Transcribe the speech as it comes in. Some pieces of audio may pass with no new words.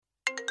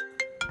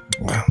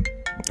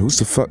Who's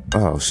the fuck?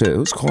 Oh shit!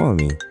 Who's calling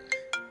me?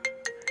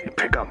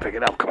 Pick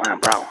it up. Come on,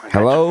 bro.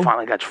 Hello?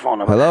 Finally got your phone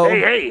number. Hello?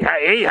 Hey,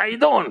 how you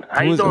doing?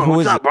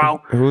 What's up, bro?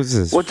 Who is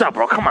this? What's up,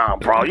 bro? Come on,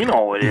 bro. You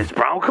know who it is,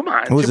 bro. Come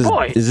on, Who's it's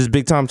your this? boy. Is this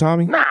Big Tom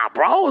Tommy? Nah,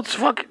 bro. It's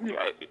fucking...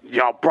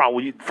 Yo, bro,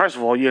 first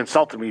of all, you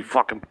insulted me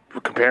fucking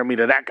comparing me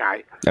to that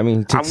guy. I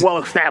mean... I'm well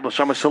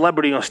established. I'm a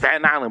celebrity on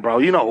Staten Island, bro.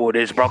 You know who it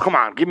is, bro. Come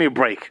on, give me a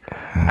break.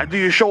 I do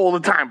your show all the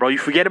time, bro. You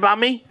forget about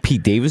me?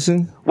 Pete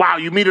Davidson? Wow,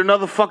 you meet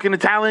another fucking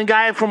Italian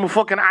guy from a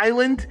fucking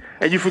island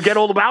and you forget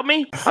all about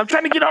me? I'm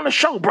trying to get on the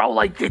show, bro.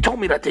 Like, they told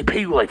me that they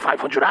pay you like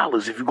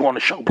 $500 if you go on the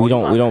show,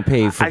 bro. We don't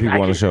pay for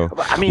people on the show.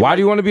 I mean, why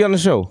do you want to be on the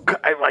show?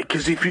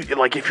 Because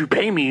if you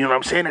pay me, you know what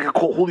I'm saying? I can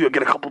call Julio,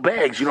 get a couple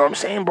bags, you know what I'm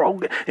saying, bro?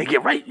 And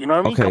get right, you know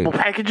what I mean? Okay. Couple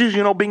packages,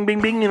 you know, bing,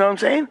 bing, bing, you know what I'm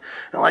saying?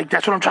 And like,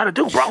 that's what I'm trying to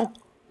do, bro.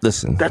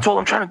 Listen. That's all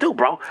I'm trying to do,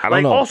 bro. I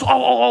don't know. Also,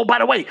 by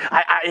the way,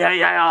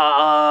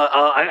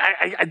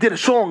 I did a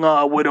song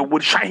with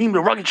Shaheem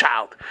the Rugged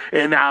Child,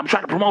 and I'm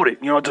trying to promote it.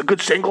 You know, it's a good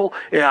single.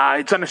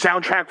 It's on the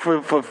soundtrack for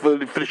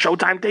the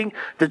Showtime thing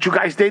that you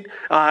guys did.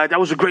 That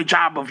was a great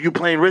job of you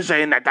playing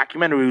RZA in that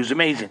documentary. It was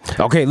amazing.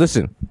 Okay,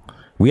 listen.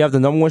 We have the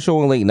 #1 show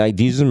on late night,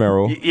 Deezus and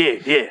Mero.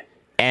 Yeah.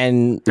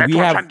 And that's we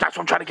what have I'm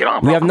trying to get on.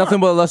 Bro. We have nothing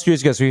but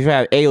illustrious guests. We've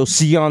had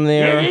AOC on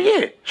there.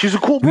 Yeah. She's a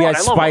cool broad. We had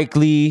Spike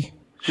Lee.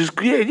 She's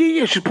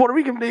She's Puerto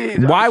Rican.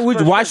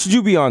 Why should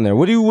you be on there?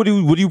 What are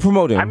you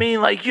promoting? I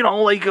mean, like, you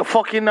know, like a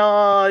fucking.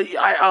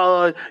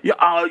 I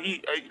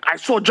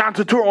saw John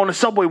Turturro on the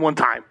subway one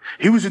time.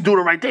 He was in Do the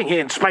Right Thing.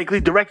 And Spike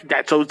Lee directed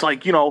that, so it's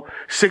like, you know,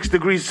 6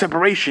 degrees of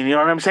separation. You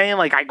know what I'm saying?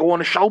 Like, I go on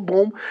the show,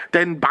 boom,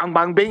 then bang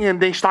bang bing,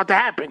 and they start to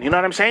happen. You know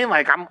what I'm saying?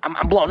 Like,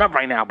 I'm blowing up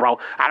right now, bro.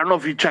 I don't know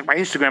if you check my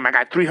Instagram. I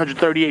got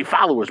 338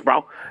 followers,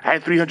 bro. I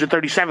had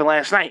 337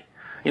 last night.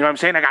 You know what I'm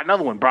saying? I got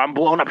another one, bro. I'm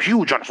blowing up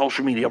huge on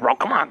social media, bro.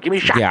 Come on, give me a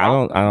shot. Yeah,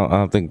 bro. I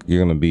don't think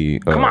you're gonna be.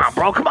 Come on,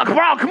 bro. Come on,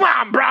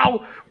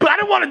 bro. But I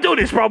didn't want to do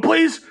this, bro.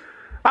 Please.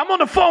 I'm on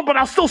the phone, but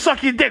I'll still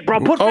suck your dick, bro.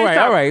 Put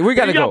FaceTime. All right. We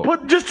gotta go.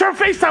 Just turn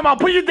FaceTime. I'll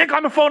put your dick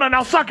on the phone and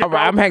I'll suck it, all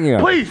right, bro. I'm hanging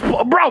up. Please,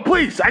 bro.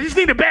 Please. I just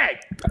need a bag.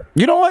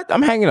 You know what?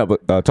 I'm hanging up.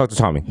 Talk to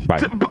Tommy. Bye.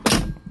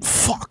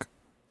 Fuck.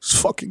 This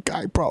fucking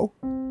guy, bro.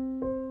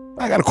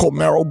 I gotta call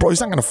Mero, bro. He's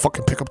not gonna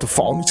fucking pick up the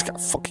phone. He's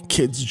got fucking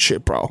kids and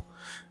shit, bro.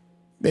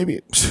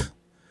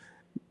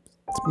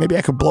 Maybe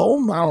I could blow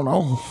him? I don't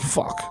know.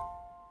 Fuck.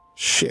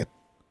 Shit.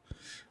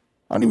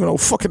 I don't even know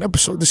what fucking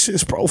episode this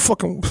is, bro.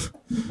 Fucking...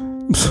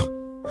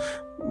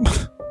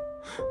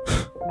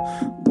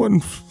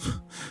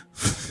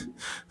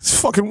 It's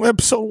fucking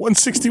episode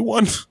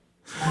 161.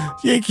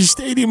 Yankee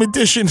Stadium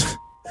edition.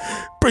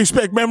 Brings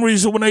back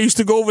memories of when I used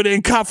to go over there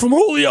and cop from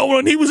Julio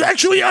when he was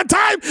actually on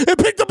time and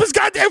picked up his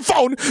goddamn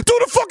phone. Do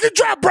the fucking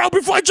drop, bro,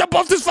 before I jump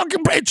off this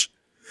fucking bridge.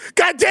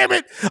 God damn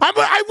it.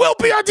 I will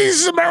be on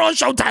Deezus and Mero on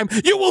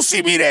Showtime. You will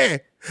see me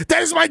there.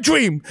 That is my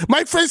dream.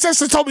 My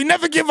princess told me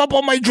never give up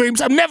on my dreams.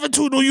 I'm never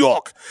to New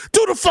York.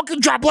 Do the fucking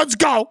drop. Let's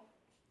go.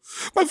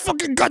 My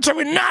fucking guts are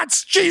in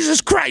knots.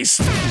 Jesus Christ.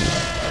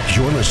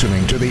 You're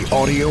listening to The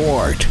Audio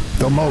Art,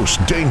 the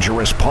most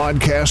dangerous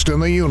podcast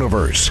in the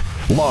universe.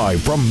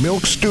 Live from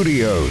Milk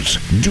Studios.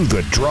 Do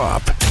the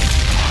drop.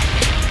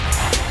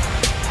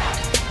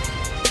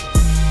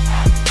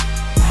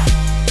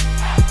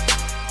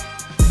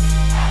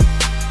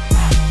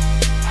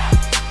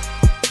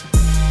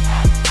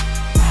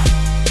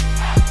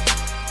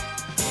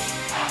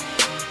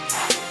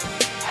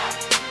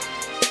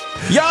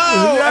 Yo,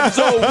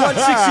 episode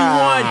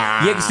 161,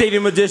 Yankee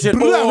Stadium edition,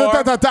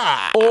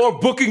 or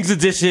Bookings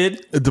edition,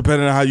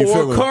 depending on how you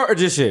feel. Or Car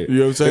edition. You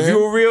know what I'm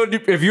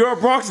saying? If you're a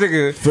Bronx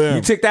nigga,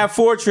 you take that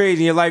 4 trade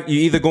in your life.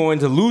 You either going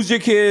to lose your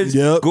kids,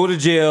 go to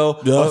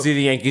jail, or see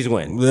the Yankees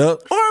win. Or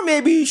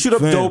maybe shoot up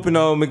dope in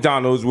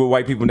McDonald's with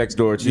white people next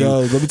door to you.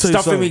 Let me tell you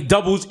Stuffing something.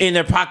 McDoubles in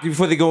their pocket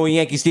before they go in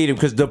Yankee Stadium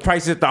because the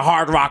prices at the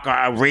Hard Rock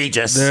are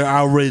outrageous. They're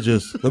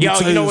outrageous. Let me Yo,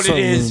 tell you know what it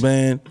is,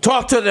 man.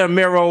 Talk to them,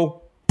 Mero.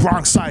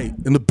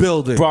 Bronxite in the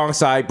building.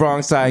 Bronxite. You know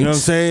what I'm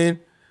saying?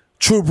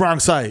 True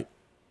Bronxite.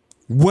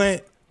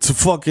 Went to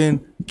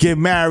fucking get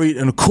married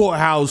in a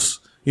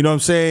courthouse. You know what I'm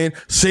saying?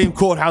 Same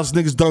courthouse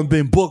niggas done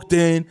been booked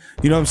in.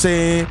 You know what I'm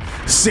saying?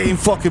 Same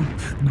fucking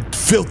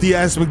filthy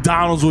ass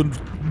McDonald's with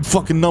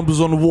fucking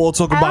numbers on the wall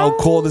talking about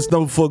call this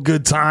number for a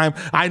good time.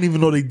 I didn't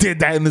even know they did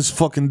that in this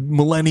fucking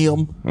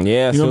millennium.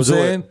 Yeah, you know what I'm still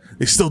do saying?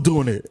 They're still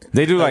doing it.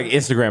 They do like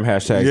Instagram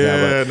hashtags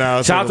Yeah, now.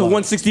 now Shout out to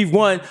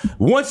 161,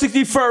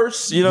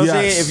 161st. You know what I'm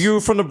saying? If you're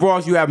from the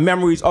Bronx, you have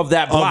memories of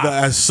that block.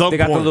 At some they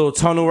got point. the little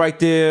tunnel right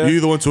there. You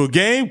either went to a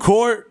game,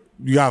 court,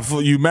 you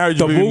married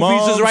your The baby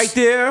movies moms. is right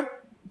there.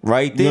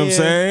 Right there. You know what I'm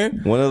saying?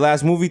 One of the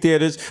last movie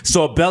theaters.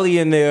 Saw Belly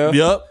in there.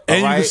 Yep.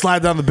 And you can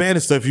slide down the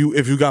banister if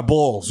you got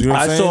balls. You know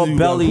what I'm I saying? saw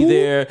Belly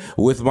there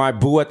with my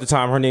boo at the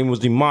time. Her name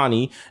was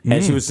Imani.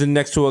 And she was sitting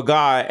next to a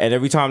guy. And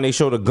every time they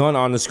showed a gun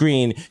on the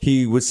screen,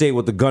 he would say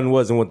what the gun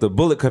was and what the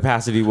bullet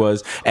capacity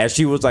was. And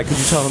she was like, could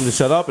you tell him to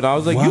shut up? And I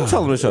was like, you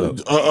tell him to shut up.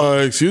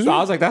 Excuse me?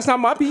 I was like, that's not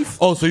my beef.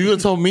 Oh, so you're going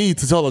to tell me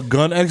to tell a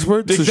gun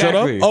expert to shut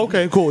up?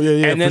 Okay, cool.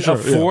 Yeah, And then for a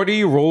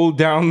 40 rolled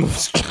down the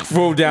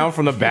rolled down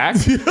from the back.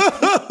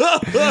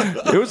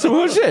 It was some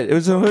hood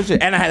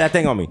shit. And I had that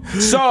thing on me.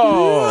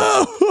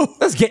 So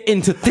let's get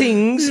into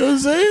things. You know what I'm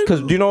saying?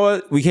 Because you know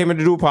what? We came in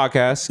to do a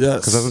podcast. Yes.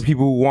 Because that's what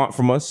people want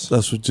from us.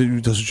 That's what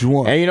you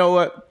want. And you know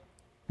what?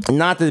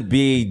 Not to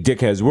be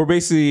dickheads. We're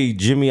basically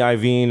Jimmy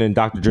Iovine and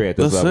Dr. Dre at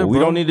this That's level. it, We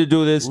bro. don't need to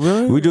do this.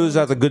 Really? We do this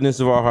out of the goodness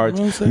of our hearts. You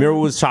know what I'm saying? Mira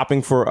was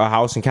shopping for a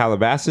house in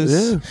Calabasas.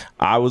 Yeah.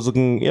 I was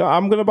looking,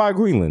 I'm going to buy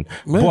Greenland.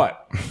 Man. But,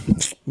 You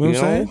know what I'm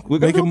saying? we're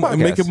going to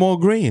Make it more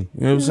green.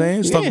 You know what I'm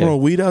saying? Stop Yeah. growing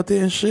weed out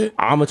there and shit.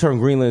 I'm going to turn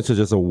Greenland into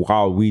just a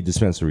wild weed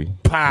dispensary.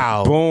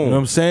 Pow. Boom. You know what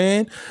I'm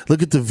saying?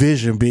 Look at the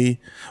vision, B.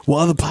 What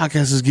other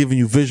podcast is giving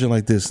you vision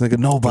like this? Nigga,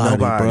 nobody.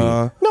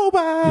 Bro.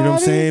 Nobody. You know what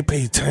I'm saying?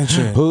 Pay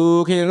attention.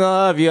 Who can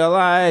love you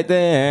like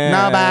that?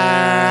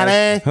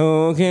 Nobody.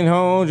 Who can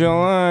hold you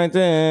like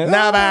that?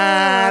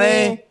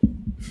 Nobody.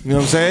 You know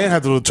what I'm saying?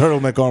 Had to do a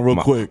turtleneck on real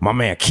quick. My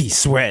man Keith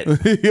Sweat. You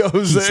know what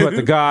I'm saying? Sweat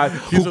the God,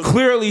 who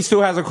clearly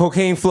still has a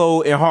cocaine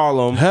flow in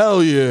Harlem.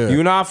 Hell yeah.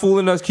 You're not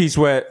fooling us, Keith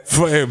Sweat.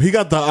 For him, he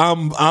got the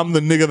I'm the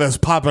nigga that's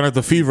popping at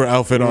the fever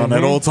outfit on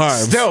at all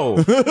times. Still.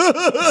 He's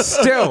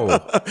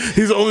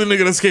the only nigga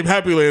that escaped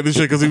Happy Land and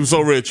shit because he was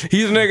so rich.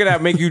 He's a nigga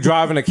that make you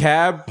drive in a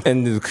cab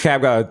and the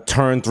cab gotta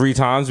turn 3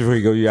 times before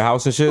you go to your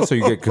house and shit, so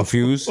you get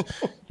confused.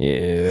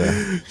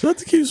 Yeah. Shout out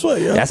to Keith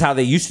Sweat, yeah. That's how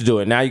they used to do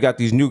it. Now you got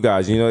these new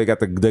guys, you know, they got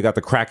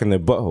the crack in their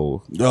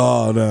butthole.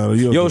 Oh no,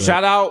 you don't Yo, do that.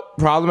 shout out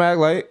Problematic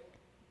Light.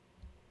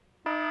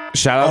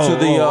 Shout out to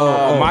the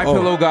My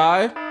Pillow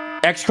guy.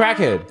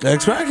 Ex-crackhead.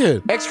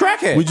 Ex-crackhead.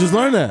 Ex-crackhead. We just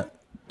learned that.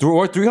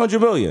 Worth $300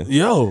 million.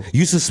 Yo,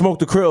 Used to smoke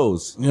the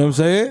krills. you know what I'm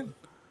saying?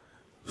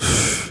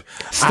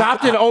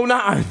 Stopped in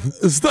 09.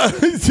 Stop.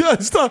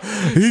 Stop.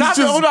 He's Stop just,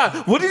 in 09.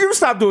 What did you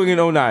stop doing in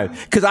 09?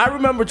 Because I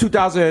remember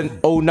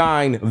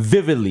 2009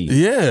 vividly.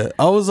 Yeah,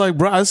 I was like,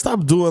 bro, I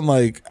stopped doing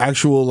like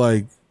actual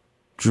like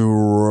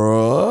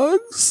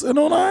drugs in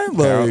 09.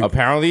 Like,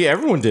 Apparently,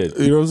 everyone did.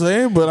 you know what I'm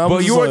saying? But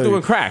But you weren't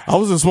doing crack. I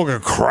wasn't smoking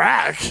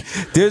crack.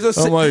 There's a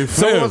I'm like,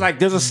 someone fam. was like,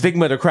 "There's a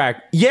stigma to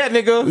crack." Yeah,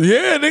 nigga.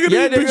 Yeah, nigga,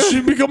 Yeah,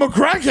 you nigga. become a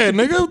crackhead,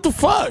 nigga. What the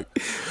fuck?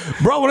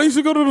 Bro, when I used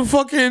to go to the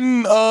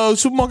fucking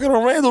supermarket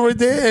on Randall right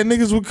there, and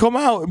niggas would come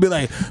out and be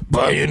like,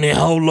 bro, you need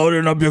help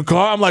loading up your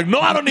car? I'm like, no,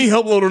 I don't need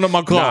help loading up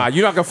my car. Nah,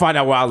 you're not gonna find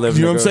out where I live.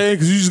 You know nigga. what I'm saying?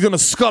 Because you're just gonna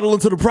scuttle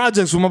into the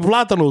projects with my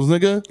platanos,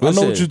 nigga.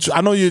 Listen.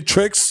 I know your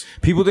tricks.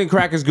 People think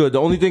crack is good.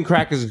 The only thing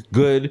crack is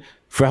good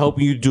for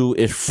helping you do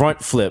is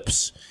front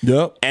flips.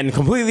 Yep. And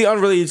completely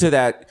unrelated to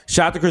that,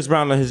 shout out to Chris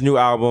Brown on his new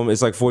album.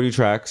 It's like 40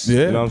 tracks.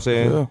 Yeah, You know what I'm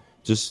saying? yeah.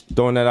 Just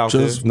throwing that out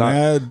Just there. Not-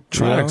 mad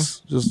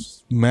tracks.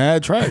 Just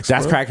mad tracks.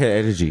 That's bro. crackhead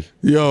energy.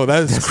 Yo,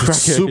 that's Crackhead.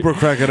 super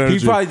crackhead energy.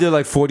 He probably did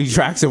like 40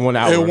 tracks in 1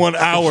 hour. in 1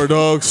 hour,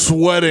 dog,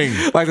 sweating.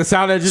 Like the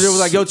sound engineer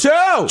was like, yo, chill.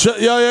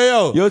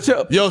 Yo,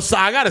 chill. Yo, so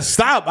I gotta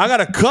stop. I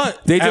gotta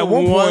cut. They did At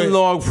one point,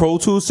 long Pro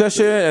Tools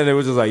session and it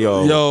was just like,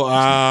 yo,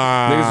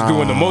 niggas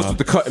doing the most with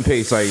the cut and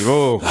paste. Like,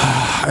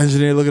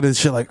 engineer look at this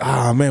shit like,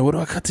 man, where do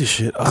I cut this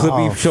shit?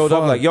 Clippy showed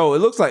up fuck. like, yo, it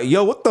looks like,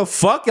 yo, what the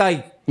fuck?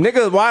 Like,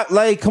 nigga, why?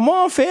 Like, come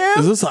on, fam.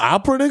 Is this an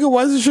opera, nigga?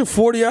 Why is this shit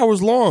 40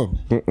 hours long?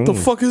 The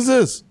fuck is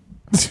this?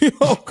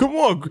 Yo, come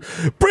on,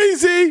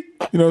 Breezy.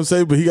 You know what I'm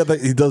saying? But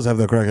he does have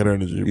that crackhead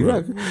energy, bro. You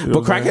know But what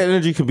I'm crackhead saying?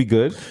 energy can be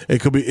good. It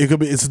could be.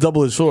 It's a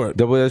double-edged sword.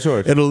 Double-edged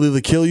sword. It'll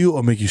either kill you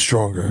or make you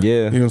stronger.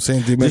 Yeah. You know what I'm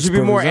saying? There should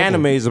be more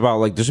animes about,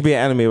 like, there should be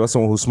an anime about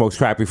someone who smokes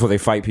crack before they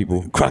fight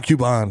people.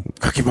 Crackubon.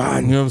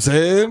 Crackubon. You know what I'm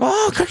saying?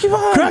 Oh,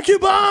 Crackubon.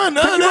 Crackubon.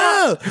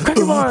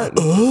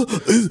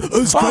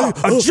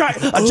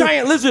 A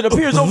giant lizard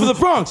appears over the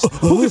Bronx.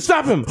 Who can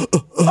stop him?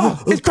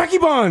 It's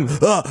Crackubon.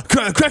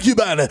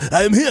 Crackubon.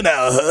 I am here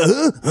now.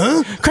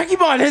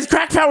 Crackubon, his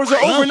crack powers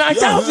are over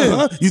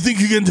 9,000. You think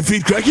you can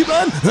defeat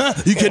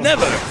Crackubon? You can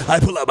never. I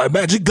pull out my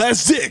magic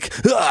glass dick.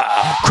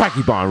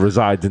 Crackubon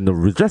resides in the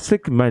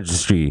majestic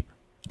majesty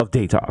of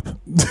Daytop.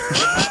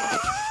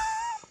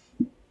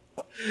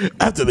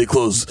 After they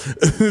close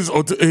his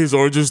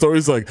origin story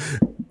is like,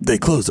 they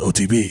closed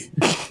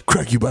OTB.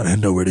 Crackubon had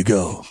nowhere to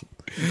go.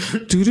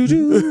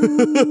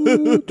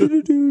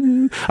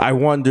 I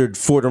wandered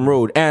Fordham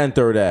Road and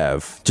 3rd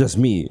Ave. Just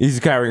me. He's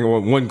carrying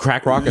one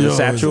crack rock in a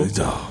satchel.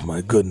 Oh, my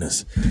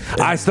goodness.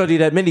 I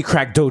studied at many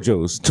crack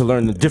dojos to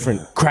learn the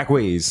different crack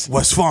ways.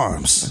 West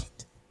Farms.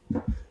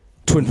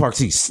 Twin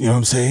Parks East. You know what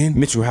I'm saying?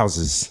 Mitchell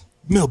houses.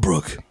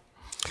 Millbrook.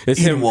 It's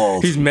him.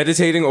 Edenwald. He's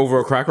meditating over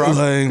a crack rock.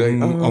 Like,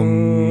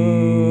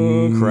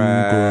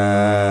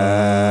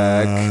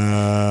 crack.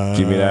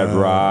 Give me that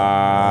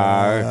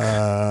rock.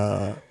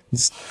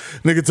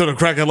 Nigga turn a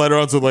crackhead lighter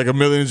on to like a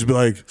million and just be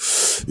like,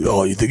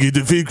 oh, you think you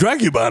defeat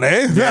Crackubon,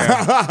 eh?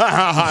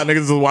 Yeah.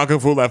 Niggas just walking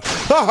full left.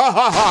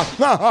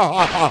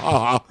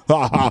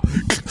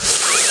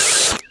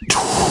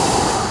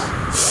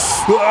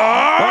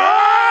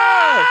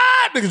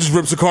 Nigga just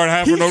rips a car in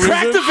half for no reason.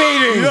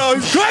 Cracktivating. Yo,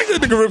 he's cracked.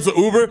 Nigga rips an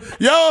Uber.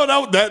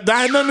 Yo, that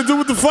had nothing to do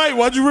with the fight.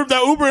 Why'd you rip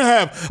that Uber in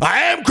half? I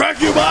am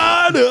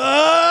Crackubon.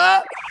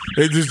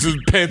 They just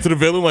pan to the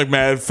villain like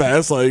mad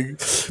fast, like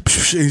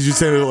he's just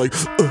saying it like.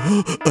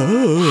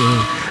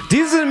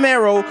 Deezus and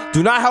Mero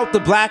do not help the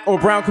black or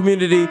brown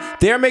community.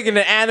 They're making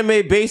an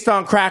anime based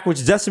on crack,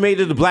 which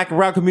decimated the black and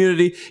brown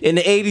community in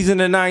the 80s and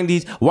the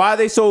 90s. Why are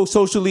they so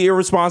socially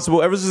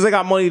irresponsible? Ever since they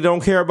got money, they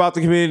don't care about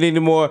the community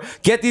anymore.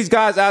 Get these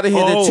guys out of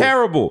here. They're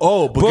terrible.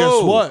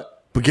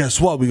 But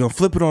guess what? We're going to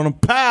flip it on them.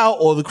 Pow!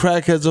 All the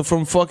crackheads are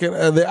from fucking,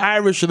 they're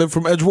Irish and they're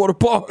from Edgewater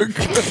Park.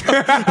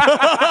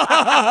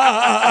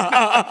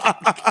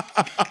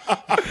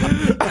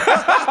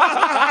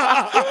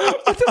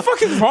 What the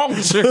fuck is wrong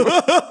with you?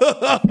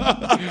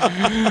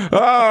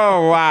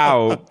 Oh,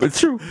 wow. It's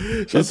true.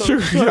 It's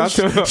true. Shout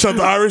to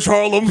Irish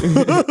Harlem.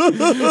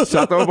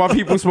 Shout to all my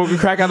people smoking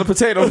crack out of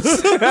potatoes.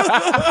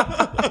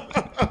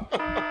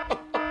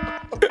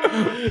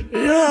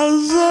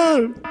 Yeah,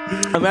 son.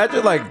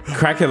 Imagine like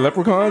crackhead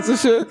leprechauns and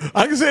shit.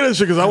 I can say that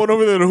shit because I went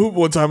over there to hoop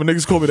one time and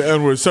niggas called me the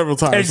N-word several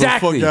times.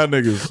 Exactly. So fuck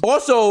y'all niggas.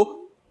 Also,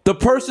 the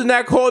person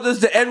that called us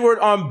the N-word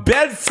on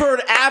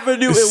Bedford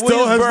Avenue in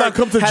still has Williamsburg not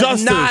come to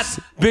justice. not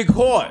been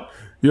caught.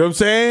 You know what I'm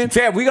saying?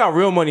 Fam, we got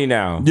real money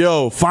now.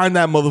 Yo, find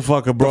that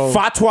motherfucker, bro.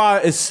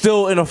 Fatwa is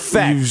still in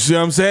effect. You see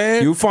what I'm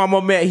saying? You find my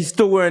man, he's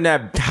still wearing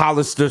that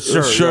Hollister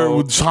shirt. Yo.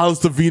 With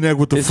Hollister V-neck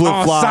with the It's flip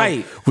on flop,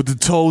 site. with the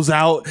toes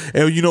out,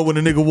 and you know when a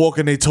nigga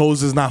walking, their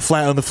toes is not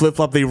flat on the flip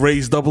flop, they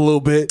raised up a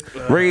little bit.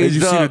 Raised and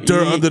you see up. the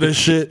dirt under that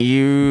shit.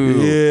 You.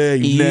 Yeah,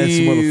 you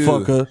nasty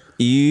motherfucker.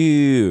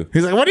 You.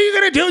 He's like, what are you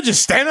gonna do?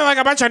 Just standing like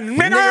a bunch of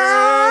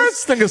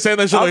niggas? Nigga saying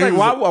that shit I was like,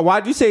 like,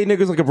 why'd you say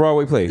niggas like a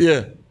Broadway play?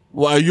 Yeah.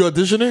 Well, are you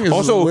auditioning?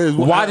 Also,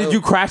 why did you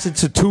crash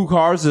into two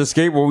cars to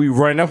escape when we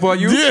ran up on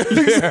you? Yeah,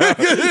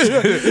 exactly.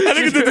 I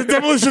think did the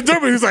demolition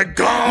derby. He's like,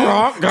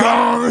 gong,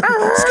 gong,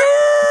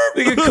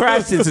 Nigga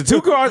crashed into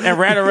two cars and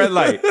ran a red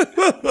light.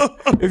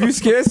 If you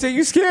scared, say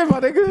you scared, my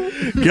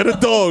nigga. Get a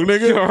dog,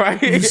 nigga. All right.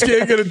 You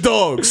scared, get a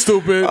dog,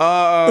 stupid.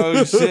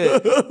 Oh,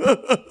 shit.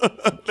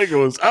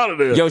 Nigga was out of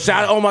there. Yo,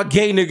 shout out all my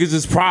gay niggas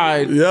is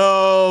Pride.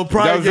 Yo,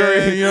 Pride That was gang,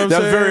 very, you know what I'm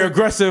that was saying? very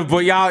aggressive,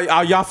 but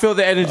y'all feel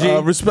the energy.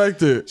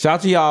 Respect it. Shout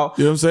out to y'all.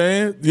 You know what I'm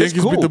saying? The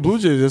Yankees cool. beat the Blue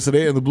Jays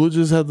yesterday, and the Blue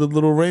Jays had the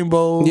little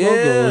rainbow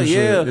logo and shit.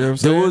 You know what I'm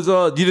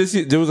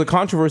saying? There was a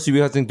controversy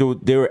because I think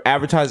they were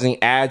advertising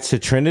ads to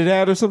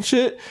Trinidad or some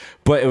shit,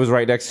 but it was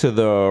right next to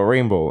the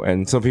rainbow,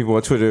 and some people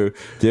on Twitter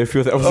didn't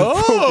feel that was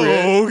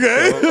appropriate.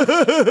 Okay.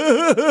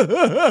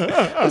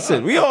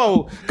 Listen,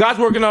 God's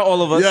working on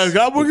all of us. Yeah,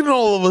 God working on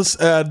all of us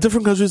at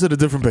different countries at a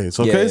different pace.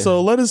 Okay, Yeah.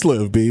 so let us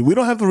live, B. We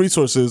don't have the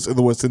resources in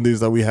the West Indies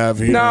that we have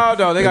here. No,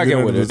 they gotta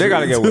get with it. They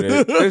gotta get with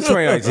it. It's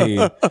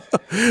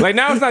 2019. Like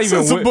now, it's not even.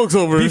 Send some books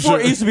over and Before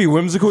shit. it used to be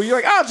whimsical.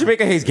 You're like,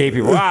 Jamaica hates gay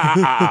people.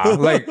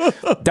 Like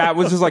that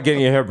was just like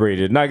getting your hair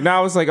braided. Like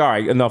now, it's like, all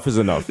right, enough is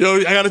enough. Yo,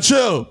 I gotta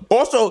chill.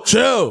 Also,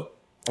 Chill.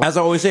 as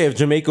I always say, if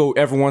Jamaica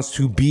ever wants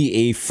to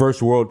be a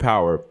first world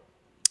power,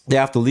 they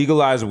have to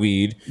legalize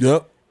weed.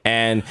 Yep.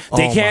 And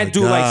they Oh can't my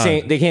do God.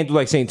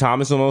 like St.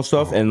 Thomas and all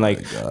stuff and like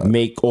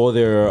make all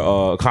their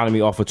economy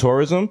off of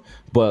tourism.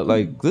 But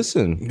like,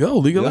 listen, Yo,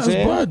 legalize you know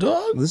what I'm bud,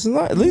 dog. Listen,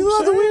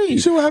 legalize the weed. You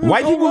see what happened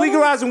White with people Obama?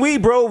 legalizing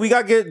weed, bro. We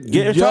got to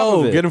get in top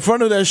of it. Get in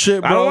front of that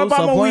shit, bro. I don't want to buy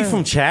Stop my weed playing.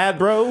 from Chad,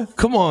 bro.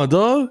 Come on,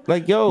 dog.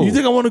 Like, yo. You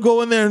think I want to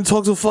go in there and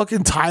talk to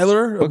fucking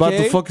Tyler about the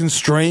Okay. fucking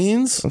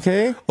strains?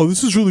 Okay. Oh,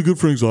 this is really good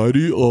for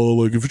anxiety.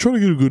 Like, if you're trying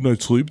to get a good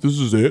night's sleep, this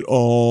is it. If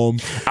you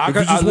just I'm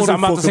wanna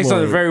about to say fucking, something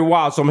like, very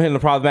wild, so I'm hitting the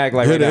problematic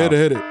like hit right it, now.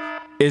 hit it.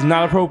 It's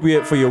not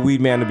appropriate for your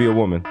weed man to be a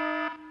woman.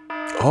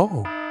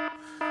 Oh.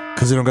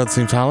 Because they don't got the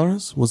same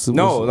tolerance?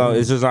 No,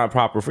 it's just not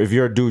proper. If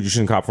you're a dude, you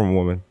shouldn't cop from a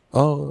woman.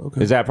 Oh,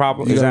 okay. Is that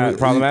problem? You Is gotta- that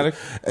problematic?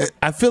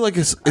 I feel like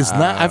it's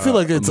not. I feel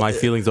like it's My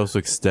feelings also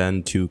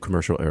extend to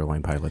commercial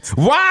airline pilots.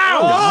 Wow!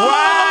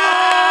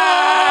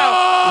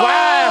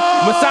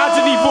 Wow!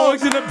 Misogyny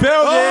boys in the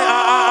building.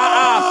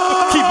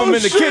 Keep them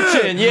in the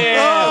kitchen.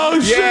 Yeah. Oh,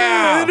 shit.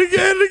 Yeah.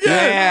 Again.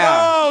 Yeah.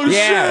 Oh,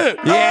 Yeah. shit.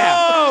 Yeah.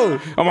 Oh.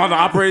 I'm on the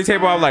operating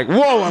table. I'm like,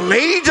 whoa, a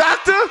lady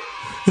doctor?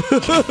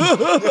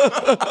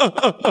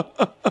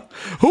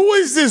 Who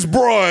is this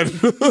broad?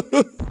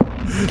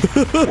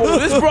 Whoa,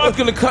 this broad's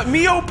gonna cut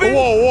me open.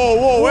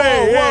 Whoa.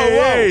 Hey,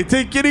 whoa. hey,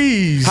 take it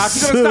easy. How's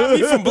she gonna stop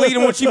me from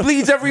bleeding when she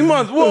bleeds every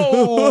month?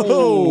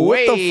 Whoa. What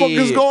the fuck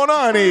is going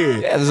on here?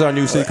 Yeah, this is our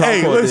new sitcom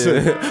Hey,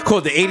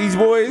 called the 80s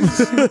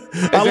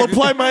Boys. I'll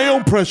apply my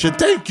own pressure.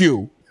 Thank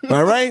you.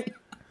 All right?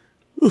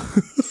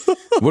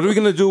 What are we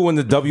gonna do when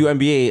the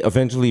WNBA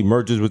eventually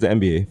merges with the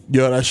NBA?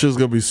 Yo, that shit's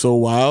gonna be so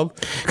wild.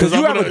 Because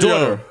you have a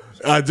daughter.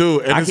 I do.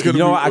 And it's gonna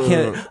you know be, what? I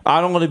can't.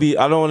 I don't want to be.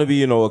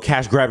 A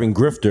cash grabbing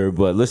grifter.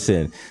 But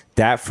listen,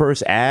 that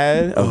first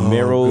ad of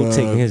Mero God.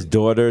 taking his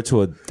daughter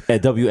to a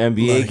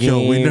WNBA like, game.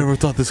 yo, we never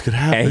thought this could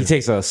happen. And he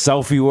takes a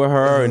selfie with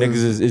her, and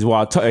niggas is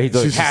wild. He's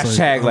like She's just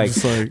hashtag like, I'm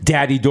just like-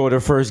 daddy daughter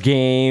first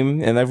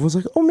game, and everyone's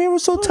like, "Oh,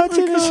 Mero's so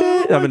touching and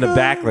shit." I'm in the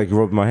back, like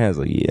rubbing my hands,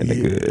 like, "Yeah,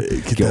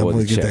 nigga, Get that all the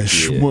money, get that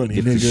checks, yeah. shmoney,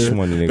 Get the nigga.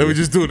 shmoney, nigga." Then we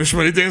just doing the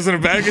shmoney dance in the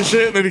back and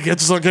shit. And then he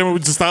catches us on camera. We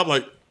just stop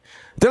like,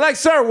 They're like,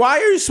 "Sir, why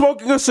are you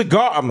smoking a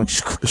cigar?" I'm like,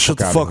 shut the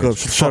fuck up.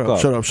 Shut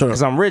up.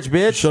 Because I'm rich,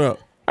 bitch. Shut up.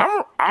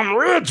 I'm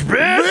rich,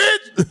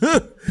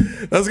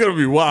 bitch. That's gonna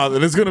be wild,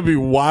 and it's gonna be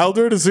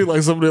wilder to see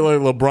like somebody like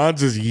LeBron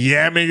just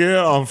yamming it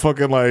on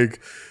fucking like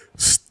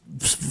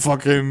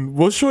fucking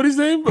what's Shorty's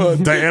name?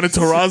 Diana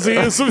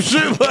Taurasi or some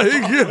shit. Like,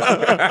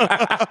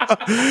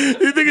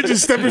 you think it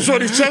just step in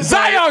Shorty's chest?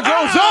 Zion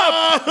goes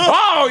up.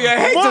 Oh, you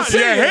hate to see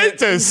it. hate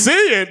to see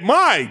it.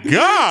 My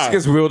God.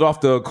 Gets wheeled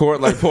off the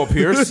court like Paul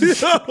Pierce.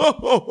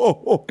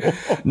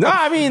 No,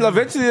 I mean,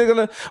 eventually they're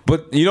gonna.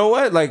 But you know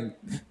what? Like,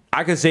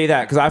 I can say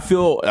that because I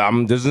feel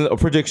this is a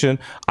prediction.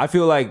 I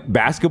feel like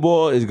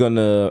basketball is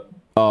gonna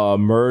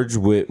merge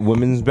with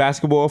women's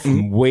basketball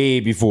from way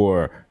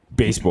before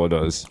baseball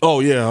does. Oh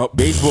yeah,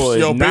 Baseball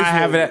is not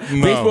having that.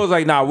 No. Baseball is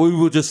like, nah, we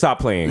will just stop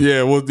playing.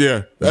 Yeah, well,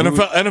 yeah.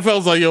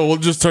 NFL's like, yo, we'll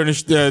just turn this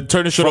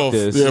shit off.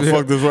 this. Yeah,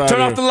 fuck this. Right Turn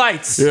here. off the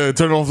lights. Yeah,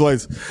 turn off the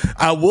lights.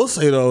 I will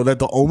say though that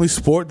the only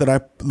sport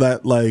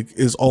that like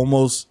is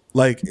almost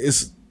like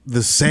is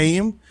the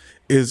same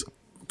is,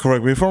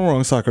 correct me if I'm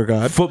wrong, soccer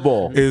god.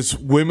 Football. Is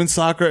women's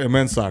soccer and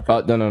men's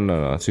soccer.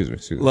 No.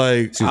 Excuse me.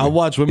 Like I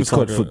watch women's It's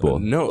called soccer. football.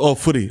 No. Oh,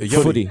 footy.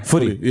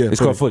 Footy. Yeah,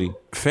 It's called footy.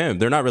 Fam,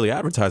 they're not really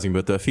advertising,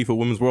 but the FIFA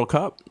Women's World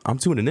Cup, I'm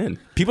tuning in.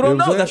 People don't You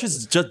know what know I'm that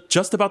shit's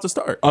just about to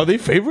start. Are they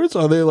favorites?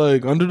 Are they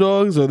like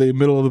underdogs? Are they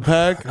middle of the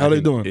pack? How they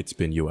doing? It's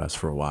been US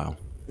for a while.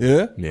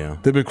 Yeah? Yeah.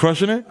 They've been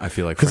crushing it? I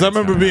feel like because I France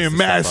remember kinda has being to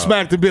mad step up.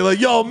 smacked and be like,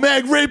 yo,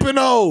 Meg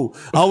Rapinoe.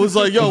 I was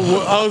like, yo,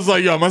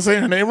 am I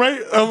saying her name right?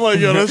 I'm like,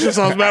 yo, that shit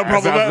sounds mad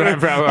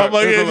problematic. I'm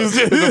like, yeah,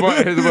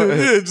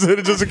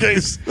 just in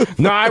case.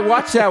 No, I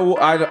watched that.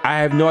 I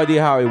have no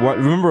idea how it went.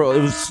 Remember,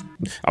 it was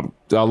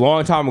a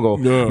long time ago.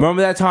 Yeah.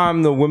 Remember that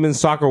time the women's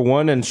soccer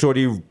won and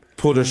Shorty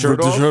pulled her shirt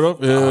Ripped the off? shirt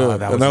up?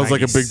 Yeah. And that was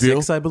like a big deal.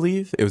 96, I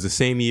believe. It was the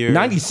same year.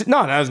 96?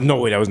 No, that was no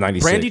way. That was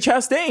 96. Brandy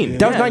Chastain.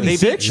 That was Yeah, they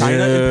beat 96? China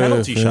Yeah, in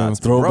penalty fam, shots.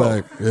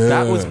 throwback. Bro, Yeah.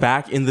 that was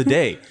back in the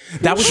day.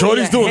 That was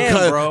Shorty's Mia doing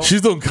Hamm, bro. she's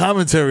doing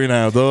commentary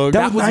now, dog. That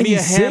That was Mia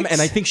 96? Hamm,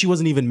 and I think she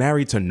wasn't even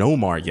married to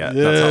Nomar yet.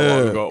 That's how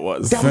long ago it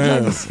was.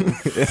 Fam.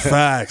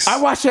 Facts.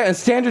 I watched that in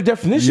standard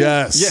definition.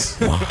 Yes.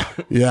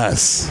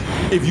 Yes.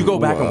 If you go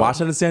back and watch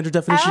that in standard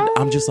definition,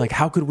 I'm just like,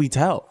 how could we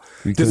tell?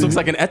 This looks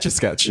like an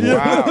Etch-a-Sketch.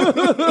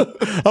 Wow.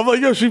 I'm like,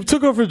 yo, she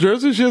took off her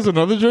jersey. She has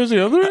another jersey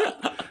under it.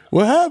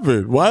 What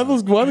happened? Why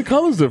the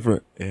colors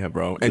different? Yeah,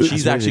 bro. And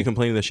she's actually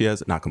complaining that she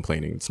has, not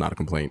complaining, it's not a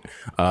complaint.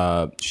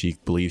 She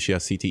believes she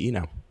has CTE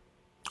now.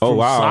 Oh,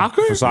 wow.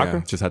 soccer? For soccer?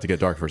 Yeah, just had to get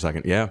dark for a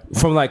second. Yeah.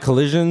 From like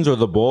collisions or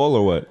the ball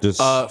or what?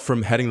 Just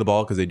From heading the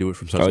ball because they do it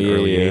from such an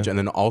early age, and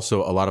then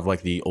also a lot of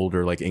like the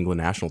older like England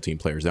national team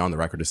players, they're on the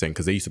record as saying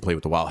because they used to play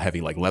with the wild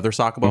heavy like leather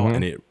soccer ball,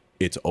 and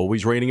it's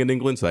always raining in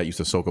England, so that used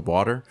to soak up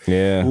water.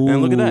 Yeah.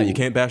 And look at that, you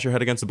can't bash your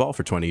head against the ball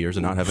for 20 years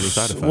and not have any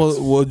side effects.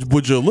 Well,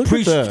 would you look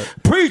Preach, at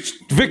that? preach,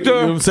 Victor. You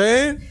know what I'm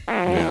saying?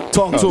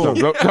 Talk to him.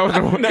 no,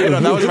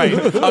 that was right.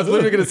 I was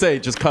literally gonna say,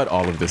 just cut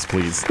all of this,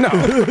 please. No,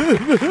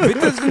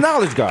 Victor's the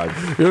knowledge god.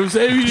 You know what I'm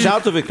saying? You need, Shout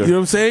out to Victor. You know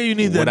what I'm saying? You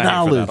need that What I ain't for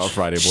knowledge. that on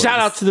Friday, boys. Shout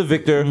out to the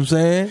Victor. You know what I'm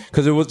saying?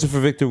 Because it wasn't for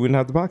Victor, we wouldn't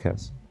have the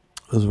podcast.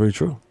 That's very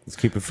true. Let's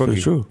keep it funky.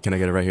 Very true. Can I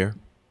get it right here?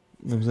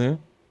 You know what I'm saying?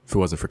 If it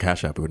wasn't for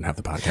Cash App, we wouldn't have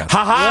the podcast.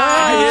 Ha ha!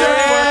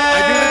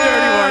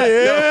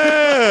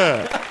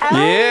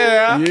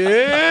 Yeah.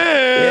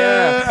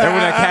 Yeah.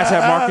 Everyone at Cash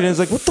App Marketing is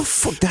like, what the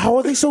fuck? How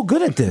are they so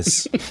good at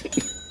this?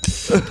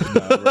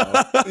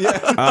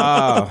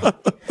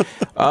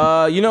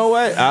 You know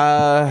what?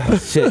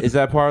 Shit, is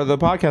that part of the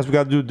podcast? We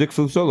got to do Dick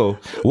Flu Solo.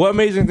 What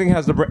amazing thing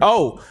has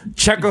the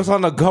check us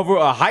on the cover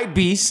of Hype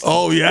Beast.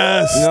 Oh,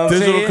 yes. You know what I'm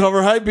Digital saying?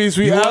 cover hype beast.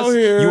 We You out want,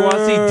 here. you want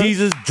to see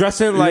Jesus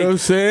dressing like know what I'm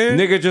saying?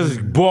 nigga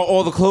just bought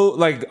all the clothes?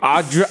 Like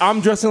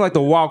I'm dressing like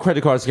the wild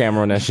credit card scammer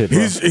on that shit, bro.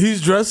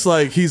 He's dressed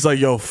like he's like,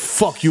 yo,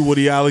 fuck you,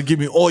 Woody Allen. Give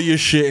me all your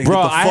shit and Bro,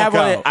 get the fuck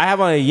out. I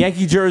have on a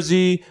Yankee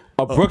jersey,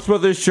 a Brooks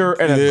Brothers shirt,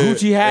 and a Yeah,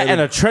 Gucci hat, and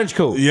a trench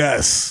coat.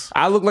 Yes.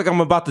 I look like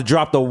I'm about to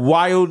drop the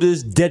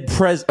wildest Dead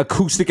Prez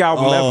acoustic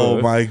album ever.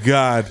 Oh my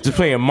God. Just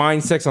playing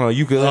Mind Sex on a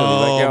ukulele. Oh,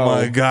 like, yo,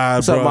 my God,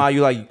 what's up, bro. Ma?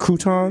 You like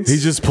croutons? He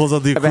just pulls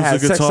out the Ever had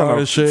acoustic sex guitar on a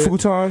and shit.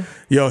 futon?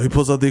 Yo, he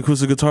pulls out the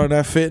acoustic guitar in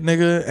that fit,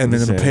 nigga, and then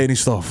the Listen. panties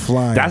start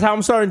flying. That's how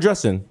I'm starting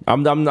dressing.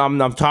 I'm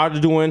tired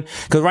of doing,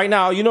 because right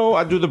now, you know,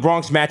 I do the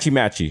Bronx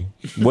matchy.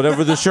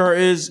 Whatever the shirt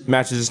is,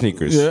 matches the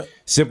sneakers. Yeah.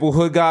 Simple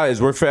hood guy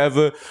is work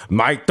forever.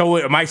 Might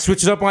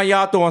switch it up on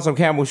y'all, throw on some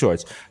camel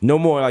shorts. No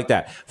more like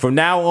that. From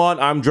now on,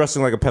 I'm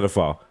dressing like a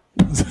pedophile.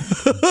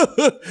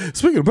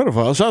 Speaking of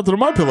pedophiles, shout out to the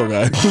My Pillow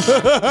guy.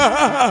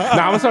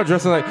 Now I'm gonna start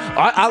dressing like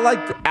I like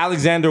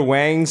Alexander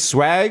Wang's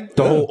swag,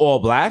 the whole all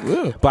black,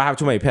 but I have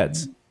too many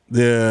pets.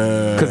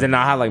 Yeah. Because then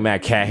I have like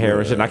mad cat hair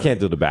and shit, and I can't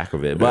do the back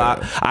of it.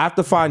 But I have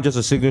to find just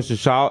a signature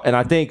style, and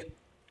I think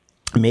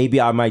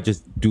maybe I might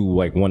just do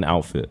like one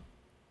outfit.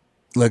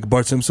 Like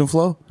Bart Simpson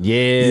flow? Yeah.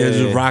 Yeah,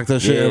 just rock that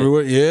shit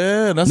everywhere.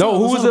 Yeah. That's No,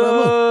 who that's was not a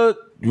bad look.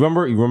 you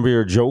remember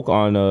your joke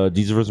on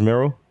Diesel vs.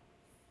 Mero?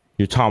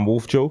 Your Tom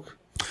Wolfe joke?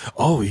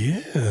 Oh,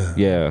 yeah.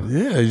 Yeah.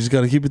 Yeah, you just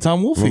got to keep it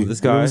Tom Wolfie. Remember this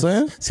guy? You know what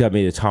I'm saying? See, I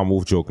made a Tom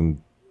Wolfe joke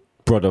and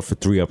brought up for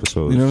 3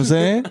 episodes. You know what I'm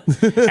saying?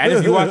 And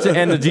if you watch the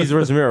end of Jesus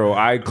vs. Mero,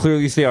 I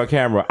clearly say on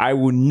camera, I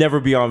will never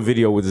be on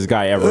video with this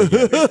guy ever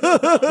again.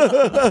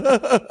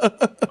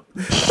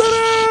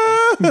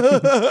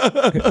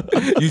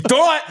 You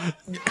thought?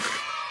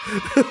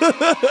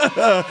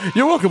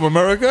 You're welcome,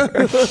 America.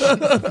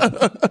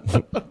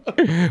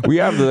 We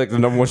have the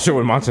number one show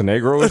in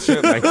Montenegro and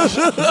shit. Like,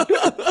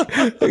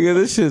 nigga,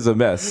 this shit is a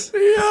mess.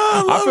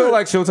 I feel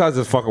like Showtime's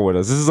just fucking with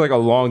us. This is like a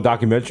long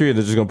documentary, and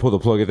they're just gonna pull the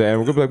plug at the end.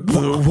 We're gonna be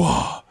like,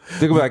 whoa.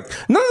 They're gonna be like,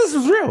 none of this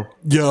was real.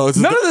 Yo,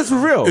 none of this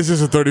was real. It's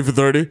just a 30 for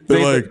 30.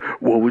 They're like,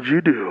 what would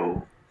you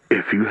do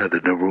if you had the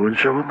number one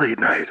show in late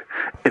night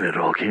and it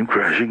all came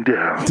crashing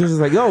down? This is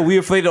like, yo, we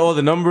inflated all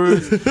the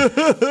numbers.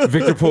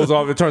 Victor pulls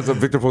off. It turns out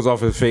Victor pulls off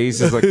his face.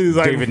 It's like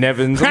David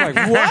Nevins. I'm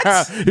like,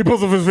 what? He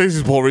pulls off his face.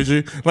 He's Paul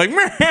Ritchie. Like,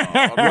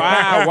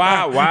 wow.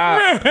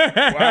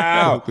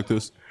 Look at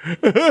this.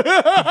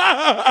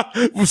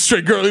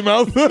 Straight girly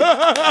mouth. You're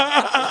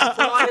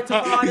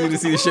gonna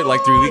see this shit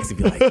like 3 weeks and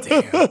be like,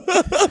 damn.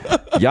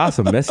 Y'all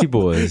some messy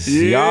boys.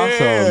 Y'all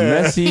some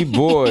messy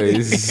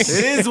boys.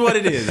 It is what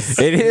it is.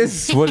 It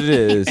is what it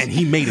is. And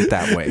he made it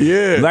that way.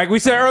 Yeah. Like we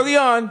said early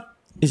on,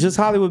 it's just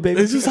Hollywood, baby.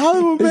 It's just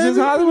Hollywood, baby. It's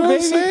just Hollywood,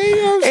 baby.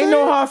 Ain't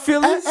no hard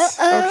feelings.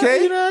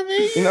 Okay? You know what I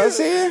mean? You know what I'm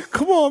saying?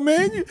 Come on,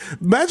 man.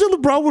 Imagine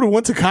LeBron would have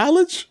went to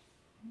college.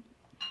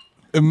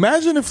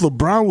 Imagine if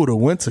LeBron would have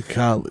went to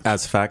college.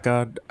 As Fat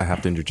God, I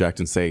have to interject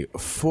and say,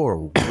 for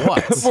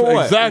what? For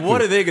what? Exactly.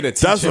 What are they going to teach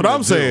That's him what to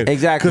I'm do? saying.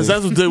 Exactly. Because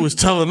that's what they was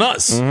telling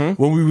us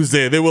when we was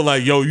there. They were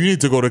like, yo, you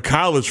need to go to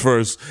college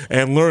first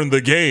and learn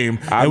the game.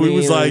 We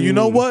was like, you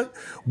know what?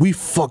 We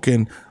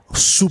fucking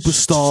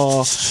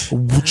superstar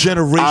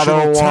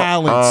generational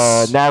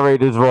talents.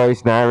 Narrator's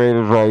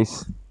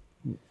voice.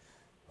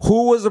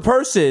 Who was the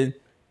person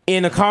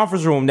in the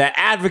conference room that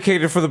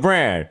advocated for the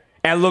brand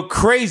and looked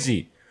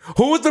crazy?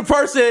 Who was the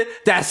person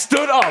that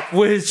stood up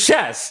with his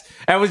chest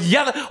and was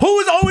yelling? Who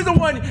was always the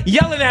one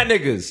yelling at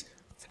niggas?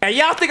 And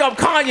y'all think I'm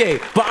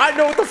Kanye, but I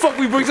know what the fuck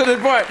we bring to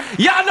this part.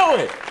 Y'all know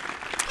it.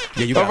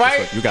 Yeah, you got All right?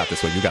 this one. You got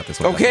this one. You got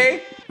this one.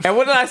 Okay? And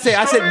what did I say?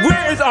 I said,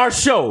 where is our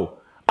show?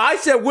 I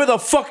said, where the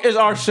fuck is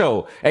our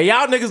show? And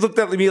y'all niggas looked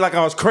at me like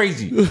I was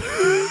crazy.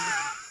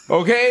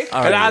 Okay?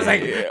 And I was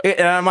like,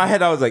 and in my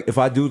head, I was like, if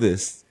I do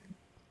this,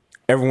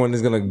 everyone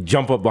is going to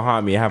jump up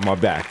behind me and have my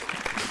back.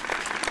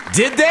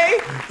 Did they?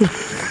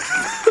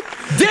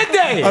 Did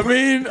they? I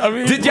mean,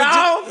 did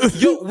y'all?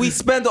 Yo, we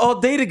spend all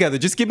day together.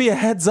 Just give me a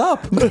heads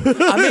up.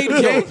 I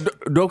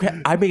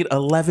made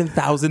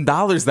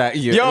 $11,000 that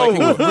year. Yo. Like, it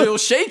was real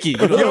shaky.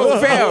 You know?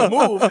 Yo, fam,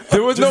 move.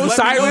 there was no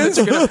silence.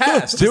 You're gonna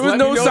pass. There was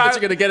no silence.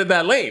 You're gonna get in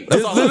that lane.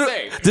 That's all I'm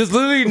saying. There's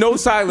literally no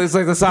silence,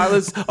 like the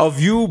silence of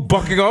you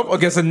bucking up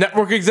against a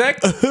network exec,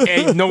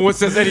 and no one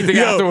says anything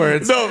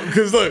afterwards. No,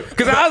 because look,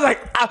 Because I was like,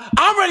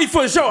 I'm ready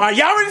for the show. Are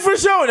y'all ready for the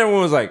show? And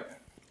everyone was like,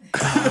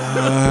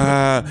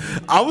 I'm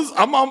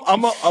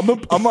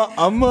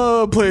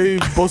gonna play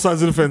both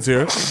sides of the fence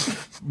here.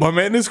 My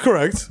man is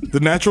correct. The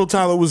natural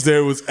talent was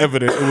there. It was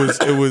evident. It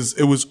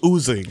was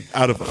oozing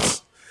out of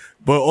us.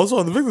 But also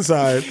on the victim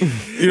side, you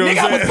know what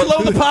I'm saying? was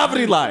below the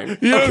poverty line.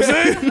 You know what I'm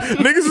saying?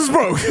 Niggas is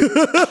broke.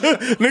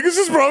 Niggas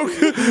is broke.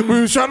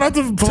 We was trying not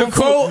to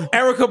quote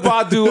Erykah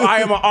Badu, I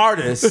am an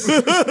artist.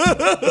 You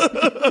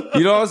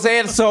know what I'm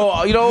saying?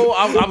 So, you know,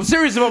 I'm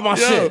serious about my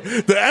shit.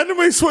 The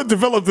anime sweat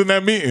developed in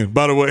that meeting,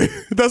 by the way.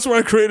 That's where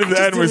I created the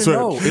anime sweat.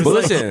 But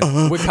listen,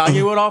 when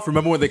Kanye went off,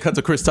 remember when they cut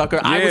to Chris Tucker?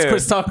 I was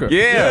Chris Tucker.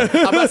 Yeah.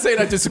 I'm not saying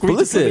I disagree. But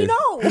listen,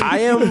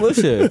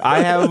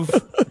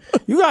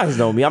 you guys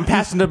know me. I'm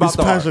passionate about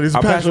the art. He's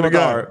I'm passionate passionate about the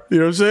guy. art. You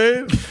know what I'm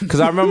saying? Because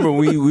I remember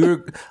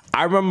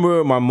I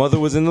remember my mother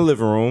was in the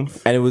living room,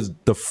 and it was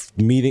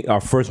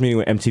our first meeting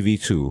with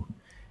MTV2,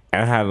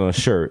 and I had on a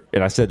shirt,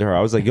 and I said to her,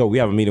 I was like, "Yo, we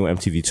have a meeting with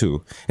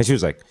MTV2," and she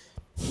was like,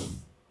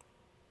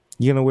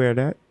 "You gonna wear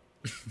that?"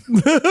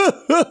 And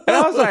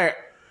I was like,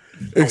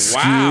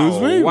 Excuse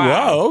me?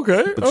 Wow,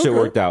 okay. But shit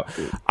worked out.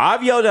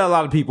 I've yelled at a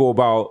lot of people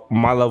about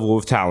my level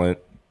of talent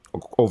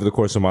over the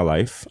course of my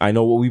life. I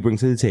know what we bring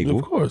to the table.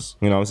 Of course.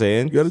 You know what I'm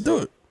saying? You gotta do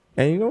it.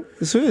 And you know,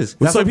 this is.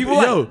 That's what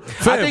people yo, like.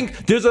 fam. I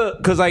think there's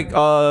because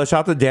shout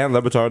out to Dan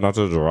Lebatard, not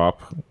to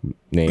drop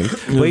name,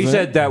 but he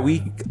said that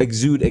we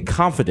exude a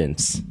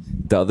confidence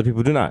that other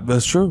people do not.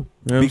 That's true.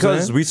 You know what Because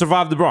I'm saying? we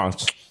survived the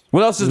Bronx.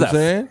 What else is You know left?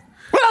 what I'm saying?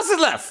 What else is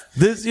left?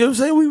 This, you know what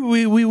I'm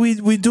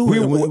saying? We do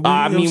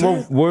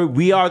it.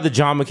 We are the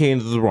John McCain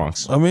of the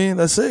Bronx. I mean,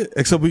 that's it.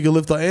 Except we can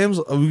lift our arms.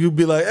 We could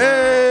be like,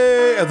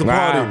 hey, at the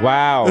party.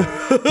 Wow.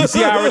 You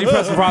see, I already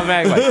pressed the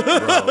problematic. Like,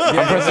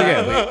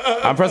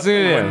 I'm pressing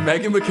it in.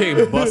 Megan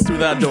McCain bust through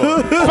that door.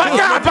 By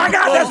God,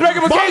 that's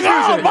Megan McCain's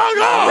music.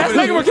 That's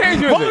Megan McCain's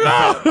music.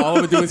 All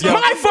of it do is yell,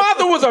 My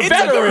father was a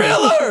veteran.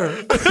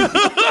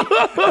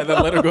 and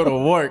then let her go to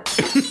work.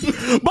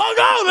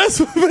 Bongo, that's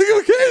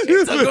Megan McCain's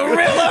music.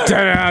 Gorilla.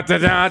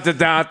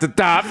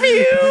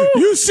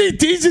 You see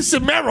DJ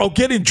Samaro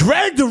getting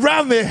dragged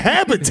around their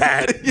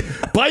habitat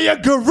by a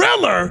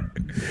gorilla,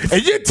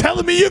 and you're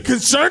telling me you're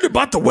concerned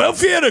about the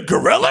welfare of the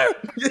gorilla?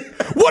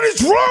 What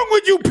is wrong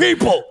with you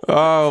people?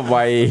 Oh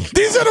my!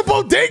 These are the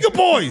Bodega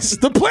Boys,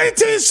 the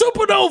Plantain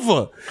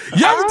Supernova,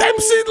 Young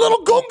MC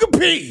Little Gunga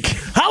P.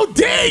 How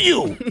dare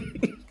you?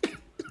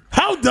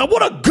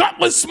 What a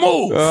gutless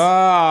move!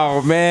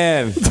 Oh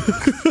man!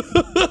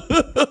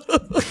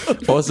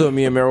 Also,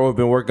 me and Meryl have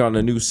been working on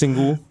a new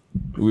single.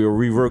 We are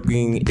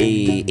reworking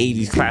a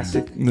 '80s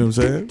classic. You know what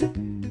I'm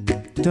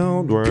saying?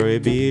 Don't worry,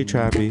 be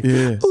trappy.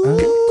 Yeah.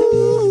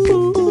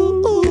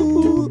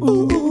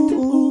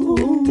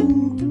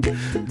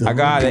 I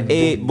got an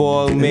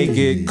 8-ball, make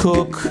it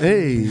cook.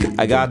 Hey.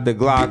 I got the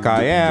Glock,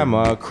 I am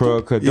a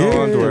crook.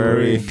 Don't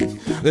worry.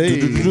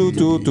 Hey. Be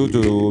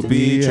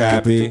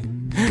trappy.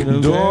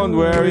 Don't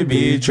worry,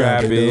 be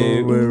trappy.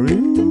 Don't worry.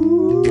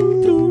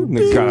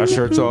 Niggas got our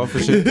shirts off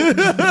and shit.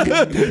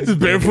 Just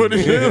barefoot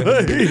and shit.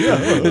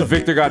 This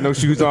Victor got no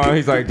shoes on.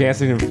 He's like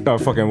dancing in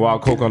fucking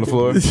wild coke on the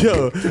floor.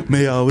 Yo,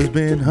 may always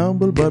been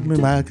humble, but me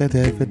might get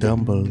a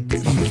dumble. Need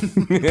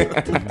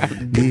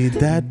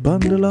that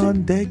bundle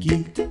on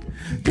decky.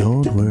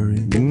 Don't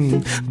worry.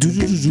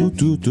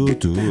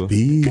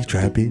 Be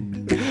trappy.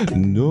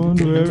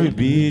 Don't worry,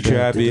 be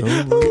trappy.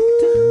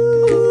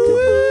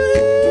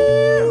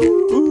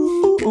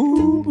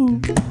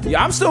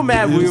 Yeah, I'm still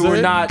mad we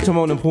were not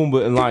Timon and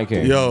Pumbaa and Lion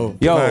King. Yo,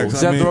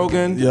 Seth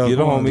Rogen, you're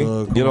the homie.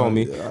 You're the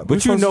homie.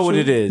 But you know what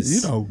it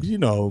is. You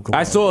know.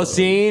 I saw a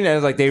scene and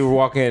it's like they were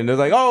walking in. They're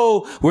like,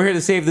 "Oh, we're here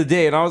to save the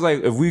day." And I was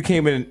like,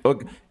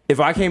 if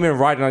I came in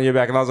riding on your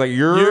back and I was like,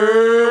 "You're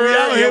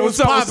what's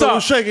up? What's up?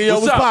 What's shaking? Yo,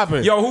 what's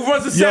popping? Yo, who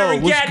runs the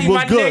Serengeti,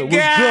 my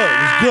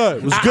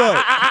nigga? What's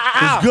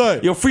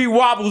good? Yo, free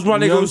wobbles, my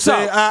nigga. What's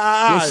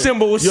up? Yo,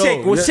 Simba, what's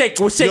shaking? What's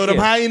shaking? Yo, them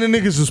hyena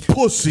niggas is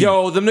pussy.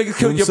 Yo, them niggas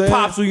killed your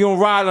pops when you don't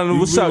ride on them.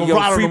 What's up? Yo,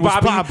 free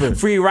Bobby,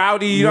 free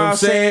Rowdy. You know what I'm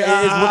saying?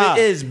 It is what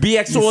it is.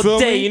 BX all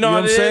day. You know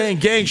what I'm saying?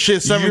 Gang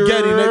shit,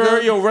 Serengeti,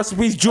 nigga. Yo, rest in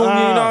peace, Junior. You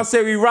know what I'm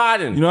saying? We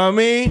riding. You know what I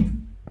mean?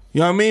 You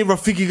know what I mean?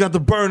 Rafiki got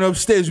the burn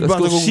upstairs. We Let's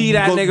about go to see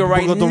that nigga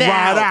right now.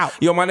 Ride out.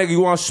 Yo, my nigga,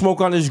 you want to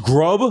smoke on this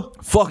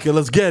grub? Fuck it,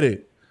 let's get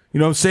it. You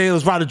know what I'm saying?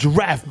 Let's ride a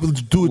giraffe.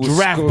 Let's do a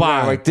giraffe go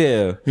by right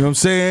there. You know what I'm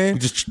saying? We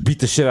just beat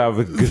the shit out of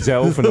a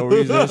gazelle for no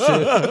reason and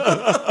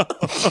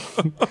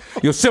shit.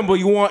 Yo, Simba,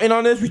 you want in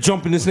on this? We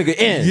jumping this nigga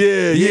in.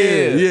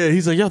 Yeah.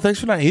 He's like, yo, thanks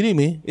for not eating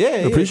me. Yeah,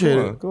 appreciate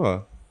it. Go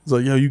on. He's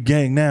like, yo, you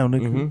gang now,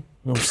 nigga.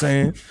 You know what I'm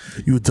saying?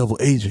 You a double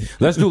agent.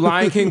 Let's do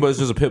Lion King, but it's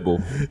just a pit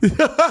bull. Just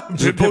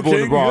a pit bull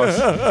in the Bronx.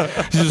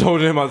 She's just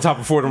holding him on the top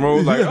of Fordham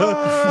Road, like,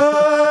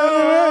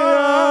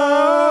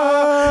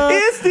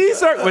 it's the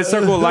circle. Wait,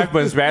 circle of life,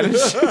 but in Spanish.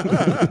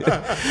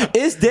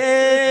 It's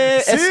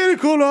the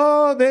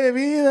Círculo de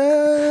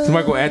vida. It's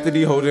Michael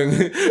Anthony holding.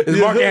 It's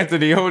Mark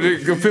Anthony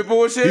holding a pit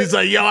bull and shit. He's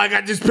like, yo, I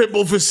got this pit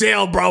bull for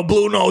sale, bro.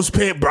 Blue nose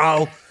pit,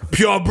 bro.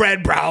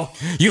 Purebred, bro.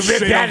 You've been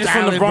banished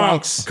from the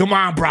Bronx. Bro. Come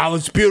on, bro.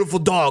 It's a beautiful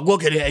dog.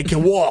 Look at it. It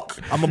can walk.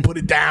 I'm going to put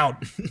it down.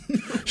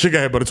 Shit got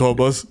hit by the tour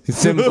bus.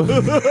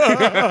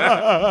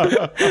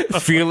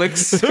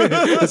 Felix.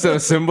 Instead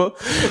of Simba.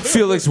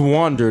 Felix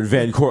wandered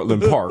Van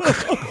Cortlandt Park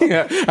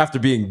after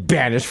being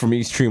banished from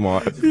East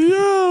Tremont.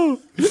 Yo.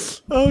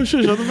 Oh,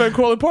 shit. Shout out to Van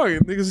Cortlandt Park.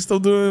 Niggas are still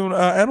doing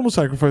animal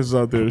sacrifices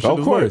out there.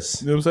 Of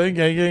course. You know what I'm saying?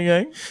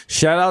 Gang.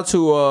 Shout out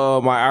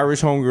to my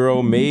Irish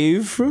homegirl,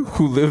 Maeve,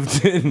 who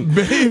lived in...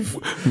 Maeve.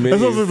 That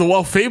sounds like the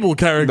Walt Fable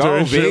character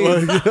and shit.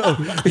 Like, yo,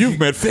 you've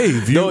met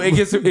Fave. No, it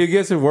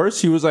gets worse.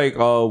 She was like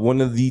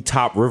one of the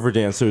top river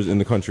dancers in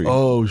the country.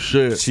 Oh,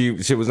 shit. She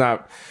was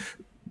not...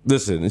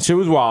 Listen, she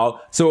was wild.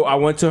 So I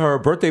went to her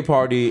birthday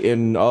party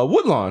in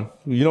Woodlawn,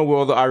 you know, where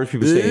all the Irish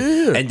people stay.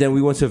 Yeah. And then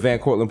we went to Van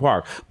Cortlandt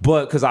Park.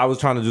 But because I was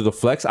trying to do the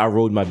flex, I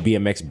rode my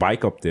BMX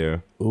bike up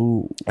there.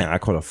 Ooh. And I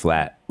caught a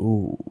flat.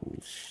 Ooh.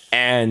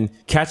 And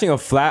catching a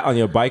flat on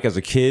your bike as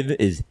a kid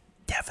is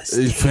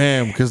devastating.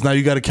 Fam, because now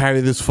you got to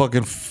carry this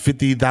fucking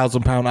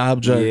 50,000 pound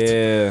object.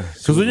 Yeah.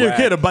 Because when you're a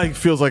kid, a bike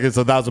feels like it's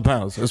 1,000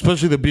 pounds,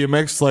 especially the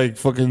BMX like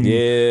fucking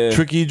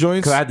tricky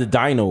joints. Because I had the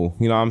dyno,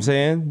 you know what I'm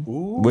saying?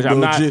 Which I'm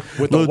not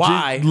with the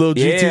Y. Little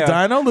GT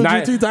dyno? Little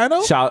GT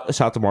dyno?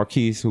 Shout out to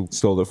Marquise who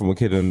stole it from a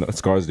kid in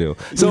Scarsdale.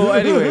 So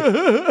anyway,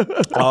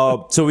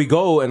 so we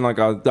go and like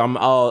I'm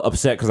all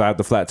upset because I have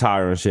the flat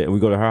tire and shit. And we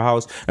go to her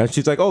house and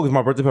she's like, "Oh, it's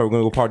my birthday party. We're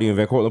gonna go party in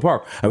Van Cortlandt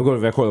Park." And we go to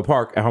Van Cortlandt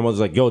Park and her mother's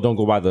like, "Yo, don't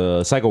go by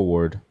the psycho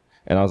ward."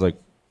 And I was like,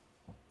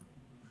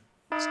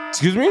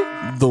 "Excuse me?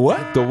 The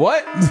what? The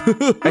what?"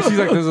 And she's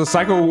like, "There's a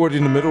psycho ward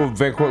in the middle of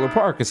Van Cortlandt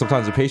Park, and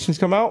sometimes the patients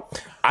come out."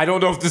 I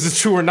don't know if this is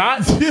true or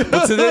not,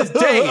 but to this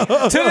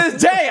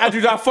day, I do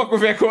not fuck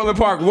with Van Cortlandt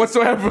Park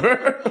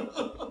whatsoever.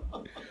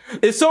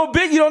 It's so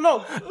big, you don't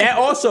know. And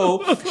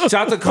also, shout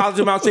out to College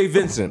of Mount St.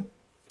 Vincent,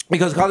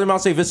 because College of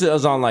Mount St. Vincent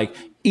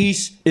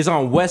is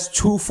on West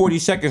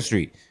 242nd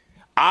Street.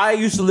 I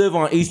used to live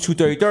on East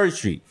 233rd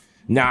Street.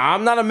 Now,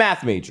 I'm not a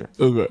math major,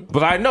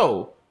 but I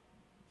know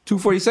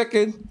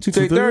 242nd,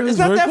 233rd, it's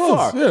not that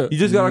far. Yeah. You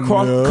just got to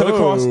cut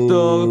across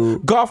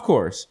the golf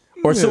course.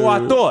 Or so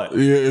I thought.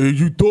 Yeah,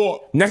 you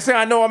thought. Next thing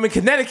I know, I'm in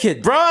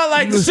Connecticut, bro.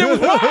 Like, the shit was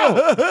wild.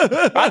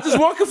 I was just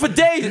walking for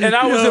days, and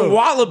I was in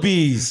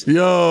Wallabies.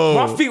 Yo,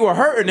 my feet were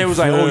hurting. It was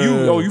like,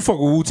 you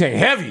fucking Wu-Tang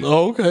heavy.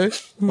 Oh, okay.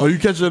 You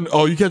catching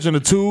a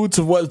 2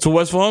 to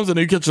West Farms, and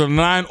then you catching a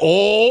 9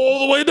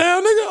 all the way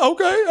down, nigga.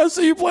 Okay, I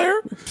see you, player.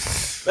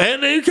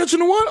 And then you catching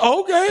the 1.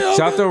 Okay.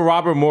 Shout out to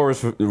Robert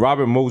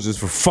Moses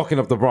for fucking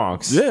up the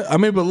Bronx. Yeah, I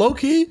mean, but low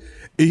key,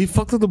 he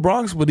fucked up the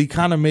Bronx, but he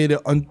kind of made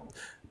it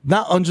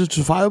not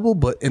unjustifiable,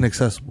 but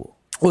inaccessible.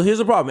 Well, here's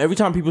the problem. Every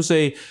time people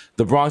say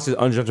the Bronx is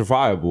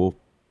unjustifiable,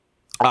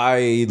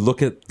 I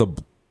look at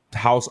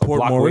house a Port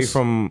block away Morris.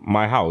 from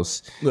my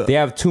house. Yeah. They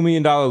have $2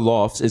 million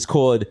lofts. It's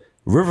called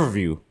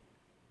Riverview.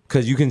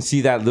 Because you can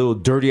see that little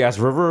dirty ass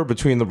river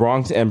between the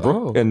Bronx and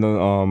and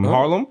the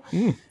Harlem,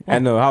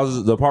 and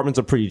the apartments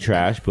are pretty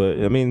trash.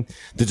 But I mean,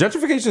 the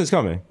gentrification is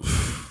coming.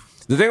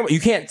 The thing you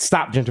can't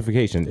stop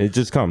gentrification; it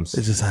just comes.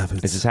 It just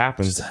happens. It just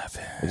happens. It just happens.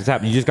 It just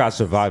happens. You just gotta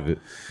survive it.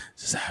 It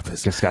just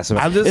happens. Just gotta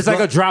survive. It's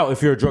like a drought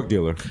if you're a drug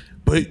dealer.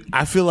 But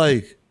I feel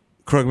like,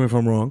 correct me if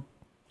I'm wrong.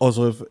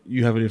 Also, if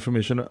you have any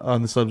information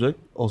on the subject,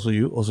 also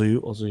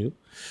you.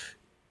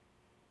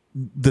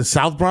 The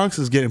South Bronx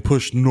is getting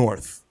pushed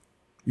north.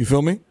 You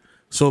feel me?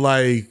 So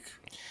like,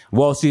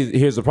 Well, see,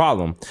 here's the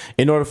problem.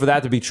 In order for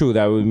that to be true,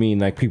 that would mean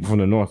like people from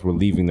the north were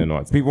leaving the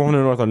north. People from the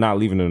north are not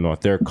leaving the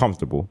north. They're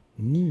comfortable.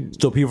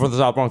 So people from the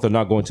South Bronx are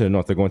not going to the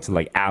north. They're going to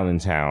like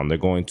Allentown. They're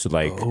going to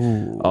like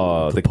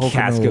the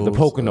Catskill, the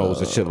Poconos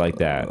and shit like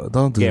that.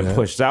 Don't do Get that.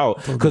 pushed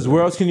out because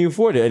where else can you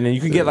afford it? And then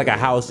you can get like a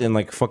house in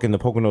like fucking the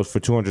Poconos for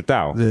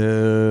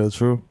 $200,000. yeah,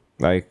 true.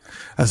 Like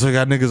That's why I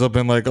got niggas up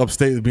in like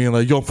upstate being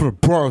like, yo, I'm from the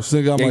Bronx,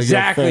 nigga. I'm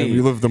exactly. like, yo, fam,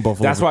 you lived in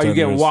Buffalo. That's for why you 10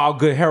 get years. wild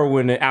good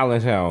heroin in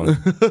Allentown.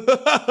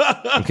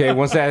 Okay,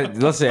 once that,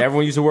 listen,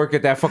 everyone used to work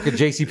at that fucking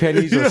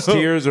JCPenney's or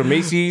Sears or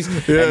Macy's,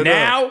 and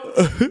now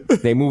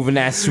they moving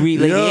that sweet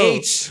Lady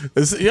H.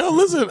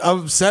 Listen,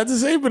 I'm sad to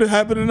say, but it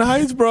happened in the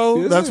Heights,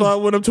 bro. That's why I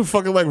went up to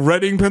fucking like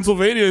Reading,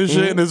 Pennsylvania and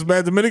shit, and there's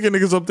mad Dominican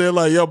niggas up there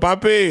like, yo,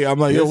 papi. I'm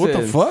like, yo, what the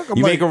Listen, fuck? I'm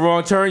you like, make a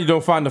wrong turn, you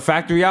don't find the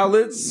factory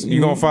outlets,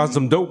 you're gonna find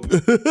some dope.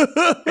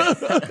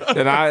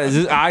 And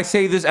I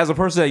say this as a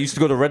person that used to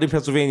go to Reading,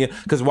 Pennsylvania,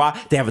 because why?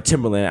 They have a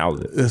Timberland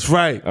outlet. that's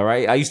right. All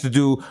right, I used to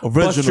do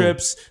bus Original.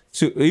 trips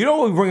to. You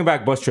know, we're bringing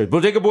back bus trips.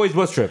 Bodega Boys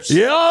bus trips.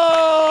 Yo!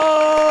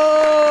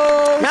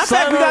 Matter of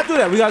fact, we gotta do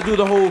that. We gotta do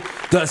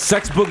the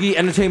sex boogie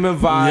entertainment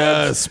vibes.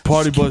 Yes,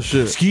 party bus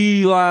shit.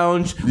 Ski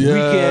lounge,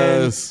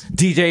 Yes. weekend,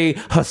 DJ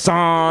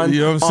Hassan. You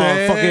know what I'm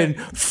saying?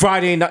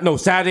 Fucking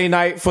Saturday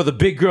night for the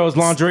big girls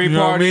lingerie You know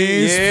what I party.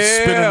 mean?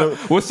 Yeah. Spinning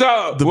What's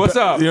up? What's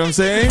up? You know what I'm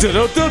saying?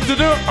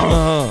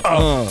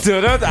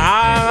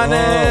 I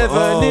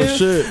never knew.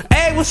 Shit.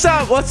 Hey, what's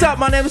up? What's up?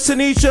 My name is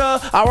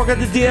Tanisha. I work at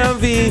the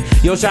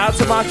DMV. Yo, shout out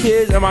to my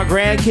kids and my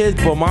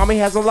grandkids, but mommy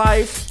has a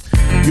life.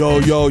 Yo,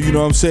 you know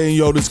what I'm saying?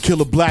 Yo, this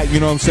Killer Black, you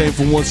know what I'm saying?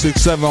 From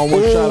 167, I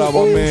want to shout out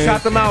my man.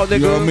 Shout them out, nigga. You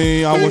know what I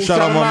mean? I want to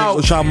shout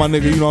out my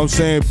nigga, you know what I'm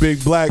saying?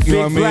 Big Black, you know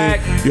what I mean? Black.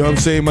 You know what I'm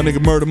saying? My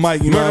nigga Murder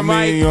Mike, you know what I Murder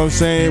Mike. mean? You know what I'm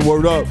saying?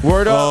 Word up.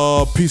 Word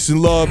up. Peace and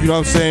love, you know what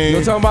I'm saying?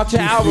 You're talking about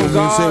your album, You know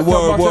what I'm God. saying?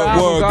 Talking about your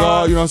album, Word, God.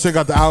 God. You know what I'm saying?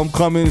 Got the album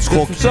coming. It's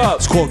called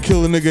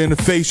Kill a Nigga in the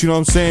Face, you know what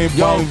I'm saying?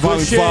 Yo, Volume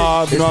good shit.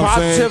 5, you know It's what I'm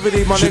saying?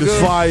 positivity, my Shit is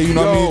nigga. fire, you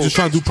know what I Yo. mean? Just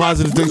trying to do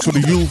positive things for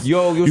the youth.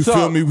 Yo, you what's feel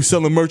up? me? We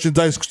selling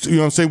merchandise, you know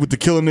what I'm saying? With the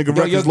Killer Nigga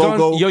Records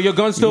logo. Your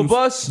gun still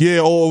bust? Yeah,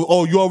 you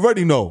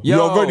already know. You Yo.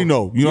 already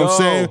know. You know what I'm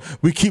saying?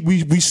 Yo.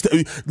 We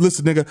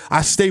listen, nigga,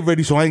 I stay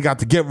ready, so I ain't got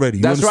to get ready.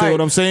 You That's understand right.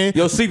 what I'm saying?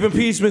 Yo, sleep in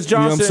peace, Miss You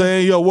know what Johnson. I'm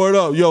saying? Yo, word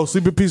up. Yo,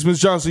 sleep in peace, Miss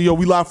Johnson. Yo,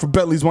 we live from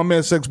Bentley's. My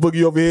man Sex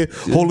Boogie over here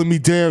holding me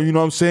down. You know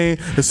what I'm saying?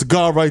 It's a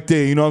guy right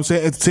there. You know what I'm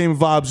saying? Entertainment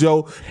vibes,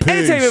 yo. Peace.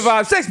 Entertainment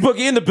vibes, Sex Boogie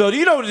in the building.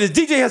 You know what it is.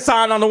 DJ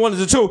Hassan on the one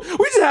and the two.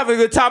 We just having a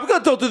good time. We're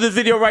gonna go through this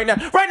video right now.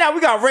 Right now, we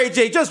got Ray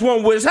J, just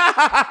one wish.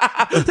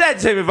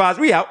 Entertainment vibes,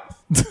 we out.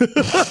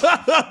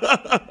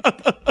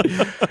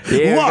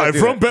 Yeah, Live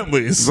from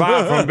Bentley's.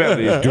 Live from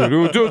Bentley.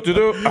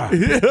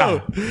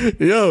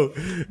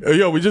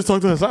 Yo, we just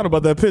talked to Hassan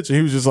about that picture.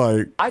 He was just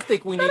like, I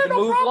think we need to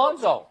move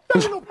Lonzo.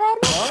 No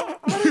problem.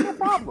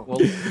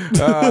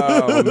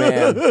 Oh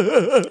man,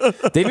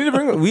 they need to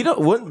bring.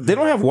 They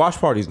don't have watch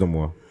parties no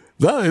more.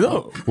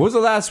 no. What was the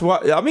last?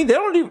 I mean, they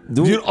don't even.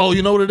 Do,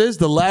 You know what it is?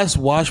 The last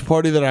wash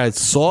party that I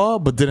saw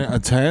but didn't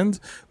attend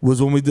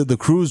was when we did the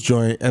cruise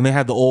joint, and they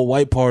had the all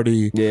white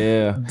party.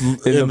 yeah,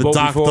 In the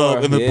docked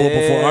up in the boat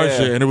before our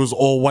shit, and it was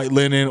all white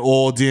linen,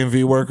 all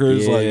DMV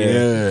workers. Like,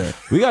 yeah,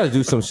 We gotta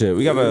do some shit.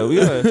 We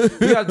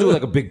gotta do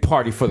like a big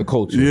party for the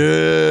culture.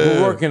 yeah.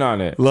 We're working on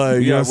it. Like,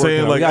 We you know what I'm gotta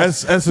saying? work on it. Like, We got-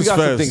 Essence we got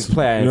some Fest. things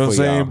planned You know what I'm for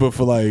saying? y'all. But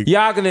for like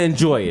Y'all gonna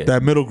enjoy it.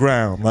 that middle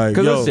ground, like,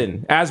 Because yo,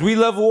 listen, as we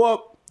level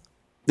up,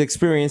 the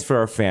experience for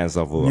our fans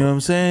level up. you know what I'm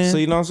saying? So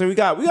you know what I'm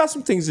saying? We got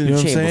some things in You know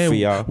the what I'm chamber saying? for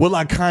y'all. We're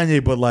like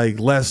Kanye, but like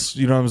less.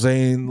 You know what I'm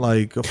saying?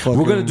 Like a fucking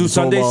We're gonna do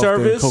Sunday Zoloft and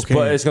service, cocaine.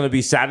 but it's gonna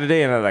be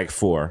Saturday and at like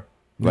 4.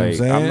 You know what Like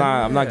saying?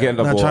 I'm not getting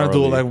up. not all trying to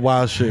do it early. like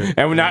wild shit.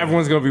 And not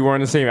everyone's gonna be wearing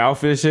the same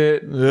outfit.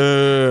 Shit.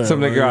 Yeah, Some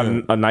nigga got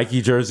a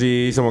Nike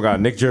jersey. Someone got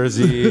a Nick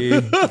jersey.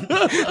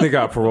 They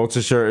got a Peralta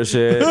shirt and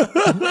shit.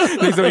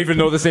 Niggas don't even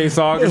know the same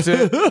song and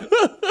shit.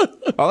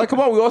 I'm like, come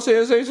on, we all say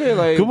the same shit.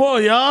 Like, Come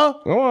on, y'all,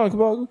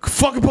 come on.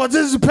 fucking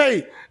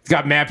participate.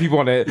 Got mad people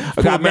on it.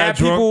 Got mad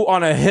people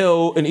on a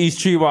hill in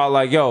East Tree-While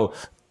like, yo.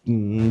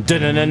 Wait a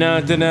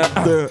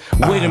minute.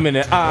 Wait a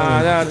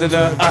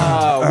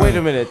minute. Wait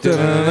a minute.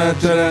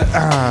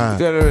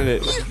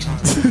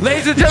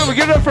 Ladies and gentlemen,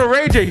 give it up for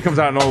Ray J. He comes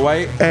out in all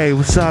white. Hey,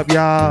 what's up,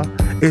 y'all?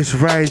 It's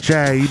Ray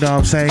J, you know what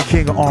I'm saying?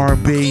 King of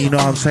R&B, you know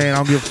what I'm saying? I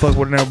don't give a fuck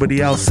what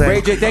everybody else say.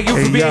 Ray J, thank you for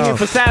Hey, being yo, here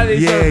for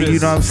Saturday service. you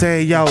know what I'm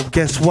saying? Yo,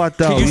 guess what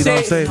though? Can you, know what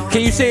I'm say? saying?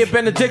 Can you say a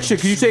benediction?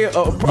 Can you say a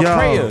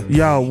prayer?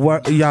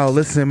 Yo,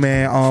 listen,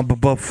 man. But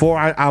before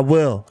I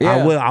will.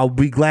 I'll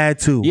be glad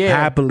to,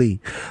 happily.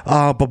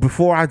 But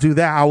before I do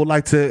that, I would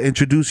like to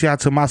introduce y'all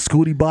to my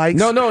Scooty bikes.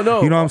 No. You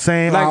know what I'm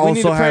saying? Like, I we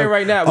need to also pray have,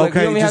 right now. Like,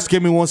 okay, just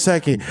give me 1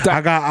 second.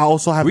 I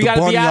also have we the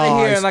gotta bunny be out of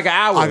eyes. here in like an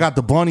hour. I got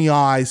the bunny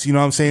eyes. You know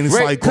what I'm saying? It's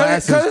Ray, like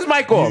glasses. cut his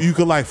mic off. You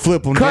could like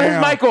flip them Cut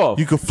down. his mic off.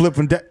 You could flip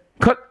them down.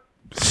 Cut.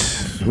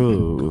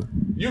 You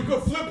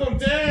could flip them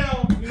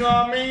down. You know what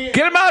I mean?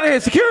 Get him out of here.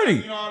 Security.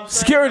 You know what I'm saying?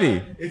 Security.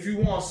 Like, if you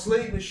want to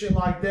sleep and shit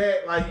like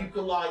that, like you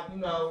could like, you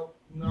know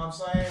what I'm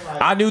saying?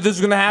 Like, I knew this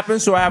was gonna happen,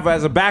 so I have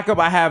as a backup.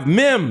 I have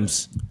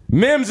Mims.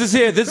 Mims is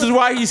here. This is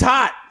why he's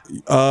hot.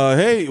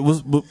 this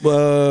is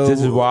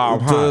why I'm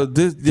hot.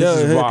 This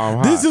is why I'm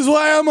hot. This is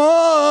why I'm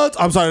hot.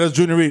 I'm sorry, that's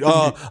Junior Reed.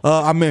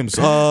 I'm Mims.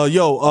 This is why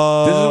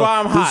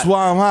I'm hot. This is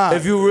why I'm hot.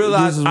 If you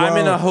realize I'm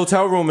in a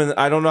hotel room and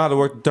I don't know how to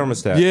work the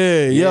thermostat.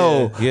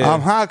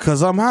 I'm hot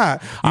because I'm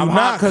hot. I'm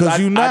hot because I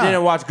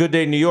didn't watch Good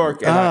Day New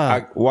York and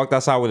I walked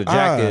outside with a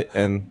jacket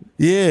and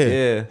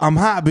I'm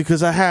hot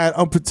because I had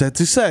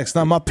unprotected sex.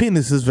 Now my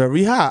penis is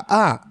very hot.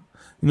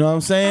 You know what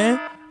I'm saying?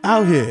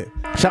 Out here.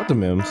 Shout to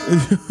Mims.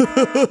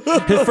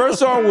 His first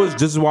song was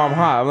 "This Is Why I'm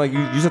Hot." I'm like,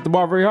 you set the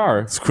bar very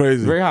hard. It's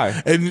crazy, very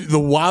high. And the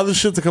wildest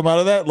shit to come out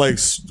of that, like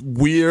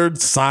weird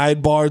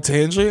sidebar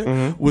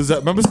tangent, was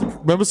that remember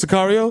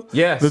Sicario?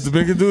 Yes. The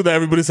Dominican dude that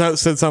everybody said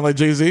sounded like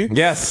Jay-Z.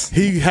 Yes.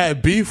 He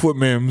had beef with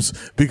Mims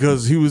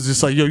because he was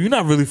just like, "Yo, you're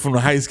not really from the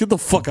Heights. Get the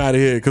fuck out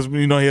of here." Because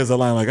you know he has a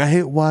line like, "I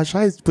hate Wash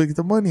Heights, but get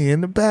the money in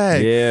the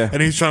bag." Yeah.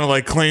 And he's trying to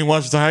like claim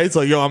Washington Heights,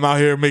 like, "Yo, I'm out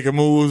here making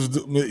moves.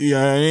 Yeah,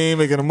 I ain't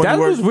making the money That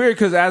work." was weird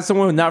because as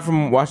someone not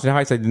from Washington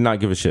Heights, I did not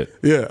give a shit.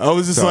 Yeah, I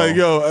was just like,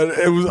 yo,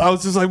 I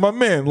was just like, my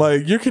man,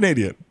 like, you're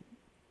Canadian.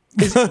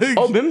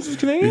 Oh, Mims is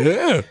Canadian?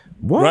 Yeah.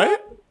 What? Right?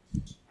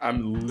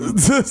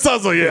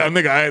 Sounds like, yeah,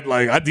 nigga,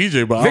 I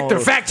DJ, but Victor,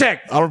 fact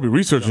check. I don't be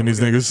researching these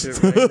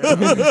niggas.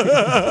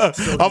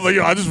 I'm like,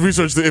 yo, I just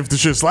researched if the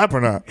shit slap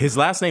or not. His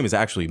last name is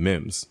actually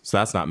Mims, so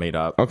that's not made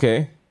up.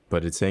 Okay.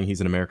 But it's saying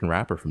he's an American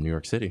rapper from New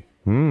York City.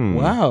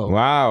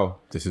 Wow.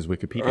 This is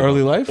Wikipedia.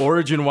 Early life?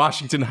 Origin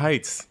Washington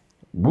Heights.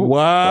 Wow.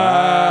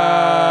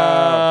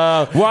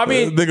 Well, I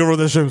mean, nigga wrote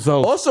that shit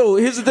himself. Also,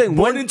 here's the thing.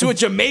 Born into a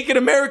Jamaican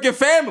American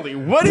family.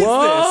 What is this?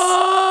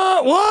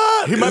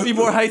 What? He might be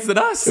more heights than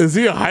us. Is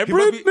he a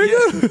hybrid,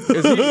 nigga?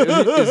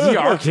 Is he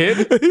our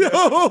kid?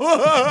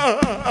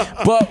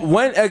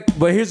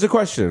 But here's the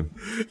question.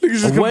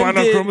 Niggas just combine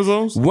our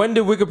chromosomes? When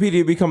did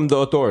Wikipedia become the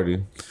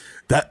authority?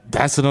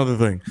 That's another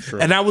thing. True.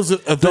 And that was a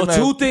thing. The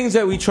two things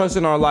that we trust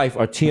in our life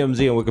are TMZ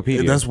and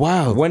Wikipedia. That's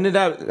wild. When did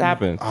that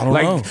happen? I don't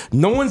know.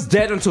 No one's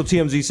dead until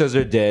TMZ says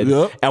they're dead.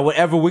 Yep. And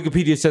whatever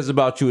Wikipedia says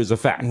about you is a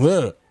fact.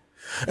 Yeah.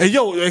 Hey,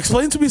 yo,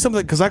 explain to me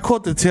something, because I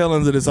caught the tail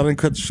end of this. I didn't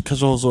catch the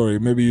whole story.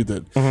 Maybe you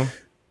did.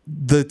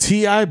 The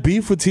T.I.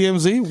 beef with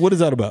TMZ? What is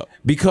that about?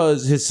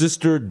 Because his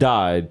sister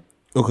died.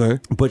 Okay.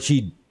 But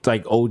she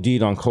like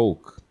OD'd on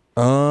coke.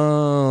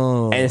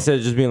 Oh. And instead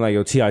of just being like,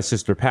 yo, T.I.'s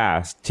sister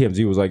passed,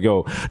 TMZ was like,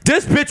 yo,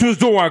 this bitch was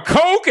doing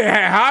coke and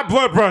had high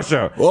blood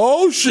pressure.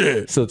 Oh,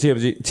 shit. So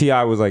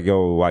T.I. was like,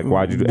 yo, like,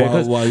 why'd you do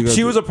that? Because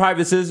she was a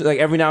private citizen. Like,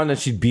 every now and then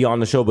she'd be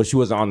on the show, but she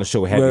wasn't on the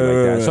show heavy like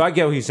that. Right. So I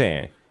get what he's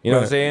saying. You know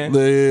what I'm saying?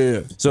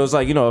 Yeah. So it's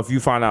like, you know, if you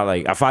find out,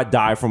 like, if I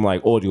die from,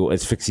 like, audio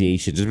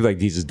asphyxiation, just be like,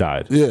 Jesus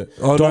died. Yeah.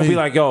 Oh, don't be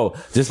like, yo,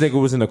 this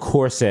nigga was in a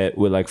corset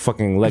with, like,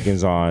 fucking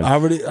leggings on.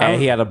 And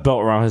he had a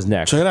belt around his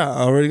neck. Check it out.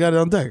 I already got it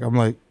on deck. I'm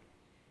like,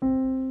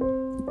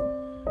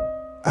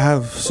 I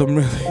have some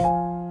really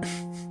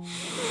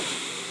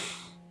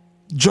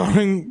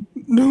jarring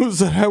news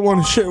that I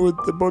want to share with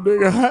the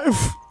Bodega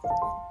Hive.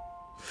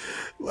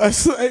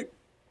 Last night,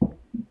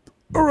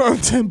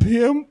 around 10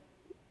 p.m.,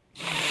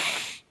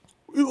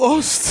 we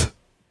lost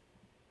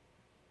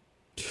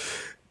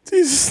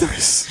Jesus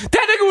Christ.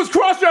 That nigga was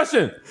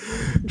cross-dressing.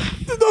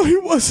 No, he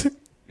wasn't.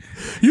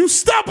 You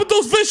stop with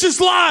those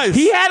vicious lies.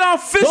 He had on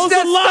fishnet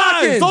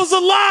stockings. Those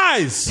are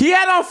lies. He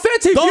had on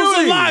Fenty Those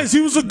Beauty. are lies. He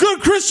was a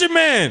good Christian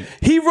man.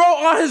 He wrote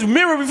on his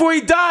mirror before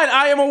he died,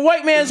 I am a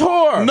white man's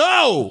whore.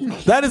 No,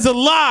 that is a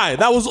lie.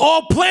 That was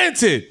all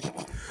planted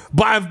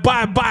by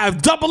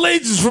double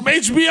agents from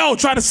HBO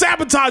trying to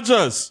sabotage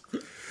us.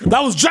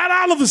 That was John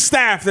Oliver's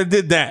staff that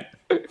did that.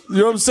 You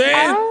know what I'm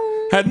saying?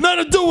 Had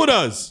nothing to do with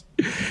us.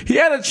 He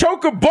had a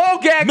choker ball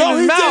gag in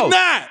his mouth. No, he did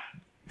not.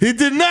 He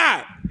did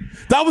not.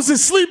 That was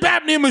his sleep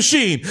apnea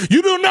machine.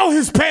 You don't know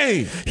his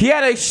pain. He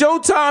had a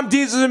Showtime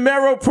Diesel and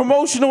Mero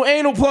promotional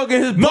anal plug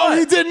in his butt. No,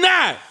 he did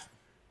not.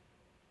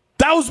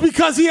 That was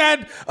because he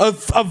had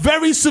a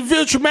very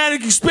severe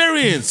traumatic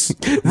experience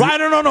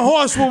riding on a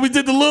horse when we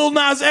did the Lil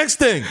Nas X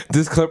thing.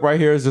 This clip right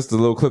here is just a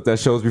little clip that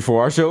shows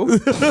before our show.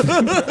 Like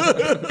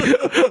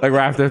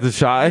right after the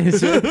shot.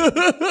 It's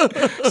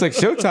like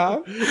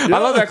Showtime. I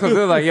love that clip.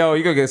 They're like, yo,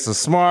 you gonna get some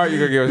smart, you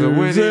gonna get some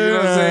witty, you know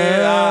what I'm saying?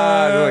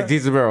 They're like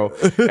Diesel Barrel.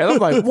 And I'm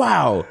like,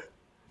 wow.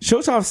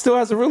 Showtime still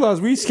hasn't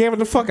realized we scamming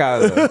the fuck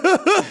out of them.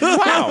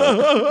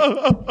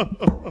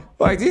 Wow.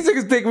 Like, these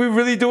niggas think we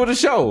really doing a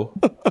show.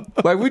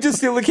 Like, we just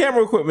stealing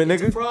camera equipment,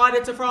 nigga. Fraud,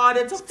 it's a fraud,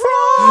 it's a fraud.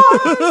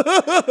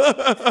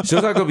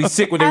 Showtime gonna be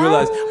sick when they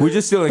realize we're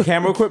just stealing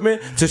camera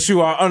equipment to shoot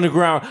our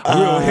underground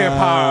real hip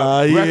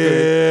hop record.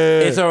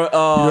 Yeah. It's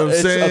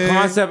a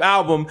concept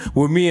album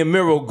where me and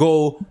Miro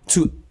go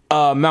to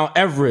Mount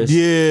Everest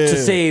to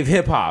save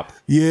hip hop.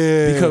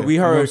 Yeah. Because we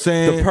heard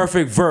saying? the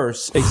perfect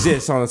verse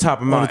exists on the top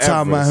of Mount Everest.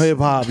 On the top of hip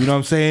hop, you know what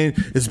I'm saying?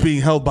 It's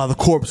being held by the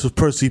corpse of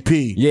Percy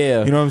P.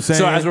 Yeah. You know what I'm saying?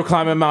 So as we're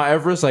climbing Mount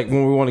Everest, like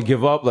when we want to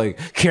give up, like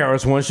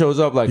KRS-One shows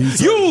up, like,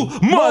 you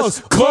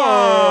must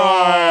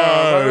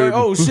climb! Like,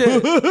 oh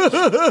shit.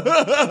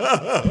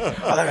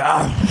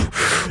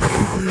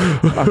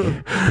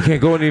 I can't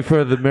go any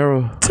further,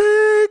 Miro. Take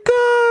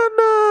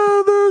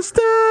another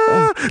step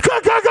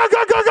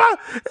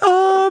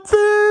up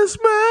this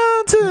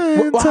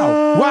mountain.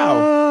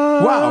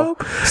 Wow.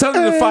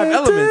 Something to 5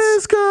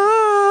 elements.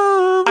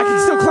 I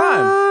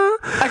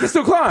can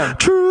still climb.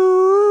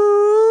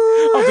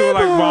 True. I'm doing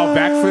like wild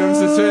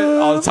backflips and shit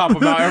on the top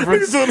of Mount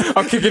Everest.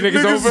 I'm kicking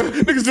niggas over.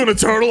 Niggas doing a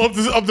turtle up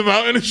the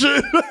mountain and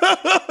shit.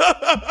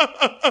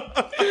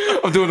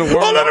 I'm doing the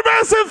world. Oh, another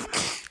massive.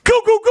 Go,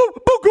 buku.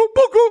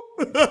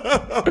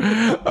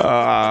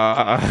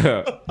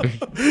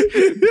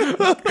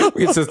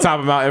 We get to the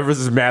top of Mount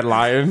Everest is Mad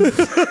Lion.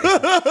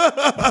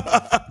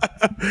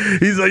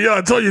 He's like, yo,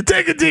 I told you,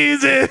 take it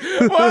easy.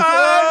 What?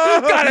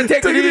 Gotta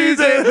take it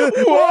easy.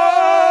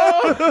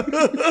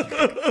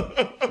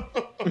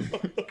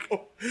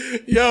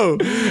 Yo,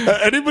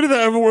 anybody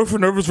that ever worked for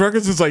Nervous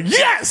Records is like,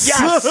 yes,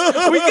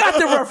 we got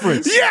the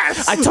reference.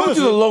 Yes, I told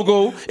you the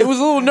logo. It was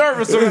a little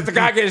nervous so that the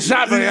guy getting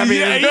shot. But I mean,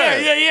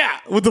 yeah.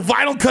 With the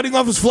vinyl cutting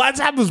off his flat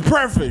top was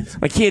perfect.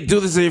 I can't do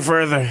this any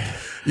further.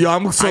 Yo,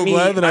 I'm so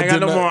glad that I got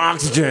no more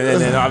oxygen.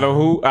 And then out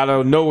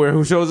of nowhere,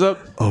 who shows up?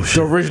 Oh shit!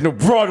 The original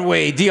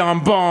Broadway,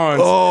 Dion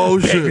Barnes. Oh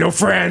Beg shit! No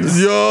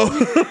friends. Yo.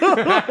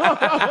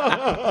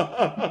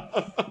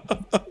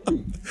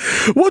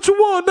 What you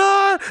want,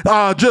 nine?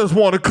 I just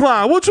want to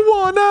climb. What you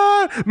want,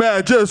 nine? Man,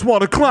 I just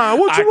want to climb.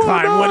 What you want,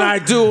 I climb when I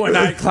do, and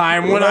I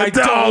climb when I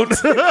don't.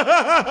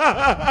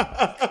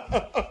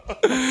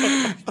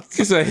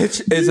 It's a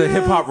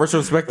hip hop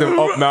retrospective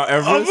of Mount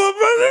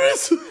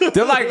Everest.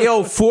 They're like,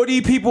 yo,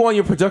 40 people on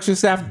your production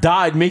staff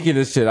died making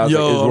this shit. I was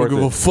like, it's I don't worth give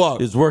it. a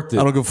fuck. It's worth it.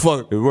 I don't give a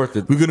fuck. It's worth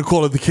it. We're gonna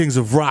call it the Kings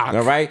of Rock.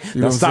 All right, You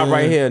know now what stop I'm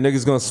right saying? here.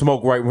 Niggas gonna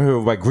smoke right here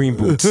with like green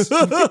boots.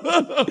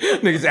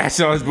 Niggas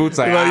action on his boots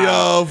like,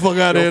 yo, fuck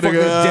out of here, fuck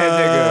nigga. this dead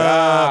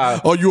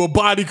nigga. Oh, you a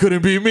body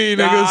couldn't be me,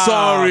 nigga.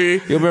 Sorry.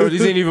 Yo, remember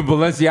these ain't even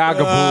Balenciaga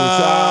boots.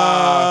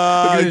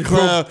 Look at this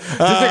broke. This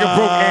nigga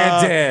broke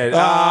and dead.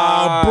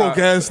 Broke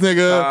ass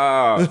nigga.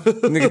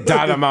 Nigga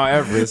died on Mount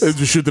Everest.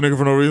 Just shoot the nigga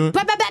for no reason.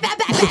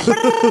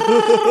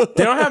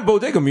 They don't have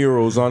bodega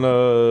murals on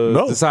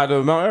the side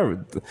of Mount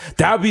Everest.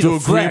 That would be the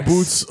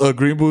flex.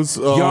 Green boots.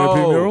 Yo,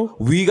 mural?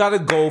 we gotta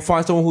go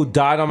find someone who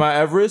died on Mount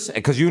Everest,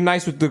 because you're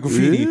nice with the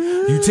graffiti.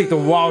 You take the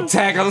wild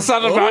tag on the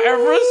side of Mount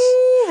Everest.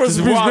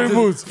 Green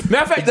boots.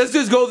 Matter of fact, let's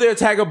just go there and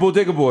tag up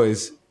Bodega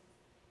Boys.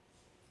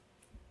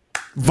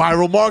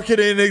 Viral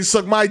marketing, niggas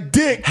suck my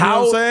dick. You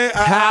know what I'm saying?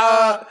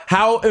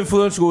 How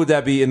influential would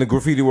that be in the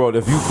graffiti world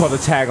if you caught a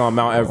tag on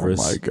Mount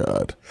Everest? Oh my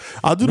god!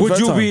 I'll do the Would fed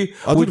you time. be?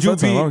 I'll do Would the you fed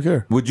time. be? I don't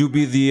care. Would you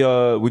be the?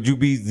 Would you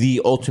be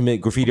the ultimate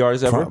graffiti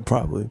artist ever?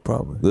 Probably.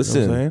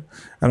 Listen. You know what I'm saying?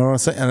 I know what I'm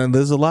saying. And then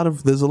there's a lot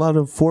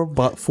of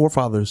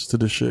forefathers to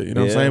this shit. You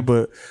know what I'm saying?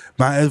 But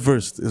my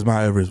Everest is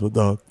my Everest, but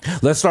dog.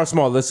 Let's start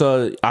small. Let's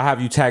I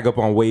have you tag up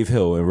on Wave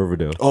Hill in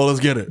Riverdale. Oh,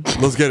 let's get it.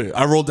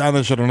 I rolled down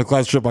that shit on the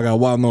class trip. I got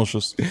wild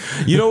nauseous.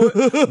 You know what?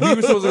 We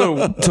were supposed to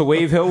go to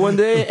Wave Hill one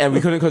day, and we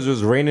couldn't because it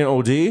was raining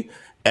OD.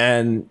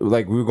 And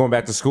like we were going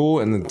back to school,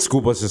 and the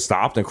school bus just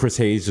stopped, and Chris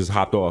Hayes just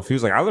hopped off. He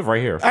was like, "I live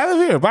right here." I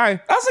live here.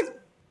 Bye. I was like,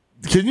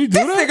 "Can you do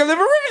this that?" nigga live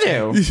in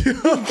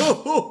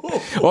Riverdale.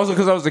 Also,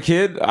 because I was a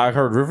kid, I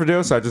heard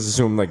Riverdale, so I just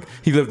assumed like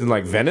he lived in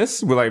like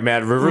Venice with like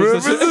mad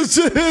rivers and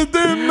shit. I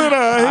didn't know.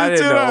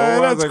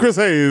 That's Chris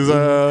Hayes.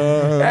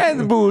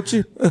 And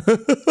bullshit.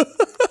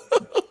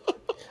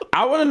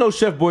 I want to know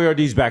Chef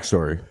Boyardee's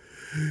backstory.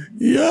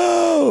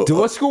 Yo, To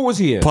what school was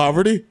he in?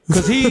 poverty.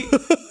 Because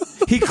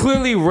he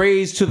clearly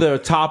raised to the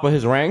top of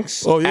his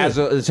ranks as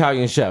an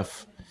Italian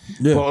chef.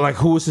 Yeah. But like,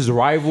 who was his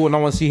rival? And I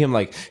want to see him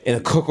like in a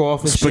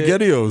cook-off and shit.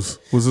 SpaghettiOs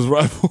was his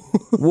rival.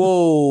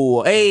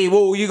 Whoa,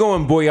 you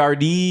going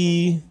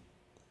Boyardee?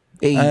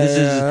 Hey, this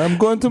is. I'm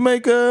going to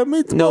make a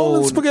meatball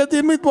and spaghetti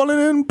and meatball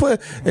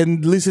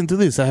and listen to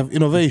this. I have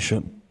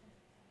innovation.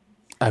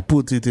 I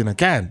put it in a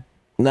can.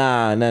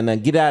 Nah,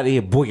 get out of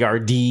here,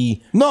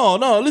 Boyardee. No,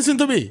 listen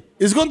to me.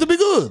 It's going to be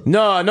good.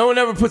 No one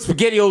ever put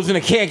SpaghettiOs in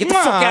a can. Get the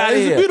fuck out of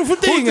here. It's a beautiful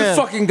thing. Who's this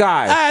fucking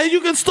guy? You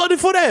can study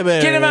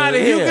forever. Get him out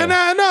of here. You can,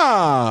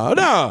 no.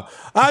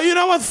 You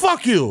know what?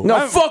 Fuck you.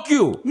 No, fuck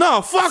you.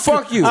 No,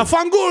 fuck you.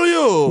 Fangul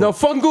you. No,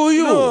 fangul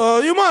you.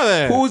 No, you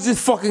mother. Who is this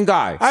fucking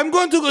guy? I'm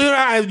going to go.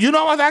 You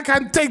know what? I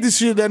can't take this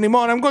shit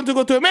anymore. I'm going to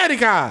go to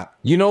America.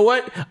 You know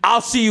what? I'll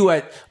see you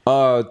at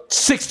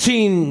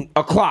 16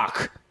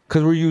 o'clock.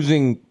 because we're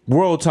using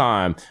world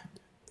time.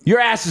 Your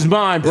ass is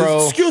mine,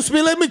 bro. Excuse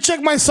me, let me check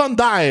my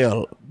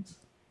sundial.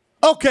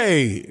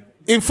 Okay.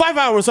 In 5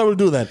 hours, I will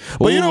do that.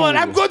 But you know what?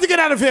 I'm going to get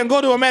out of here and go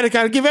to America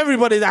and give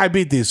everybody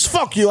diabetes.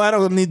 Fuck you. I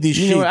don't need this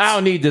shit. You know what? I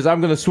don't need this. I'm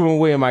going to swim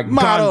away in my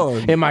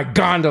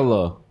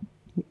gondola.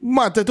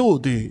 Mate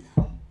tutti.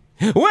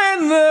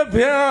 When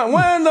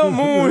the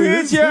moon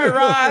hits your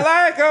eye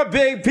like a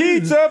big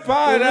pizza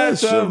pie,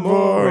 that's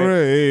amore.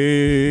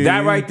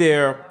 That right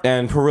there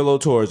and Perillo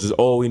Tours is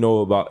all we know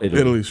about Italy.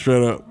 Italy,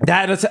 straight up.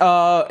 That is,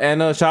 and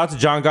shout out to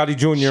John Gotti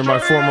Jr., my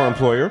former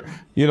employer.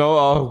 You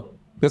know,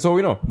 that's all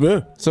we know.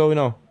 Yeah. That's all we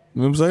know.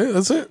 You know what I'm saying?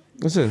 That's it.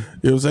 That's it. You know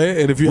what I'm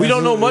saying? And if you We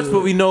don't know much,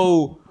 but we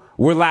know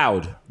we're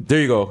loud. There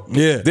you go.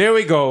 Yeah. There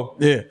we go.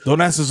 Yeah. Don't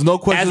ask us no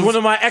questions. As one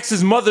of my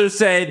ex's mothers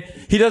said,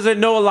 he doesn't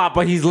know a lot,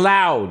 but he's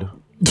loud.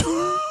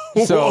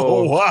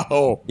 So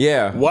wow.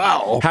 Yeah.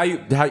 Wow.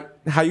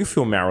 How you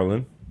feel,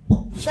 Marilyn?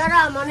 Shut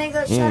up, my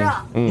nigga. Shut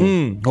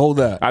up. Hold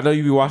that. I know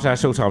you be watching that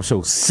Showtime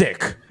show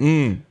sick.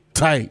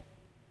 Tight.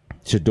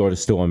 Your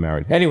daughter's still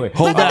unmarried. Anyway,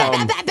 Hold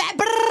that.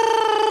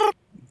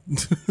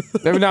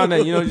 Every now and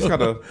then, you just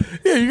gotta.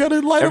 Yeah, you gotta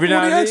light Every up now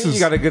one of and the then, X's. you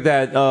gotta get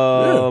that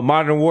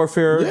Modern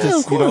Warfare. Yeah,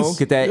 Just of course.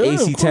 get that Yeah, of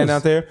AC-10 course.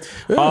 out there.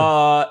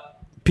 Yeah.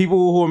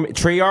 People who are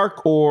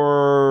Treyarch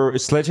or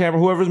Sledgehammer,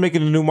 whoever's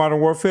making the new Modern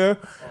Warfare.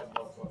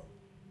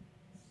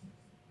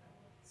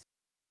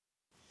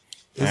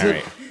 All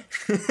right.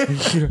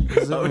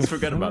 I always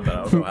forget about that.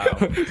 I don't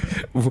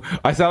know how.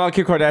 I saw on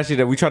Kim Kardashian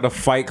that we tried to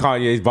fight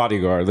Kanye's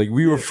bodyguard. Like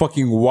we were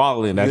fucking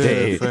wilding that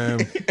day. fam.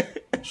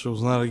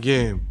 Show's not a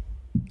game.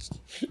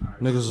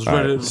 Niggas is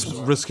ready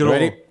to risk it all.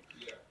 Ready?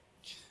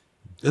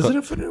 Is it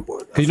Infinity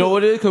War? Cause you know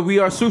what it is? Because we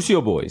are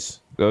Susio boys.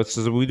 That's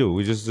just what we do.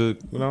 We just we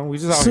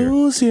just out here.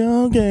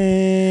 Sucio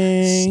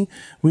gang.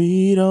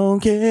 We don't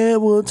care.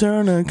 We'll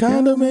turn a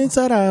condom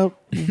inside out.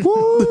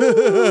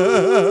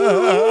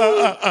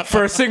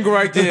 First single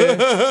right there.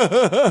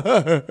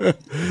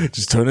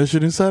 Just turn that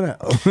shit inside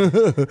out.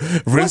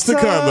 Rinse the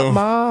condom.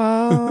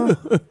 Mom?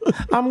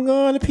 I'm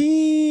gonna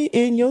pee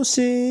in your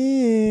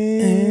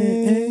sink.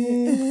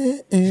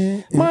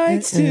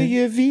 Might steal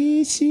your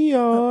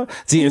VCR.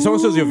 See, if someone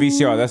steals your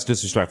VCR, that's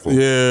disrespectful.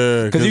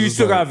 Yeah. Because you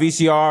still got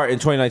VCR in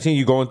 2019,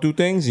 you going through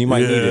things, you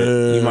might need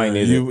it. You might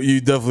need it.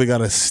 You definitely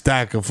got a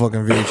stack of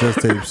fucking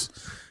VHS tapes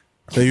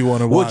that you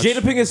want to watch. Well,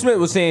 Jada Pinkett Smith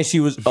was saying she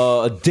was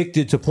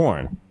addicted to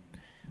porn.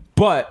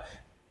 But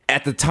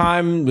at the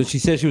time when she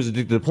said she was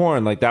addicted to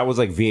porn, like that was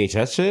like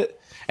VHS shit.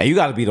 And you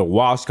got to be the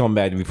wild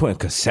scumbag to be putting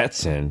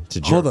cassettes in to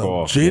jerk Hold on.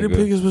 off. Jada nigga.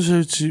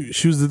 Pinkett Smith,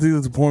 she was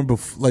addicted to porn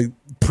like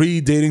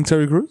pre-dating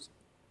Terry Crews?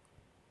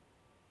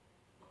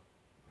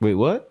 Wait,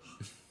 what?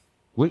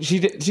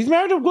 She's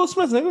married to Will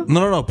Smith, nigga.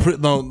 No.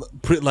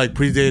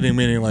 Pre-dating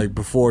meaning like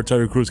before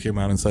Terry Crews came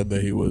out and said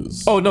that he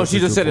was. Oh no, she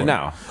just said it porn.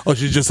 now. Oh,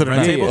 she just said it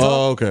now. Table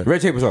Oh, Talk? okay.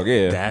 Red Table Talk,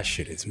 yeah. That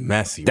shit is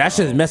messy. That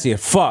shit is messy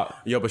as fuck.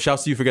 Yo, but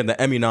shouts to you for getting the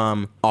Emmy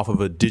nom off of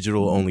a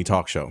digital-only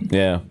talk show.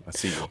 Yeah. I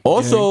see you.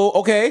 Also,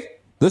 okay.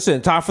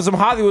 Listen, time for some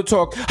Hollywood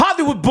talk.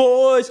 Hollywood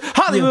boys.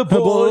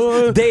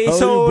 boys. They Hollywood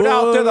sold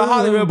out to the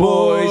Hollywood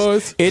boys.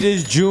 boys. It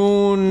is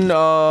June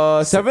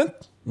 7th.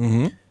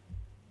 Mm-hmm.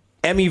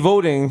 Emmy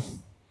voting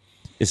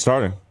is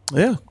starting.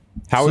 Yeah.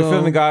 How are we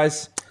feeling,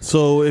 guys?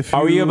 So if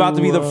Are we about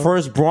to be the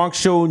first Bronx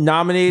show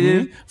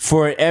nominated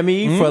for an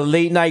Emmy for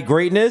late night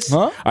greatness?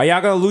 Huh? Are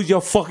y'all gonna lose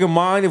your fucking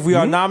mind if we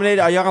are nominated?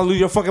 Are y'all gonna lose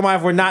your fucking mind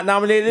if we're not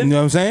nominated? You know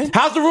what I'm saying?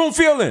 How's the room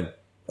feeling?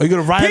 Are you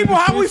gonna ride? People,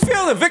 how we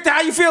feeling? Victor,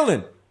 how you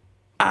feeling?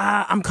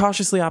 I'm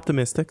cautiously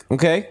optimistic.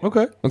 Okay.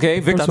 Okay.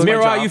 Victor, That's my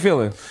Mira, how job. you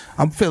feeling?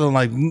 I'm feeling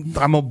like I'm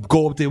gonna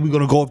go up there. We're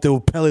gonna go up there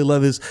with Pele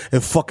Leathers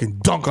and fucking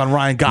dunk on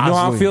Ryan Gosling. You know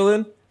how I'm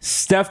feeling?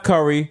 Steph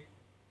Curry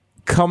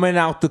coming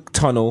out the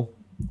tunnel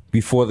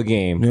before the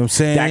game. You know what I'm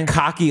saying? That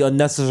cocky,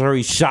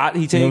 unnecessary shot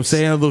he takes. You know what I'm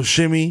saying? A little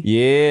shimmy.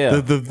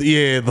 Yeah.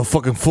 The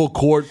fucking full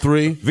court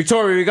three.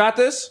 Victoria, we got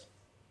this?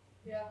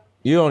 Yeah.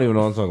 You don't even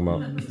know what I'm talking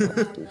about.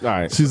 All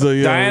right. She's like,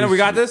 yeah, Diana, we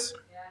got this?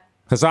 Yeah.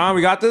 Hassan,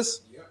 we got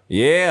this?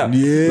 Yeah.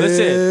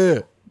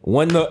 Listen,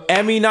 when the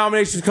Emmy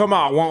nominations come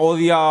out, I want all of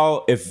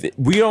y'all, if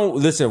we don't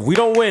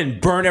win,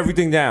 burn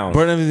everything down.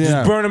 Burn everything Just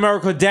down. burn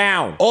America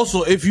down.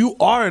 Also, if you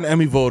are an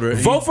Emmy voter, and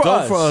Vote you for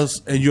us. for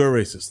us, and you're a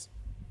racist.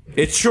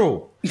 It's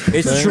true.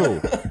 It's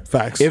true.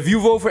 Facts. If you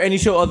vote for any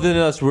show other than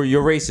us,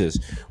 you're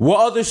racist. What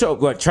other show?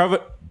 What, Trevor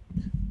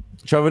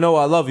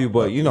Noah, I love you,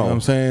 but you know what I'm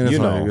saying? It's you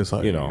like- know, it's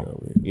like- you know,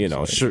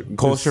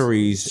 call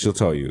Cherise, she'll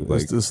tell you.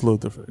 Like, it's a little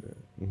different.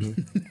 you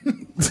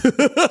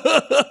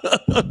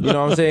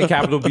know what I'm saying?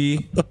 Capital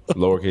B,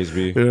 lowercase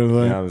b. You know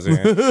what I'm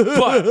saying?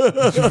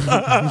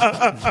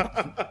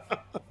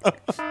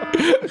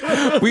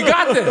 But we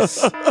got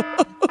this.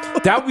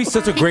 That would be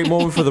such a great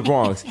moment for the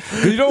Bronx.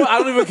 'Cause you know what? I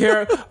don't even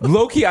care.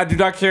 Low key, I do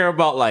not care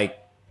about like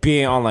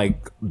being on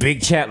like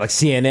big chat like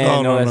CNN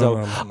and all that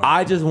stuff.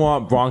 I just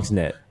want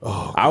BronxNet.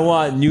 I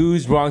want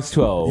News Bronx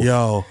 12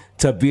 Yo,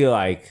 to be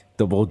like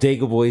the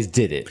Bodega Boys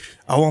did it.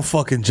 I want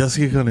fucking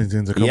Jessica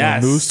Cunnington to come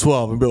Yes. on News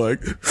 12 and be like,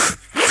 the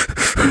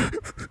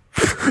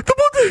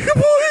Bodega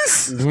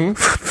Boys, our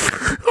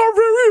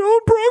very own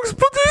Bronx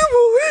Bodega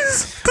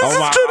Boys.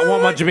 I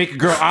want my Jamaican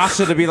girl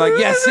Asha to be like,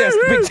 yes,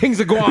 big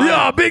things are going on.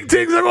 Yo, big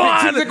things are going.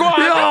 Big things are going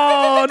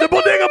on. Yo, the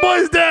Bodega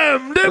Boys,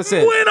 them Listen,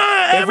 winner.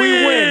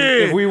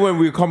 if we win,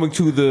 we're coming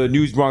to the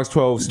News Bronx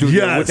 12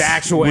 studio with the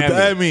actual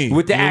Emmy.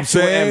 With the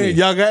actual Emmy.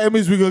 Y'all got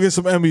Emmys, we're going to get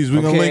some Emmys.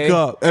 We're going to link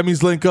up.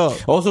 Emmys link up.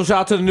 Also,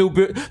 shout out to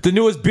the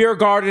newest beer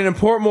garden in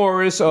Port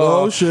Morris.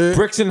 Shit.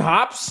 Bricks and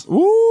Hops.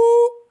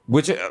 Woo.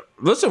 Which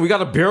listen, we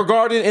got a beer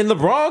garden in the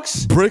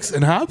Bronx. Bricks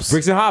and Hops?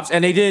 Bricks and Hops.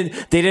 And they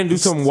didn't do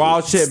some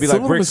wild shit and be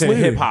like bricks and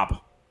hip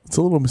hop. It's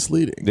a little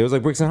misleading. There was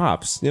like Bricks and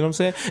Hops. You know what I'm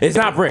saying? It's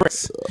not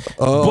bricks.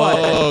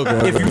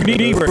 But if you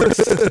need bricks,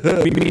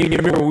 we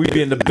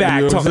be in the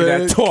back talking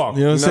that talk.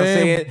 You know what I'm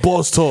saying?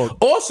 Boss talk.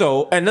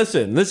 Also, and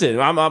listen,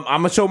 I'm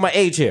gonna show my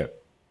age here.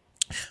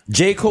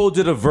 J. Cole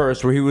did a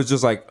verse where he was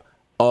just like,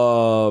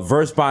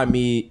 verse by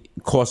me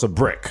costs a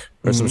brick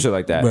or some shit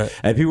like that. Right.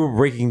 And people were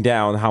breaking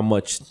down how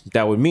much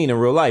that would mean in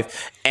real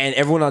life. And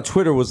everyone on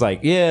Twitter was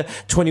like, yeah,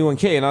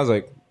 21K. And I was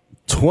like,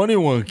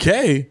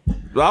 21K?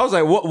 I was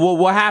like,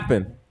 what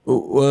happened?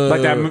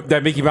 Like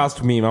that Mickey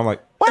Mouse meme. I'm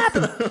like, what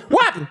happened?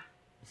 What happened?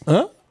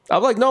 Huh?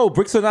 I'm like, no,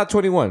 bricks are not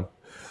 21.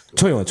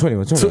 21. I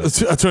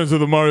turned to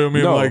the Mario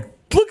meme like,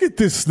 look at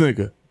this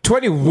nigga.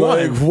 21.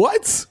 Like,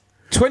 what?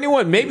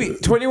 21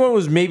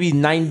 was maybe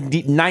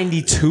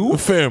 92?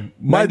 Fam.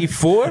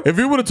 94? If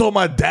you would have told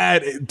my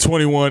dad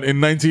 21 in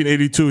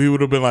 1982, he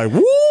would have been like,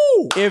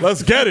 woo!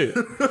 Let's get it.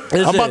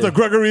 I'm about to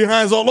Gregory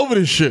Hines all over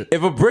this shit.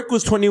 If a brick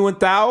was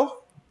 21,000,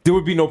 there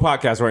would be no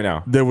podcast right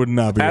now. There would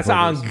not be. That's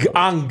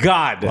on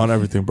God. On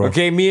everything, bro.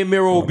 Okay, me and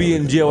Miro will be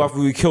in jail after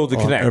we killed the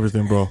Connect.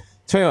 Everything, bro.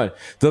 21.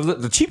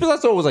 The cheapest I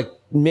saw was like,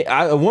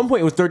 at one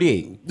point it was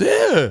 38.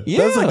 Yeah.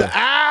 That's like the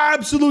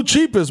absolute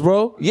cheapest,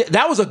 bro. Yeah,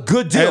 that was a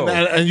good deal.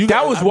 And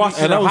that was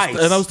Washington Heights.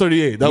 And that was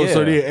 38. That was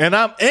 38. And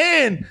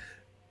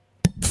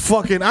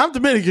I'm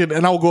Dominican,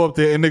 and I will go up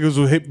there and niggas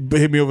will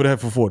hit me over the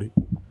head for 40.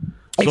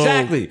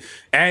 Exactly.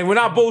 And we're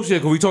not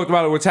bullshit because we talked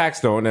about it with Tax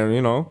Stone, and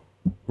you know,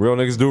 real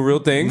niggas do real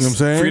things. You know what I'm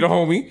saying? Free the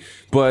homie.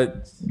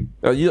 But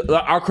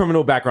our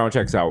criminal background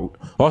checks out.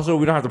 Also,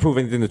 we don't have to prove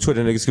anything to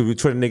Twitter niggas because we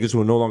Twitter niggas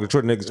who are no longer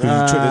Twitter niggas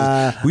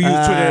because we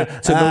use Twitter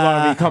to no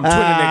longer become Twitter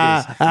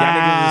niggas. Y'all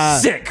niggas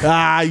is sick.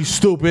 You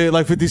stupid.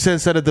 Like 50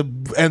 Cent said at the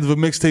end of a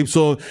mixtape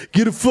song,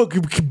 get a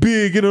fucking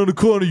beer, get on the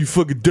corner, you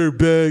fucking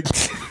dirtbag.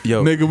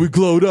 Yo, nigga, we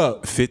glowed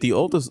up. 50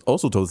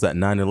 also told us that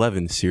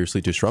 9/11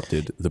 seriously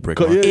disrupted the brick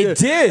market. It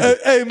did.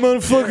 Hey,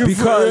 motherfucking.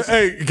 Because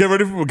get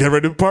ready for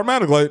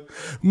Parmatic. Like,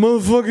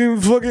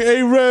 motherfucking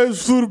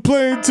A-Rabs flew the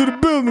plane to the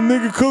building.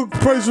 Nigga, coke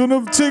price went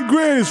up 10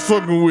 grand this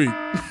fucking week.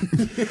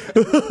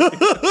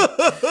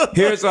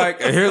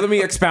 Let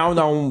me expound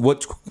on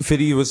what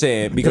 50 was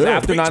saying. Because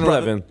after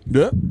 9/11,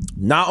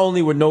 not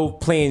only were no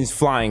planes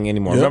flying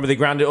anymore. Remember, they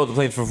grounded all the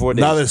planes for 4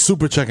 days. Now they're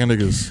super checking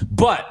niggas.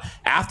 But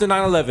after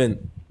 9/11,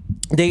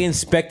 they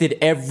inspected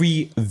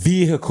every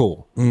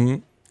vehicle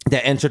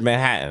that entered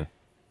Manhattan.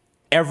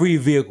 Every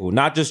vehicle,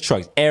 not just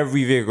trucks,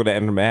 every vehicle that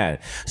entered Manhattan.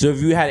 So if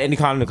you had any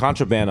kind of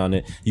contraband on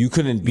it, you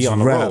couldn't be on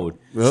the road.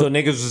 Yep. So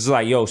niggas was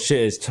like, yo,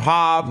 shit is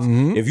top.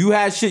 If you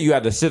had shit, you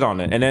had to sit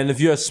on it. And then if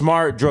you're a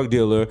smart drug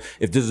dealer,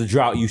 if there's a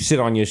drought, you sit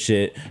on your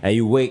shit and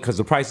you wait because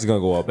the price is going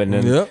to go up. And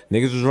then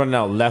niggas was running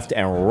out left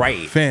and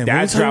right. Fam,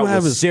 that drought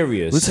was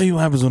serious. Let's tell you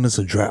what happens when it's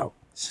a drought.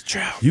 It's a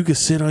drought. You can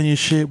sit on your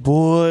shit,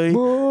 boy.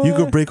 You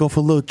can break off a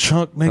little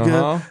chunk,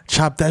 nigga.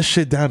 Chop that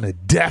shit down to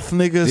death,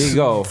 niggas. There you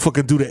go.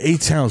 Fucking do the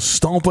 8-town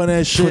stomp on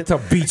that shit. Put the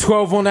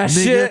B12 on that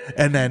nigga, shit.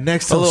 And that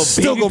next time a little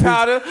still baby gonna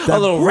powder, be, a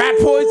little rat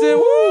poison.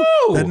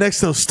 Woo! That next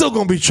time still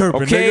gonna be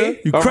chirping,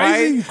 okay. nigga. You crazy?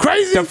 Right. You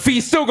crazy? The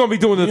feet still gonna be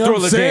doing the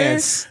Thriller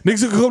dance.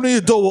 Niggas can come to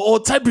your door with all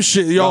type of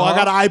shit. Yo, I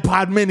got an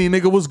iPod mini,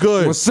 nigga. What's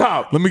good? What's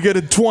up? Let me get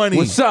a 20.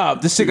 What's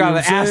up? This shit got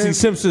an Ashley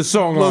Simpson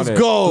song on it.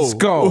 Let's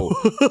go.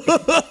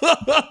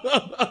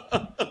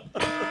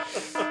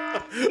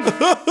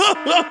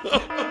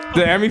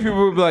 The Emmy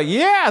people would be like,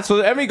 yeah, so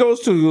the Emmy goes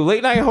to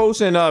late night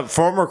hosts and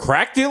former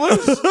crack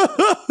dealers.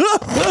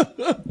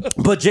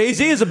 But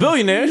Jay-Z is a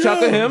billionaire. Shout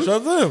to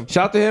him.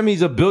 Shout to him.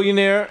 He's a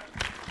billionaire.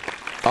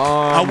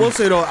 I will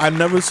say though, I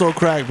never saw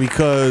crack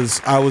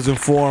because I was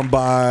informed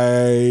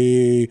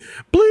by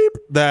Bleep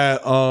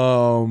that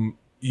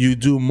you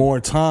do more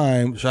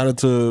time. Shout out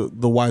to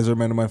the wiser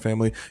men in my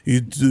family.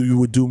 You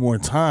would do more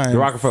time. The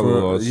Rockefeller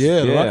laws.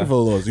 Yeah, the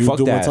Rockefeller laws. You would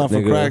do more time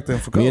for crack than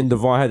for coke. Me and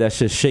Devon had that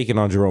shit shaking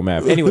on Jerome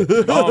Ave. Anyway,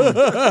 but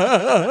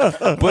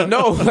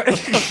no.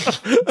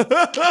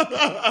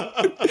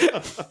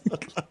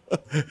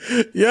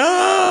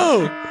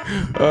 Yo.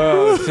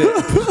 Shit.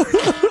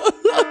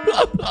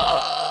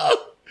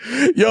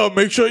 Yo,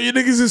 make sure your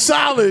niggas is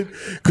solid.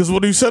 Cause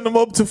when you send them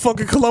up to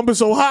fucking Columbus,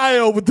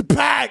 Ohio with the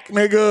pack,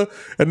 nigga,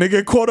 and they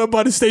get caught up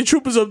by the state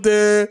troopers up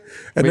there,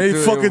 and they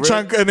fucking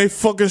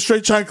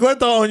straight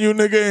chancleta on you,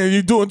 nigga, and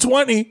you doing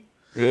 20.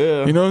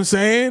 Yeah. You know what I'm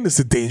saying? It's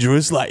a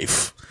dangerous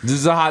life. This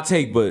is a hot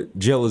take, but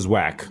jail is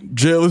whack.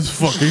 Jail is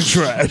fucking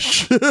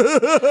trash.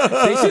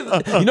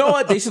 You know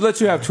what? They should let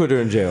you have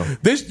Twitter in jail.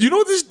 They you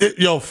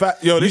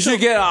should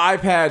get an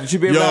iPad. You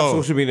should be able to have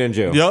social media in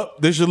jail. Yep.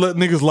 They should let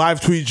niggas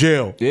live tweet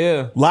jail.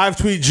 Yeah. Live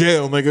tweet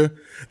jail, nigga.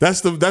 That's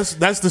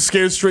the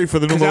scared straight for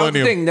the new millennium. That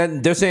was the thing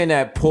that they're saying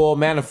that Paul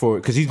Manafort,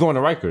 because he's going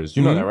to Rikers.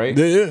 You know that, right?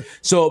 Yeah.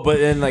 So, but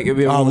then like, I'd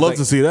love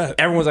to see that.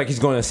 Everyone's like, he's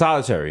going to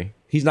solitary.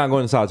 He's not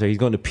going to solitary. He's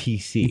going to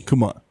PC.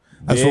 Come on.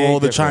 That's where all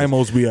the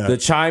chimos be at. The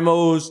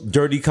chimos,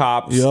 dirty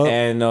cops,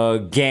 and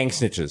gang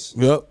snitches.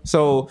 Yep.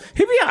 So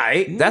he'll be all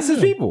right. That's his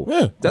people.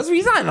 Yeah.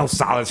 He's not in no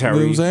solitary.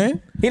 You know what I'm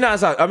saying? He's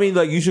not. I mean,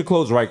 like, you should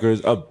close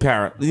Rikers.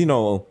 Apparently,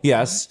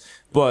 yes,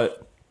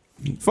 but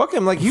fuck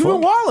him. Like, he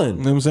been wilding.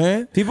 You know what I'm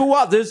saying? People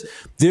wild. There's.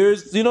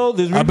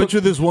 I bet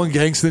you there's one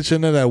gang snitch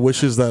in there that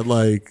wishes that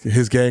like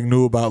his gang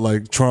knew about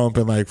like Trump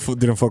and like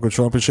didn't fuck with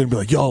Trump and shit. And be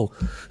like, yo,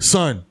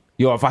 son.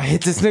 Yo, if I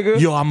hit this nigga,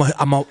 I'm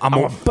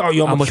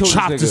gonna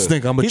chop this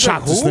nigga. I'm gonna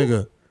chop this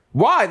nigga.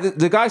 Why?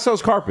 The guy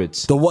sells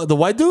carpets. The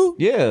white dude?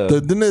 Yeah.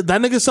 That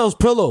nigga sells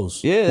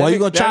pillows. Yeah. Why you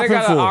gonna chop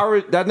him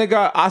for? That nigga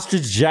got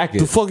ostrich jacket.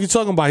 The fuck you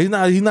talking about? He's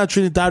not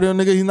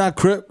Trinidadian nigga. He's not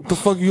Crip. The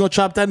fuck you gonna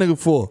chop that nigga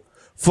for?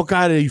 Fuck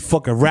out of there, you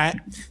fucking rat.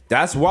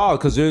 That's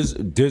wild because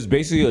there's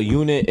basically a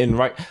unit in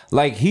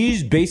like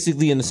he's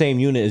basically in the same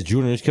unit as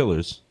Junior's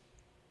Killers.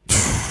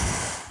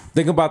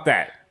 Think about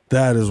that.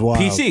 That is wild.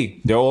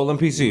 PC. They're all in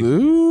PC.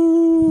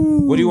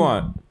 Ooh. What do you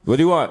want?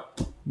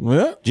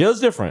 Yeah. Jail's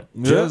different.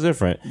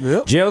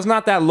 Yeah. Jail's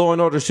not that Law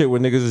and Order shit where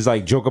niggas is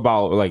like joke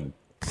about like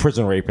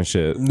prison rape and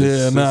shit.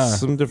 It's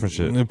some different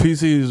shit. And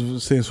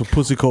PC stands for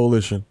Pussy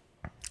Coalition.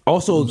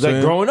 Also,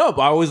 like growing up,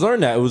 I always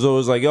learned that. It was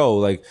always like, yo,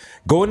 like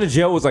going to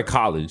jail was like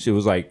college. It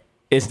was like,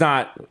 it's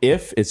not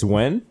if, it's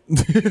when. And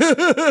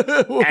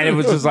it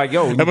was just like,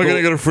 yo, am I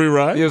gonna get a free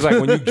ride? It was like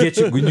when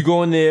you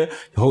go in there, you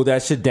hold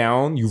that shit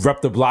down, you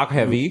rep the block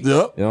heavy. Yep. You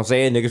know what I'm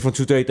saying? Niggas from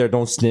 233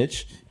 don't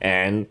snitch,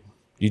 and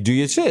you do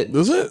your shit.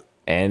 That's it.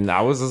 And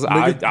I was just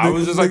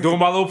like doing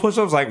my little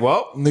push-ups, like,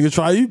 well, nigga,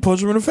 try you,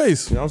 punch him in the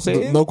face. You know what I'm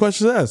saying? No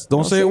questions asked.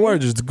 Don't say a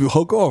word, just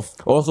hook off.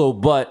 Also,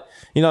 but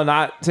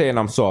not saying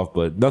I'm soft,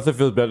 but nothing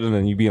feels better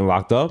than you being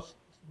locked up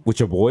with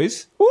your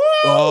boys. Woo!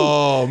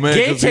 Oh man,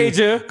 game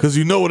changer. Because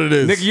you know what it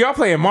is, nigga. Y'all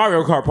playing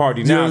Mario Kart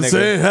Party now, you know what I'm nigga.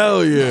 saying?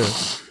 Hell yeah.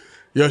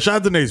 Yo, shout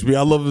out to Nace, B.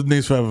 I love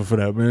Nace forever for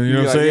that, man. You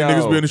know what I'm saying?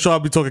 Niggas be in the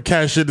shop, be talking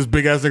cash shit. This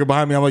big ass nigga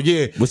behind me. I'm like,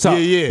 yeah. What's up?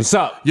 Yeah. What's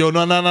up? Yo,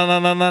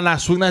 no.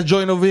 Swing that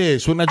joint over here.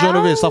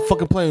 Stop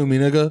fucking playing with me,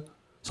 nigga.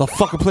 Stop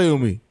fucking playing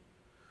with me.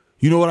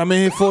 You know what I'm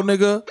in here for,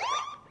 nigga?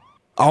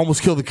 I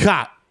almost killed the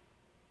cop.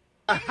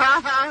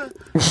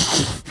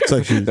 It's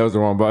actually, that was the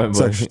wrong button.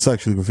 It's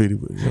actually graffiti,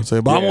 but you know what I'm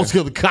saying? But I almost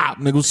killed the cop,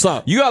 nigga. What's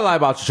up? You gotta lie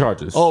about your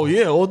charges. Oh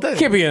yeah, all day.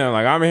 Can't be in there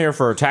like I'm in here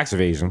for tax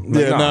evasion.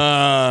 Like, Yeah,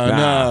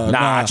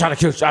 nah. I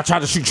tried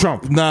to shoot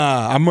Trump.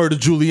 Nah, I murdered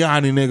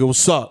Giuliani, nigga.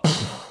 What's up?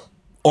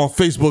 On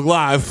Facebook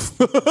Live.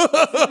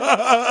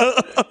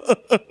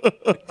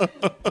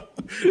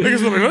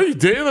 Niggas were like, no, you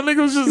didn't. That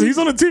nigga was he's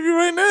on the TV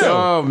right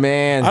now. Oh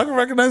man, I can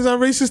recognize that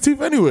racist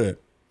teeth anywhere.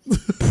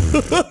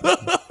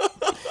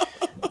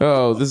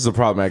 Oh, this is a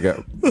problematic.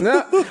 Are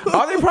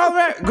they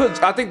problematic? Good.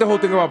 I think the whole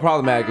thing about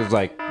problematic is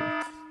like,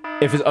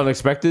 if it's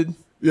unexpected.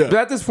 Yeah. But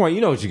at this point,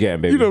 you know what you're getting,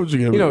 baby. You know what you're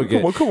getting. You know what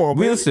you're getting. Come on,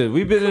 baby. Listen,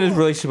 we've been in this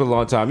relationship a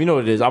long time. You know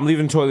what it is. I'm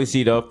leaving the toilet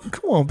seat up.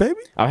 Come on, baby.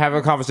 I'm having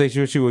a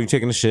conversation with you when you're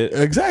taking a shit.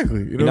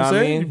 Exactly. You know what I'm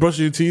saying? I mean? You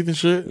brushing your teeth and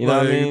shit. You know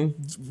what I mean?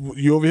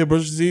 You over here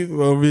brushing your teeth,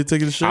 over here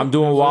taking a shit. I'm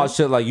doing wild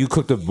shit like you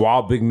cooked a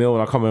wild big meal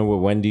and I come in with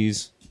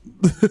Wendy's.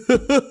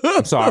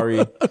 I'm sorry.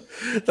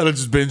 That'll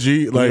just binge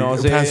eat, like, You know what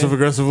I'm saying? passive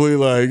aggressively,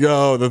 like,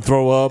 yo, then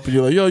throw up. And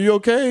you're like, yo, you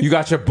okay? You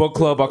got your book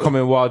club. I come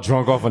in wild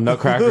drunk off a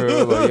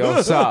nutcracker. Like, yo,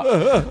 what's up?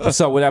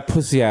 What's up with that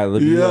pussy at?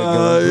 Let me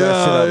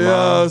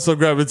yeah. So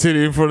grab a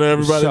titty in front of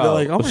everybody. They're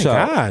like, oh my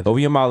God. Over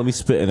your mouth, let me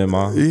spit in it,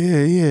 ma.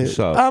 Yeah. What's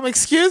up?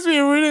 Excuse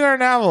me, we're reading our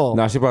novel.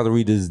 Nah, she about to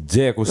read this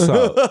dick. What's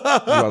up? She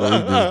about to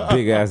read this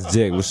big ass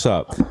dick. What's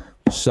up?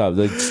 What's up?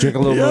 Like, drink a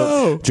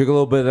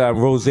little bit of that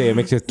rosé. It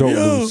makes your throat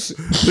loose.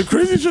 The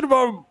crazy shit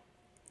about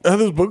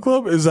Heather's book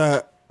club is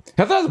that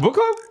Heather's book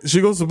club?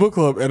 She goes to book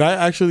club, and I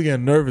actually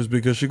get nervous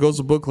because she goes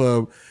to book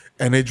club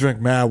and they drink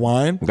mad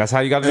wine. That's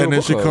how you got to do And then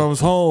book she club. comes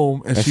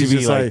home and she's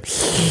just like,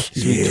 twisty.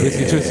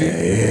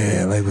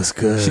 Yeah, like what's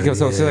good? She comes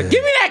home, she's like,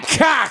 give me that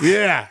cock.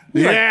 Yeah.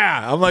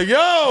 I'm like,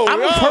 yo,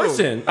 I'm a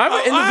person. I'm an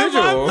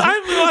individual.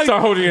 I'm like,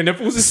 start holding your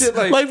nipples and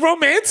shit. Like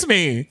romance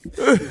me.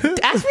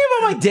 ask me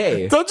about my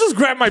day. Don't just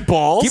grab my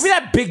balls. Give me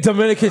that big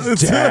Dominican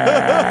dick.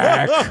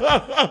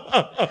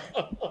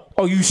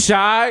 Oh, you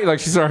shy? Like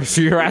she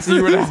harassing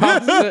you in the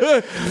house.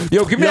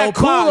 Yo, give me that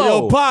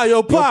culo.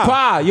 Yo,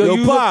 pa. You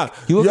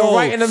looking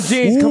right in them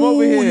jeans. Come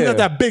over here. You got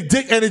that big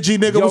dick energy,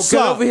 nigga. Yo, What's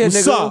get up? over here,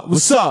 nigga.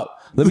 What's up?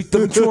 Let me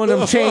chew on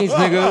them chains,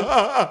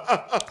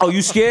 nigga. Oh,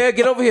 you scared?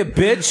 Get over here,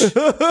 bitch.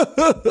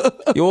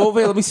 Yo,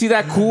 over here. Let me see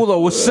that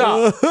culo. What's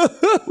up?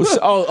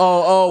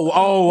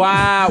 Oh,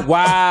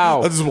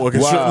 wow. I just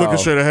looking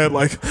straight ahead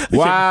like,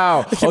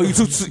 wow. Oh, you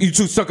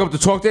too stuck up to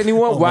talk to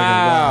anyone? Oh my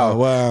God,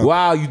 wow.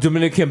 Wow, you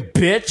Dominican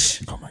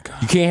bitch. Oh my God.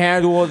 You can't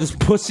handle all this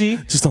pussy.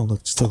 Just don't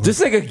look. Just don't look. This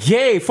nigga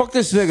gay. Fuck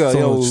this nigga.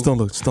 Just don't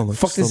look. Just don't look.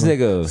 Fuck this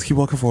nigga. Just keep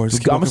walking forward.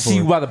 I'm gonna see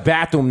you by the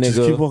bathroom, nigga.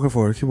 Just keep walking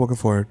forward. Keep walking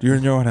forward. You're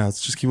in your own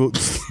house. Just keep.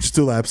 Just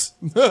do laps.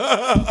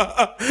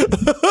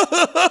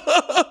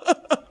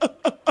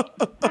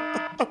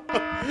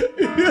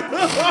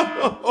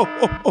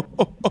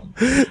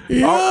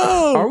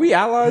 Are we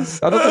allies?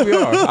 I don't think we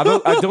are. I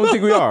don't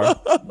think we are.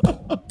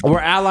 We're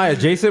ally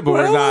adjacent, but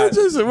we're not.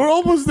 Adjacent. We're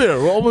almost there.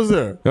 We're almost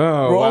there.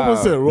 Oh, we're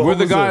almost there. We're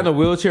the guy in the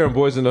wheelchair and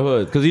Boys in the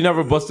Hood because he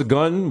never bust a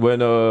gun when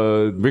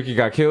Ricky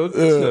got killed.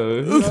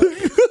 So,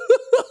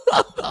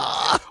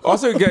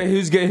 also, he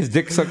was getting his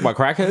dick sucked by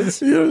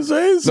crackheads. You know what I'm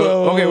saying?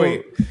 So okay,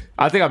 wait.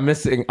 I think I'm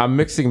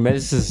mixing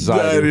Medicine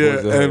Society.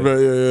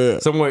 Yeah.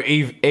 Somewhere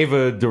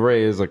Ava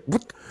DeRay is like,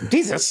 what?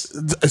 Jesus.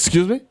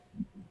 Excuse me?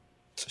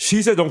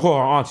 She said don't call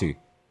her auntie.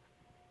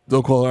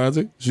 Don't call her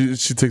auntie?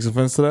 She takes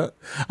offense to that?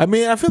 I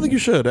mean, I feel like you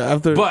should.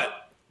 But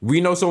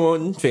we know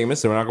someone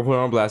famous, so we're not going to put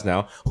her on blast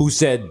now, who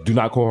said do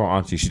not call her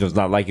auntie. She does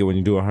not like it when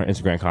you do it on her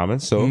Instagram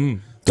comments. So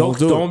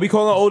don't be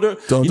calling her older.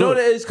 You know what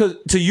it is? Because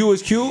to you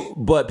it's cute,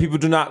 but people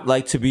do not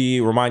like to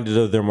be reminded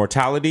of their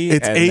mortality.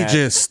 It's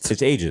ageist.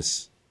 It's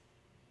ageist.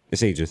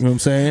 It's ageist. You know what I'm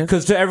saying?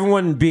 Because to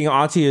everyone, being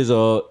auntie is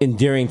a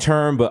endearing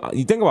term, but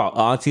you think about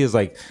auntie as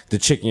like the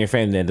chick in your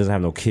family that doesn't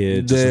have no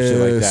kids, or some shit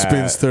like that.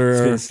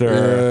 Spinster.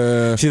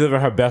 Yeah. She's living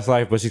her best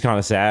life, but she's kind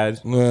of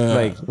sad. Yeah.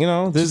 Like, you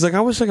know, she's like,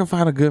 I wish I could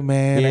find a good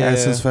man at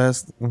SS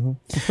Fest.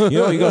 Mm-hmm. You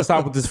know, you gotta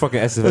stop with this fucking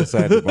SS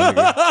Fest. You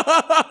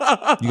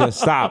gotta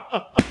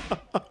stop.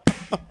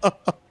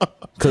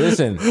 Cause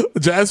listen,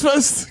 Jazz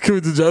Fest? Can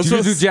we do Jazz Fest? You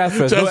can do Jazz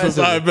Fest. Jazz Fest,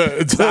 I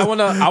bet. I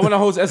wanna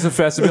host SF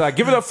Fest and be like,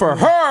 give it up for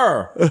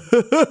her.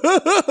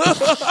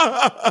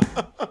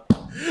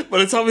 By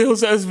the time we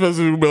host SF Fest,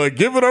 we'll be like,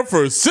 give it up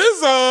for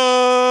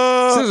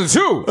SZA.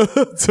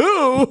 SZA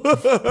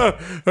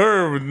 2.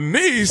 Her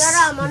niece. Shut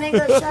up, my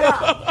nigga. Shut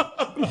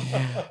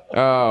up.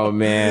 Oh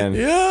man.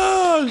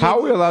 Yeah. How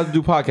are we allowed to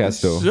do podcasts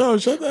though? Yo,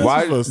 shut the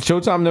Why Fest.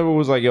 Showtime never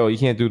was like, yo, you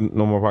can't do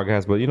no more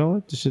podcasts, but you know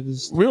what? This shit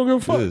is. We don't give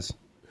a fuck. It is.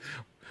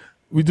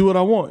 We do what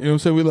I want. You know what I'm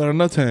saying? We let our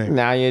nuts hang.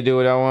 Now you do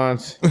what I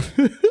want.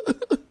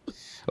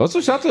 Also,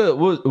 shout to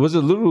was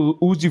it Little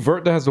Uzi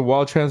Vert that has the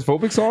wild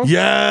transphobic song?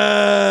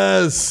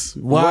 Yes.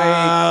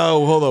 Wow.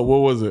 Wait. Hold up.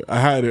 What was it? I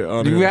had it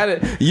on. You had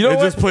it. You know it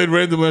what? just played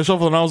randomly on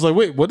shuffle, and I was like,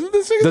 "Wait, what did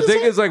this sing?" The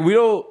thing is, like, we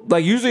don't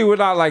like. Usually, we're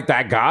not like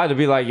that guy to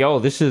be like, "Yo,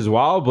 this is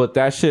wild," but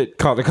that shit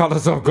caught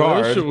us off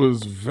guard. That shit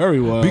was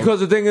very wild. Because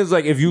the thing is,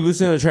 like, if you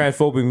listen to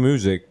transphobic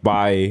music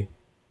by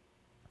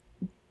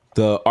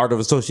the Art of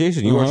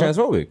Association, you are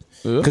transphobic.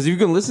 Because if you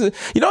can listen,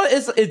 you know,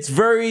 it's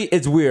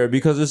weird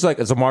because it's like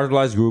it's a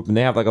marginalized group and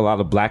they have like a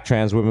lot of black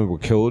trans women were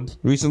killed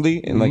recently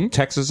in like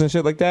Texas and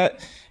shit like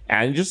that,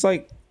 and just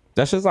like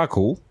that shit's not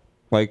cool.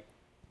 Like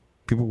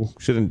people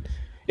shouldn't.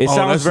 It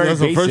sounds very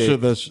basic. The first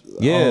shit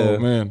Oh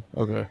man,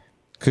 okay.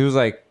 Because it was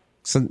like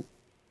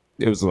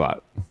it was a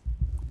lot.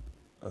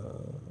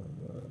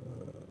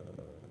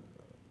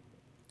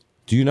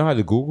 Do you know how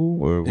to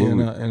Google or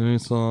any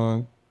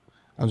song?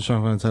 I'm just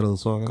trying to find the title of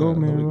the song. Go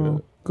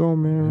Meryl, go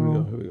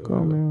Meryl, go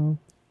Meryl.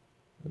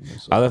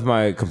 I left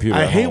my computer.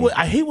 I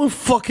hate when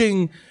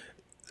fucking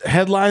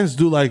headlines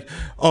do like,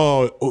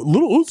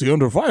 Little Uzi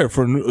under fire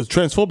for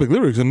transphobic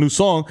lyrics, a new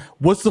song.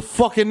 What's the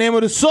fucking name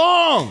of the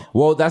song?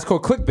 Well, that's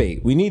called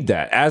clickbait. We need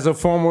that. As a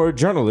former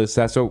journalist,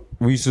 that's what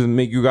we used to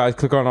make you guys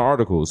click on our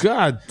articles.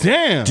 God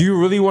damn. Do you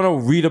really want to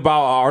read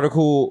about an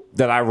article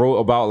that I wrote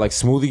about like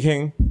Smoothie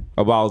King?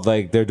 About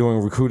like they're doing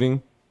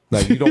recruiting?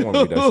 Like, you don't want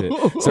to read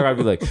that shit. So I'd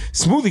be like,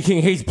 Smoothie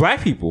King hates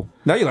black people.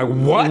 Now you're like,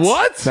 what?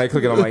 What? Now you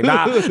click it, I'm like,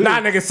 nah,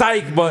 nigga,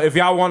 psych. But if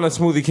y'all want a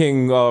Smoothie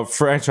King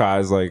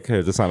franchise, like,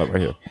 here, just sign up right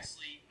here.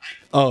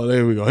 Oh,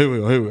 there we go. Here we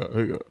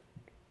go.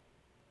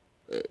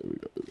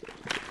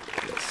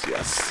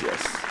 Yes.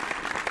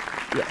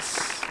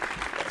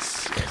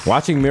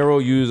 Watching Miro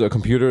use a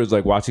computer is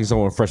like watching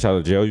someone fresh out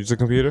of jail use a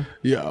computer.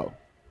 Yeah.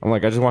 I'm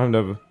like, I just want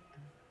him to.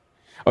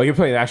 Oh, you're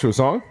playing the actual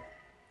song?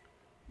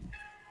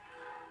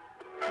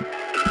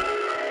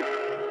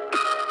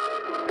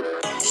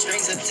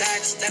 Strings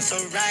attached, that's a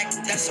rack,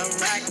 that's a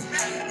rack.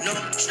 No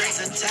strings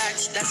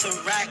attached, that's a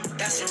rack,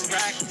 that's a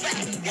rack.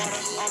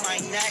 Water on my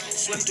neck,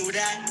 swim through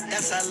that,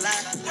 that's a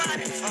lap.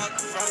 Fuck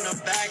from the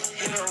back,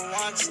 hit her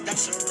once,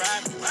 that's a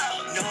wrap.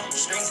 No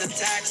strings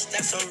attached,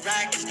 that's a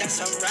rack, that's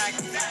a rack.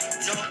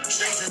 No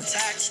strings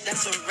attached,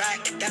 that's a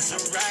rack, that's a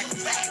rack.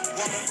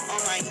 Water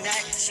on my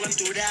neck, swim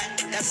through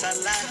that, that's a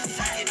lap.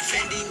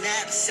 Fendi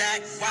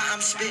knapsack, why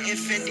I'm spitting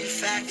Fendi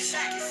facts.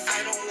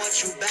 I don't want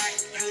you back,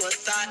 you a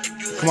thought,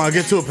 you a Come on,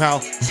 get to it, pal.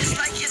 just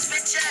like his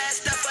bitch ass,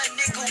 stuff a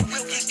nigga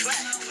will get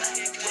clapped.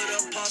 Put a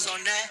pause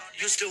on that,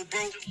 you still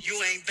broke, you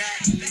ain't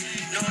back.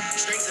 No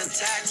strings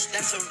attached,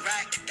 that's a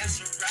rack, that's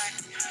a rack.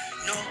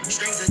 No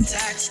strings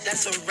attached,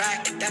 that's a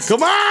rack, that's a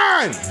Come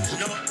on!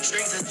 No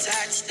strings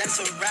attached, that's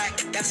a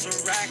rack, that's a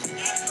rack.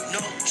 No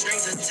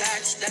strings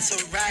attached, that's a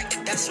rack,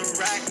 that's a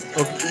rack.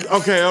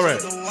 Okay, all right.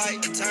 The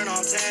white, turn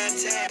on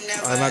 10,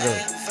 never I'm not gonna-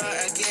 ever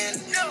again.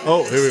 No.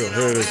 Oh, here we go.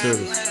 Here it is.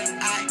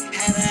 I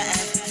had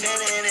a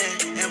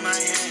feeling in my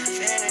hand.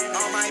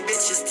 All my bitches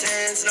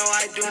no,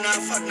 I do not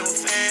fuck no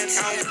fans.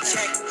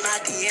 Check my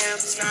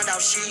DMs, found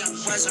out she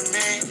was a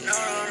man. No,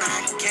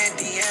 I can't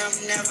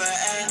DM, never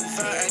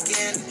ever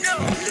again.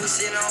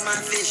 Lucid on my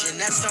vision,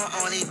 that's the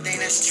only thing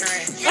that's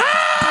trend. Yeah,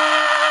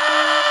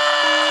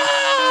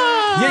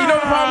 you know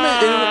the problem is,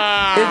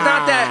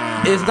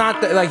 it's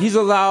not that like he's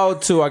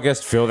allowed to, I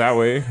guess, feel that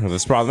way.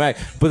 That's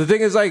problematic. But the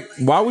thing is, like,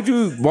 why would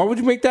you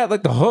make that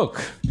like the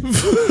hook?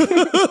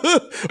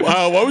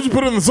 Wow, why would you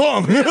put it in the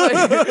song?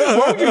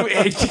 Why would you?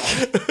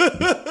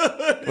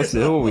 What's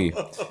it? Who are we?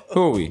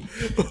 Who are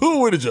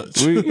we to judge?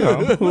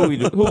 Who are we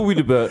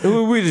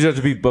the judge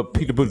to be but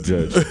Peter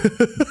Buttigieg?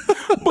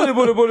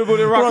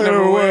 Booty, rocking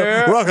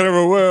everywhere.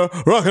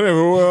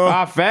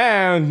 I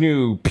found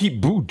you,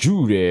 Pete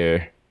Buttigieg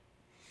there.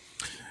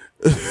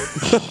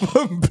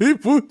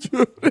 People,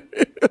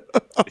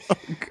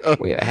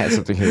 wait, I had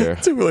something here.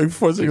 It took me like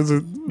 4 seconds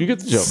to you get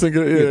the joke. Sing it.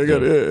 Yeah, I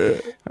got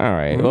it. Yeah. All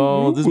right.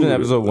 Well, this has been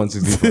episode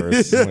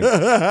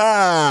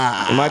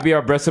 161st. It might be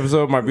our best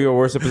episode. Might be our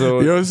worst episode.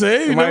 You know what I'm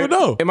saying? You never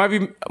know. It might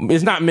be.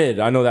 It's not mid.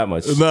 I know that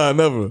much. Nah,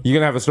 never. You're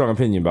gonna have a strong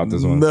opinion about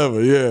this one.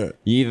 Never. Yeah.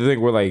 You either think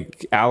we're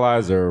like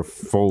allies or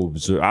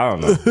phobes. Or, I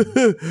don't know.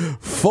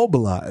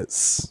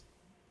 Phobilize.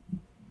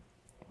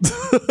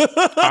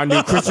 Our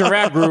new Christian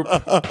rap group,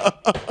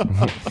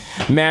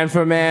 Man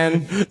for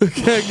Man,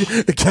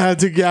 Can't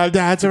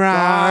dance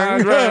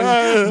around.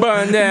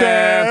 Burn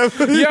them.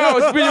 Yo,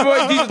 it's Speedy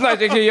Boy, Jesus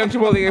Nice, aka Young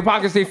Chipotle, aka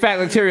Pocket Stay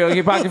Fat Material,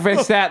 aka Pocket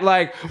Face Stat.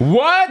 Like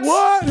what?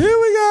 What? Here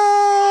we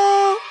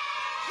go.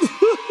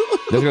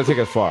 That's gonna take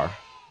us far.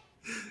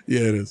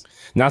 Yeah, it is.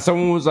 Now,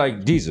 someone was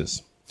like,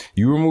 Jesus,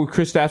 you removed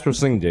Chris Stapps from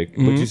Sling Dick,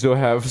 but you still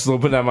have Slow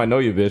Down I Know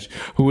You Bitch,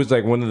 who was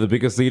like one of the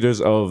biggest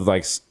leaders of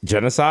like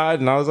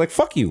genocide. And I was like,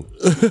 fuck you.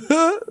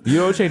 You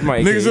don't change my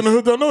Niggas in the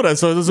hood don't know that,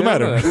 so it doesn't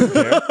matter.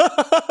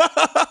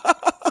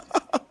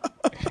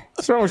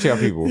 What's wrong with y'all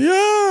people?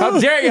 Yeah. How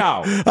dare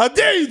y'all? How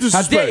dare you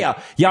disrespect? How dare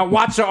y'all? Y'all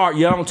watch the art.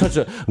 Y'all don't touch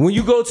it. When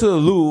you go to the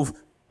Louvre,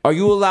 are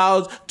you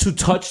allowed to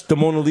touch the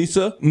Mona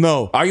Lisa?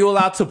 No. Are you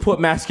allowed to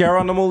put mascara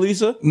on the Mona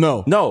Lisa?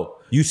 No. No.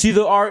 You see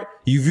the art,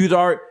 you view the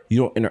art,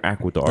 you don't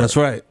interact with the art. That's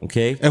right.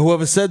 Okay? And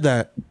whoever said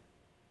that,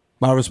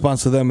 my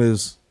response to them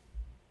is,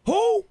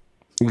 who?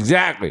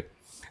 Exactly.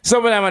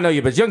 Some of them I know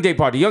you, but Young Day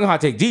Party, Young Hot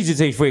Take, DJ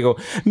Take Fuego,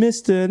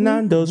 Mr.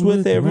 Nando's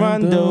with a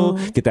Rondo.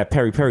 Get that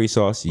peri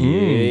sauce. Yeah.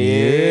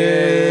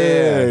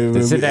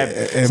 Yeah. Send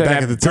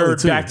that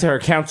bird back to her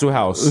council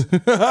house. You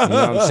know what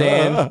I'm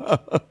saying?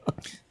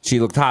 She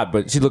looked hot,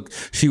 but she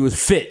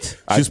was fit.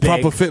 She's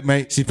proper fit,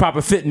 mate. She's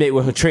proper fit, mate,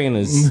 with her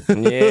trainers.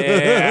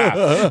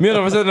 Yeah.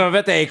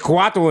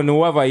 1994 in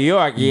Nueva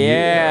York.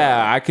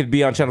 Yeah. I could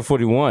be on Channel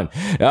 41.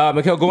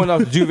 Mikhail going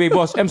off the Juve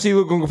boss. MC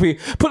Luke going to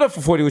put up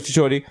for 40 with your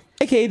shorty.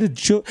 AKA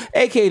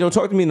don't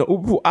talk to me in the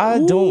Uber. I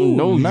don't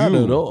know not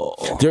you. At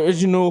all. There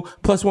is,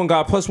 plus one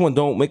guy, plus one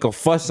don't make a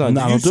fuss on.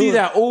 Did you see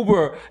that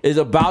Uber is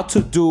about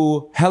to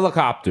do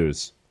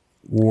helicopters?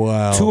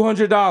 Wow.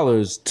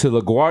 $200 to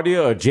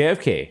LaGuardia or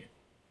JFK.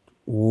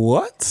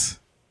 What?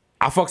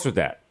 I fucks with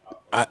that.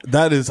 I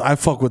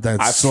fuck with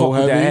that. I so fuck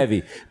with heavy. that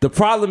heavy. The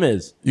problem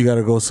is, you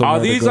gotta go somewhere. Are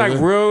these like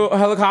real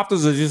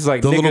helicopters or just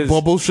like the niggas? little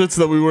bubble shits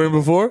that we were in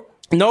before?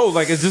 No,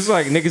 like it's just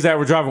like niggas that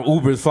were driving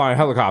Ubers flying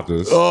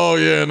helicopters. Oh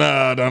yeah,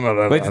 nah.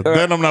 Like,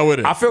 then I'm not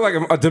with it. I feel like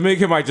a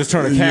Dominican might just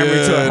turn a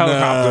Camry to a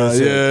helicopter.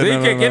 You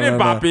can't get it,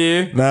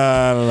 Papi.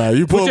 Nah.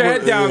 You put your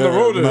head down the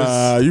rotors.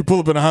 Nah, you pull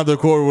up in a Honda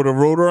Accord with a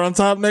rotor on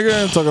top, nigga,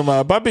 and talking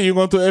about, Papi, you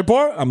going to the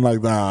airport? I'm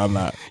like, nah, I'm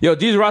not. Yo,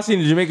 DJ Rossi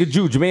and the Jamaican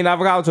Jew, Jermaine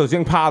Avocado Toast,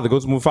 Young Pilot,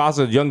 goes to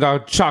Mufasa, Young guy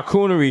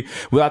charcuterie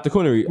without the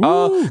coonery.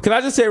 Can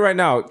I just say right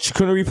now,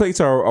 charcuterie plates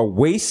are a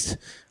waste.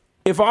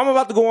 If I'm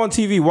about to go on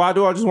TV, why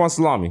do I just want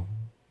salami?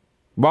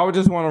 Why would I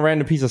just want a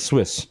random piece of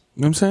Swiss?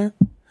 You know what I'm saying?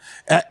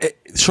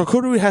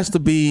 Charcuterie has to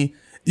be.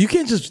 You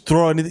can't just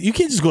throw anything. You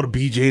can't just go to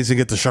BJ's and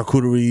get the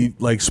charcuterie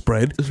like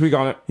spread. Speak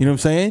on it. You know what I'm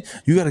saying?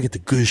 You got to get the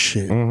good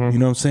shit. Mm-hmm. You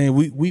know what I'm saying?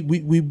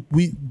 We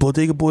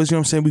Bodega Boys. You know what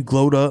I'm saying? We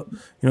glowed up. You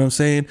know what I'm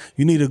saying?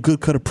 You need a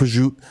good cut of prosciutto.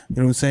 You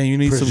know what I'm saying? You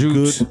need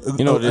prosciutto. Some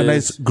good, a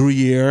nice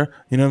Gruyere.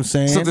 You know what I'm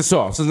saying? Something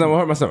soft. Something that will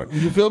hurt my stomach.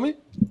 You feel me?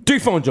 3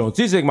 Phone Jones,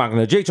 DJ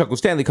Machina, J Chuckle,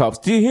 Stanley Cups,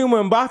 the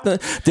human Dr.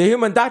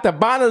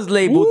 Bonner's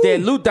label, de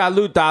loot. Yeah.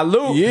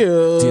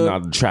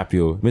 Leonardo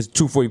Trapio, Mr.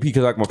 240p,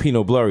 because like my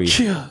Pinot Blurry.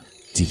 Yeah.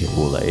 DJ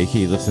Bula,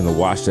 aka listen to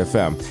Watch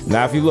FM.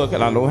 Now, if you look,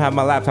 and I don't have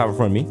my laptop in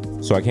front of me,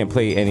 so I can't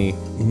play any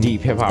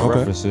deep hip hop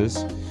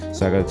references,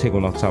 so I gotta take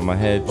one off the top of my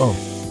head. Oh.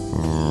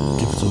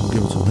 Give it to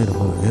him. Hit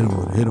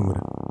him with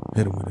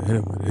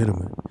it.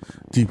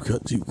 Deep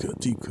cut. You know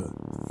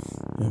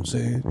what I'm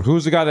saying?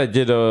 Who's the guy that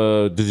did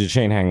your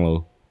chain hang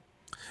low?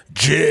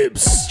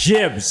 Jibs.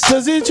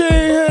 Does your chain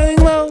hang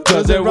low?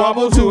 Does it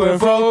wobble to and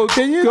fro?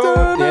 Can you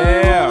go?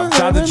 Yeah.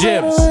 Shout out to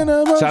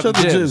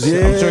Jibs.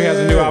 Yeah. I'm sure he has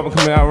a new album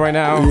coming out right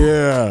now.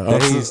 Yeah.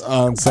 He's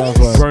on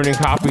SoundCloud. Burning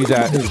copies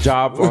at his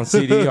job on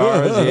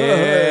CDRs.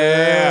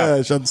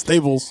 Yeah. Shout out to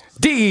Stables.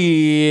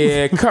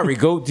 D. Curry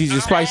Goat, DJ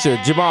Spicer,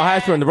 Jamal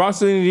Hasper, and the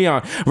Bronx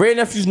Leon. Ray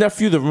Nephew's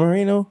nephew, the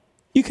Moreno.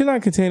 You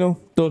cannot contain him.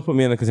 Don't put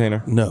me in a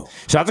container. No.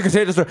 Shout out to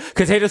Container Store.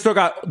 Container Store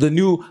got the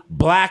new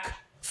black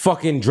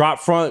fucking drop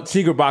front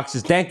secret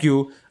boxes. Thank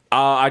you.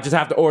 I just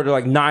have to order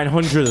like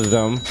 900 of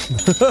them.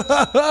 This is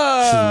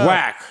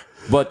whack.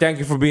 But thank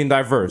you for being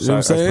diverse. You know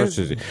what I'm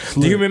saying?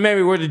 The Human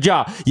Mary, where the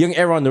job? Young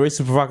Aaron, the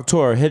racist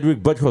provocateur.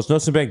 Hedwig Butthos,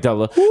 Nelson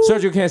Bankdella.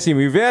 Sergio Can't See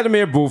Me.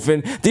 Vladimir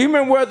Bufin. The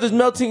Human World is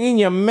melting in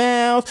your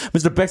mouth.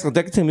 Mr. Bexel,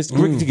 Decatin,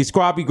 Mr. Ricky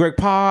Scrobby, Greg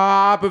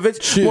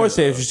Popovich. More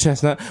Sage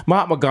Chestnut.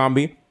 Mahatma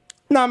Gandhi.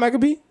 Nah,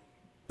 Maccabee.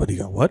 But he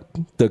got what?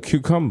 The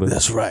cucumber.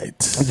 That's right.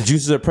 The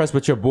juices are pressed,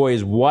 but your boy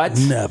is what?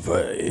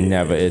 Never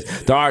is.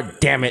 The art,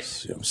 damn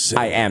it.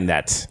 I am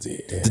that.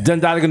 The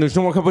Dundalligan News,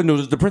 no more cup of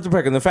noodles. The Prince of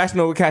Peck and the Fashion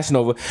Nova, Cash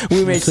Nova.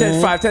 We made 10,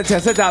 5, 10,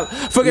 10,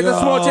 $10. Forget the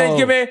small change,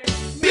 give me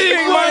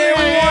big money.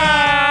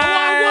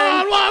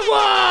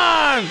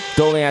 One.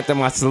 The only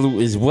anthem I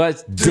salute is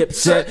what?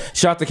 Dipset.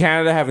 Shout out to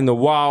Canada having the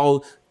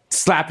wild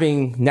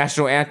slapping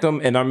national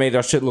anthem, and I made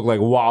our shit look like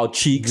wild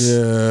cheeks.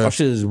 Yeah. Our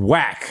shit is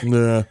whack.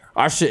 Yeah.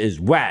 Our shit is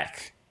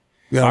whack.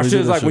 Yeah, our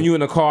shit is like when you in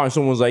the car and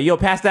someone's like, yo,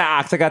 pass that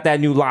ox, I got that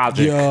new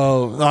Logic.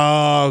 Yo,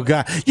 oh,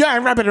 God. Yeah,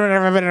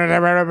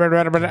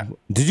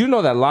 Did you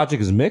know that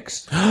Logic is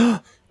mixed? All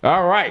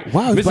right.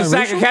 Wow, Mr.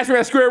 Sacker, catch me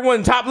at square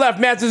one, top left,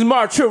 Manson's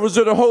March, Rivers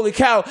of the Holy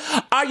Cow.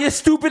 Are you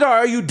stupid or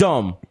are you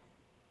dumb?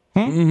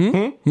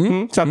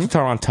 Shout out to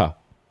Toronto.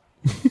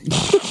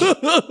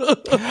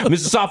 Mr.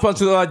 Soft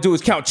Punch, all I do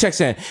is count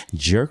checks and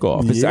jerk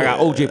off. I got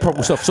OJ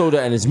Purple Stuff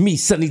Soda, and it's me,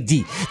 Sunny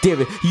D,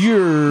 David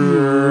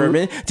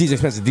Yerman. These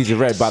expensive, these are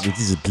red, Bobby,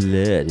 these are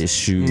blood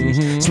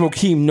issues. Smoke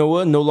Keem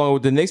Noah, no longer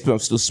with the Knicks, but I'm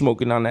still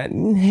smoking on that.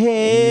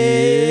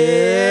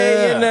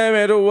 Hey, in the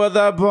middle of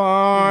the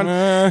barn.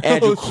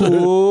 Andrew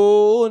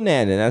Cool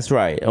Nana, that's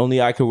right.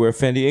 Only I could wear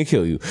Fendi and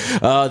kill you.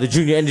 The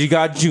Junior Energy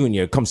God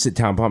Jr. Come sit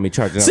down upon me,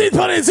 charging. See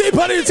putty. I'm not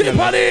talking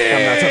about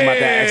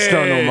that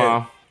external,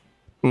 ma.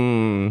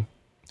 You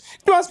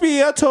must be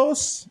a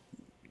toast.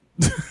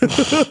 Call me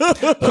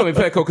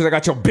Petco because I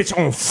got your bitch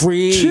on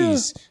freeze.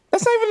 Cheers.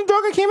 That's not even the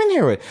dog I came in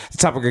here with. The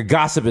topic of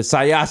gossip is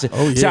Sayasha.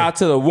 Oh, yeah. Shout out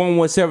to the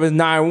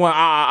 11791.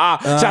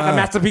 Shout out to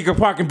Master Pika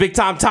Park and Big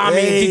Time Tommy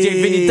and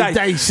DJ Vinny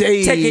Dice.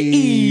 Take it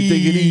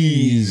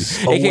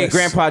easy. AKA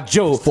Grandpa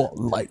Joe. For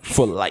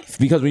life.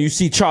 Because when you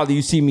see Charlie,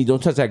 you see me.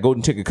 Don't touch that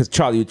golden ticket because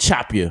Charlie will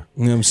chop you. You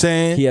know what I'm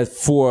saying? He has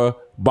 4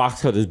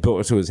 box cutters built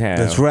into his hand.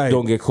 That's right.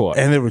 Don't get caught.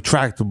 And they're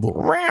retractable.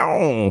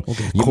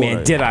 Your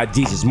man Dead-Eye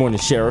Jesus, morning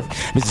sheriff.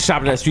 Mr.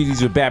 Shopping at street,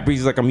 these with bad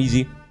breezes like I'm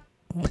easy.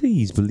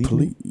 Please believe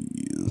me.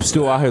 I'm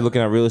still out here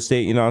looking at real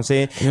estate, you know what I'm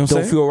saying? You know what I'm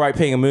Don't feel right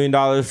paying $1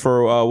 million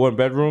for 1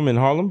 bedroom in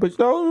Harlem, but you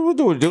know, we'll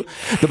do what we do.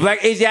 The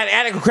Black Asiatic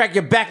addict will crack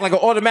your back like an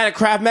automatic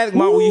Craftmatic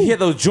model. When you hear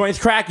those joints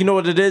crack, you know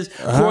what it is?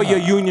 Call your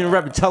union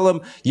rep and tell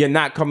them you're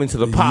not coming to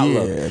the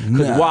potluck.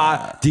 Because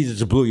why? Jesus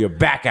just blew your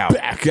back out.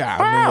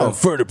 Wow.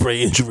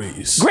 Vertebrae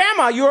injuries.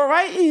 Grandma, you all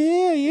right?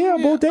 Yeah.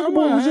 Boy,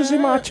 was just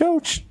in my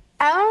church.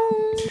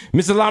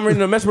 Mr. Lamarina,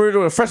 the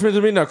Mesmerino, the freshman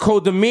demeanor,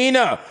 cold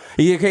demeanor.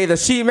 EK, the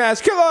sheet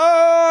mask killer.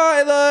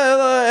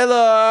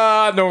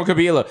 Illa. No one could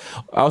be Illa.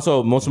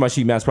 Also, most of my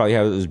sheet masks probably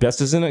have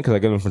asbestos in it because I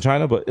get them from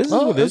China, but this is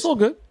what it is. It's all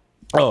good.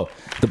 Oh,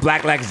 the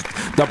black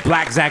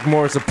Zach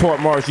Morris, the Port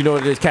Morris. You know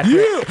what it is? Catch me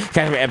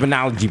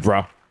ebonology,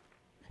 bro.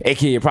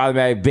 AKA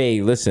Problematic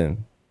Bay.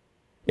 Listen,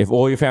 if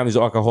all your family's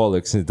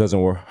alcoholics, it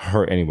doesn't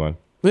hurt anyone.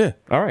 Yeah.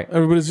 All right.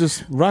 Everybody's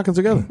just rocking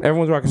together.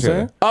 Everyone's rocking together.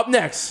 Saying? Up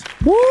next.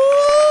 Woo!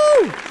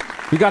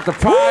 We got the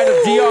pride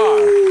of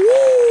DR.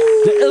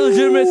 The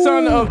illegitimate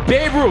son of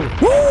Babe Ruth.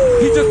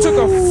 He just took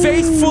a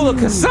face full of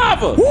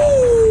cassava.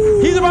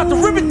 He's about to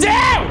rip it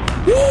down.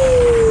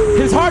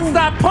 His heart's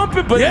not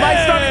pumping, but it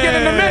might start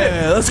again in a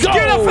minute. Let's go.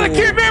 Get up for the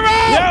Kid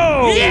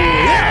Miro.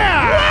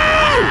 Yeah.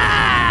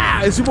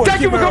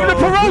 Thank you for coming to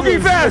Pierogi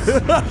Fest.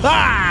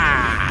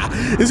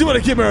 Is he want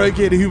to keep her,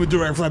 aka the Human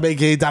Direct Flame,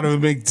 aka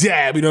Donovan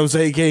McDab, you know what I'm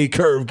saying, aka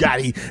Curve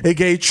Gotti,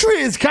 aka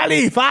Triz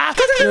Khalifa,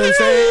 you know what I'm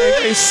saying,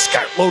 aka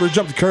Skirt Loader,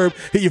 jump the curb,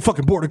 hit your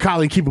fucking border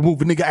collie, keep it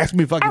moving, nigga, ask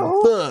me if I give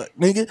a fuck,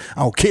 nigga,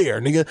 I don't care,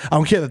 nigga, I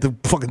don't care that the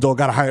fucking dog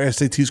got a higher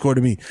SAT score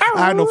than me,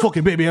 I ain't no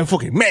fucking baby, I'm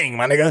fucking mang,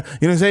 my nigga,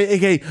 you know what I'm saying,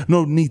 aka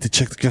no need to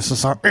check the guest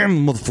list, I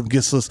am the motherfucking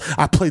guest list,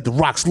 I played the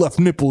Rock's left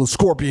nipple in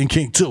Scorpion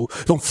King 2,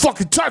 don't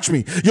fucking touch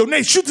me, yo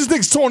Nate, shoot this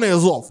nigga's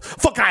toenails off,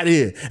 fuck out of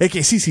here,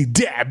 aka CC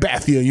Dab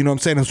Bathia, you know what I'm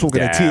saying, I'm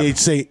smoking that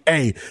THC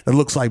that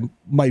looks like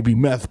might be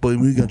meth, but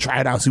we're gonna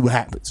try it out and see what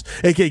happens.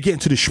 AKA get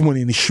into the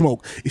shmoney and the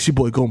smoke. It's your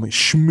boy Goldman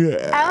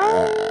Schmack.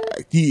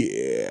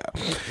 Yeah.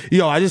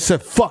 Yo, I just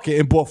said fuck it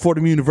and bought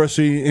Fordham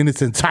University in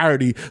its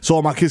entirety so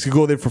all my kids can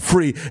go there for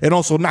free and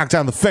also knock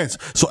down the fence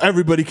so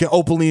everybody can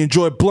openly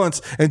enjoy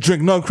blunts and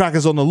drink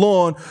nutcrackers on the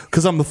lawn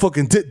because I'm the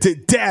fucking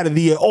dad of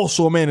the year,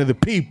 also a man of the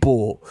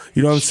people.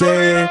 You know what I'm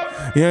saying?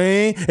 You know what I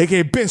mean?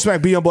 AKA Ben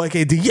Smack, be on boy,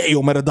 AKA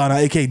Diego Maradona,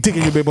 AKA Dick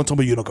in your baby on top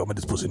of you don't come in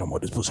this pussy no more.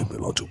 This pussy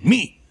belong to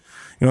me.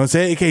 You know what I'm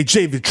saying? AKA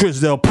Javid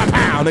Trisdale,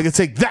 pow, nigga,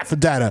 take that for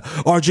data.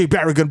 RJ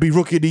Barrett gonna be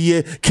rookie of the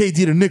year.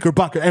 KD the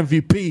Knickerbocker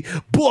MVP.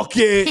 Book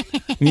it.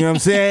 You know what I'm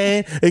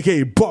saying?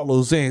 AKA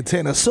Barlow's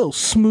antenna so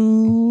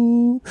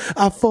smooth.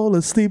 I fall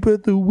asleep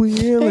at the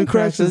wheel and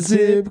crash the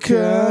zip car.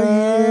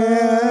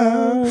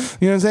 Yeah.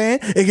 You know what I'm saying?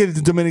 AKA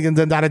the Dominican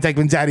Dundada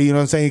Deckman Daddy. You know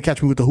what I'm saying?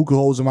 Catch me with the hookah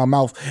holes in my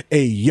mouth.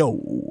 Hey,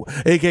 yo.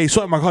 AKA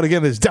swipe my card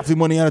again. There's definitely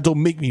money on it.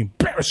 Don't make me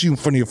embarrass you in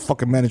front of your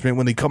fucking management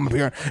when they come up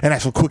here and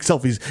ask for quick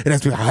selfies and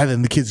ask me how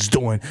the kids is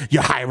doing.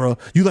 You hira.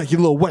 You like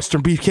your little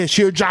Western beef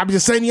cashier job you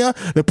send you?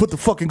 They put the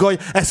fucking go.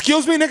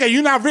 Excuse me, nigga.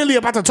 You're not really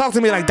about to talk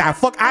to me like that.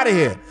 Fuck out of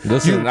here.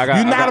 Listen, you're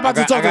not about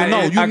to talk to me.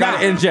 No, you're not. I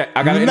gotta inject.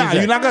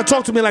 You're not gonna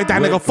talk to me like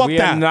that, nigga. Fuck we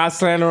that. are not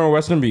slandering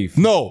Western beef.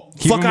 No.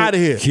 Fuck out of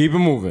here. Keep it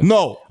moving.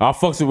 No. I'll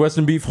fuck with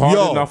Western beef harder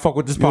than I'll fuck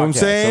with this podcast. You know what I'm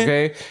saying?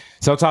 Okay?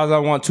 Sometimes I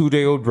want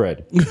 2-day-old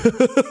bread.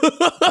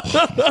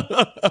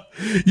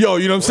 Yo,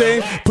 you know what I'm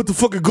saying? Put the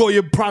fucking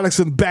Goya products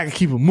in the back and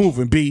keep it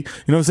moving, B. You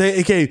know what I'm saying?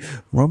 AKA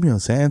Romeo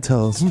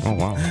Santos. Oh,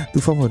 wow. Tu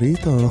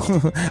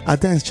favorito. I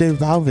danced J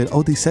Balvin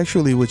OD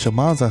sexually with your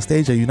moms on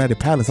stage at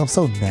United Palace. I'm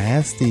so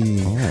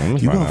nasty. Oh,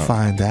 you gonna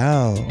find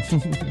out.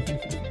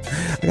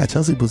 I got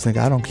Chelsea boots, nigga.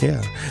 I don't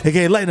care.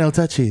 AKA Light No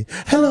Touchy.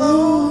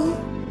 Hello.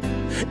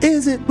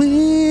 Is it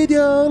weed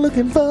you're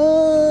looking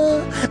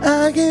for?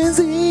 I can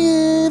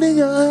see it in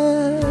your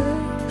eye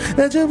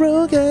that you're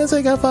broke ass.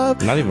 I got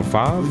 5. Not even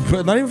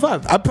 5? Not even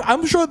 5.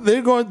 I'm sure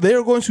they're going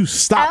to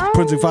stop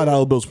printing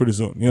 $5 bills pretty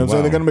soon. You know what I'm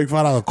saying? They're going to make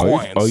 $5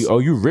 coins. Oh,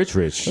 you rich?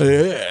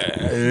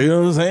 Yeah. You know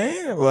what I'm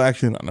saying? Well,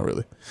 actually, not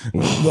really.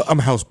 I'm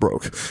house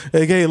broke.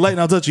 AKA Light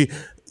Now Touchy.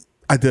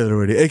 I did it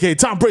already. AKA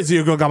Tom Brady,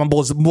 your girl got my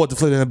balls more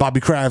deflated than Bobby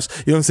Crabs.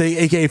 You know what I'm saying?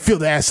 AKA feel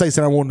the ass sites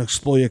and I won't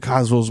explore your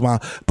Cosmo's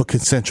mind, but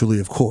consensually,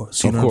 of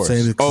course. You know what I'm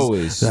saying?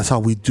 Always. That's how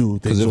we do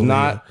things. Because if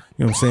not, here.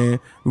 You know what I'm saying?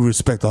 We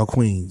respect our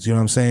queens. You know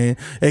what I'm saying?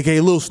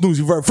 AKA Lil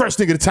Snoozy, first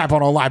nigga to tap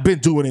on online. Been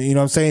doing it. You know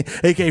what I'm saying?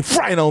 AKA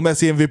Frino,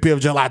 Messi MVP of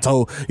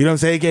Gelato. You know what I'm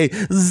saying? AKA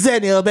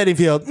Zeniel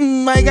Bettyfield.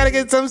 I gotta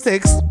get some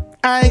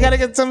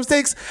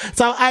sticks.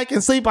 So I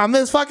can sleep on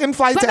this fucking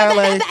flight to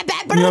LA.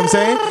 You know what I'm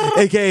saying?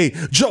 AKA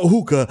Joe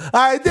Hookah.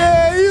 I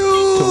dare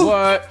you. To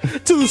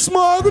what? To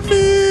smoke with me.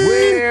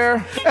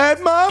 Where?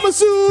 At Mama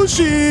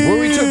Sushi. Where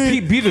we took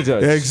Pete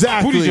Buttigieg.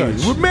 Exactly.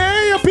 Buttigieg. With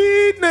Mayor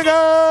Pete,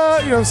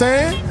 nigga. You know what I'm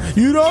saying?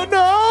 You don't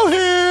know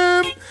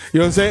him. You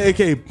know what I'm saying?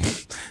 AKA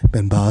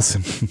Ben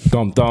Boston.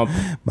 Thump.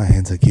 My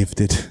hands are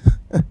gifted.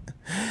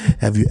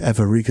 Have you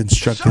ever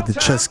reconstructed the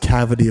chest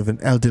cavity of an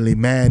elderly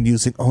man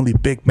using only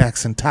Big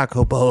Macs and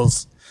taco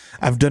bowls?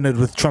 I've done it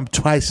with Trump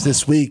twice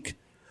this week.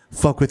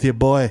 Fuck with your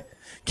boy.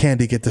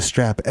 Candy, get the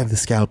strap and the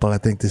scalpel. I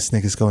think this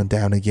nigga's going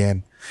down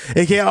again.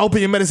 AKA, open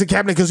your medicine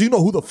cabinet because you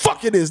know who the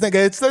fuck it is,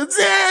 nigga. It's the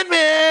Zen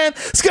Man.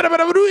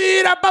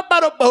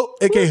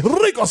 AKA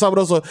Rico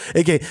Sabroso.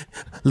 AKA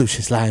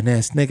Lucius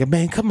Lioness, nigga.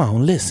 Man, come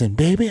on, listen,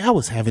 baby. I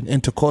was having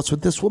intercourse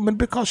with this woman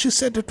because she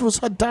said it was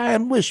her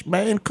dying wish,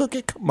 man.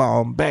 Cookie, come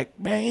on back,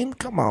 man.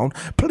 Come on.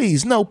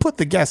 Please, no, put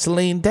the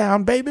gasoline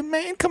down, baby,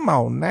 man. Come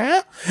on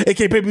now.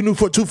 AKA Baby New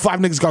 425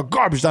 niggas got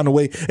garbage down the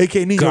way.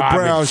 AKA Nino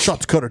Brown,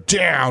 shot to cut her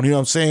down. You know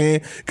what I'm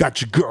saying?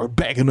 Got your girl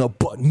bagging up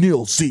butt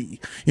Neil Z.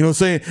 You know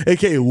what I'm saying?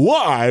 AKA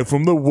live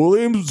from the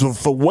Wendy's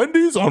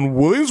on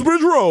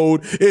Williamsbridge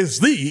Road is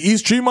the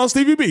East Tremont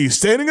Stevie B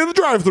standing in the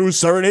drive-thru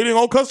serenading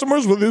all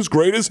customers with his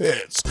greatest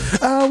hits.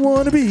 I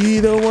want to be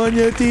the one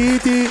your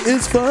titi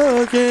is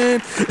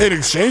fucking in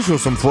exchange for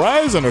some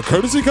fries and a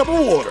courtesy cup of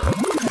water.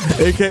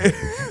 AKA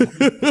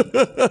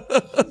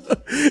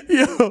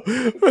yo,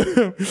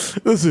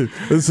 listen,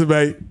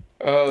 mate.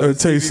 Let me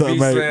tell you something,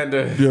 mate.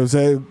 Slander. You know what I'm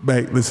saying?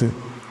 Mate, listen.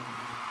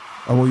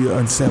 I want you to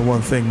understand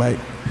one thing, mate.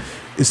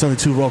 It's only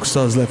 2 rock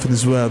stars left in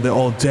this world. They're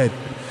all dead.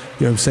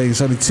 You know what I'm saying?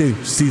 It's only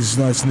 2. Steve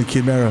Snipes and the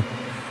Chimera.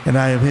 And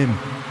I am him.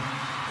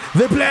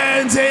 The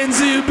plantains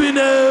have been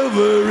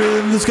over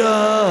in the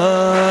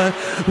sky.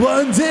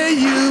 One day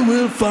you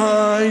will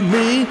find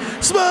me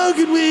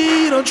smoking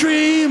weed on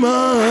Tremont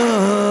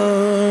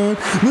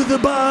with a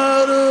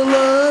bottle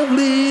of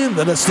lean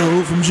that I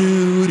stole from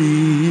Judy.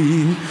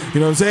 You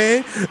know what I'm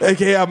saying?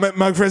 AKA I met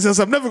Mike Francis.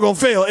 I'm never gonna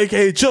fail.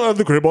 AKA chill out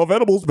the crib of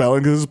edibles,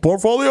 balancing his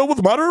portfolio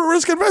with moderate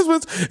risk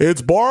investments.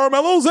 It's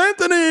Barmelos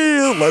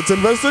Anthony. Let's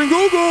invest in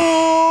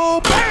Google.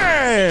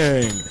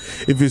 Bang!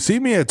 If you see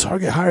me at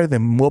Target higher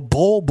than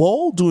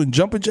Bol doing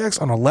jumping jacks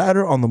on a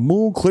ladder on the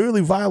moon,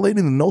 clearly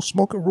violating the no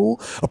smoking rule,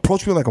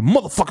 approach me like a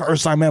motherfucker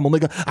earth-sign mammal,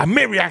 nigga. I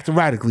may react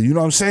erratically. You know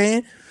what I'm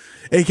saying?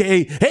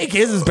 AKA, hey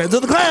kids, it's Ben to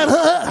the Clown.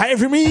 Hire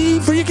for me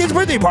for your kid's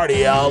birthday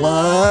party.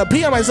 I'll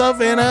pee on myself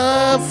and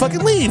fucking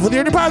leave with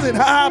your deposit.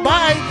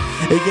 Bye.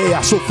 AKA,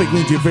 I so fake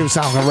lean to your favorite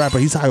SoundCloud rapper.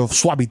 He's high off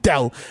Swabby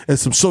Dell and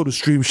some Soda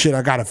Stream shit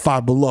I got at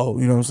Five Below.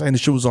 You know what I'm saying? The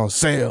shit was on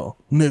sale.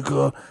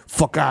 Nigga,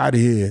 fuck out of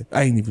here.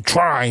 I ain't even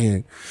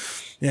trying.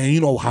 And you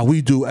know how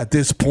we do at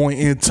this point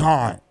in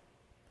time.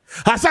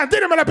 Hassan,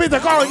 tírame la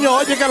pista, coño.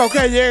 Oye, que lo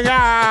que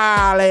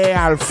llegale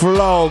al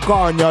flow,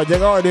 coño.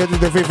 Llegó el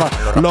de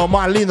FIFA. Lo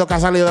más lindo que ha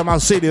salido de Man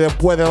City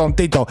después de Don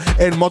Tito.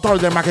 El motor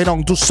del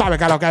maquinón. Tú sabes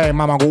que lo que es,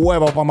 mamá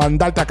huevo, para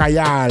mandarte a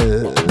callar.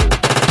 You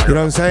know what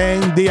I'm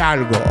saying? Di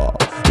algo.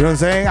 You know what I'm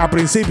saying? Al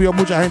principio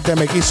mucha gente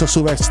me quiso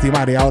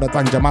subestimar y ahora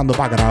están llamando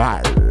para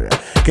grabar.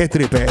 Qué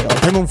tripeo.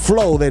 Tengo un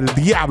flow del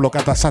diablo que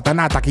hasta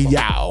Satanás está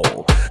quillao.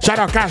 Shout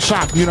out Cash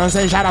App, you know what I'm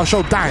saying? Shout out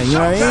Showtime, you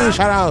know what I mean?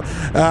 Shout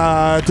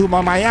out to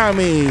my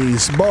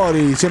Miami's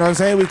bodies, you know what I'm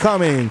saying? We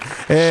coming.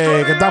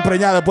 Que están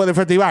preñados después del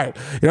festival.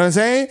 You know what I'm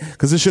saying?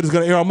 Because this shit is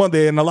going to air on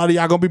Monday and a lot of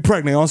y'all going to be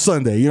pregnant on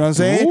Sunday, you know what I'm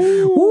saying?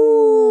 Woo.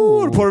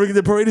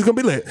 The parade is going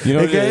to be lit. You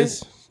know what Okay? it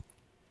is?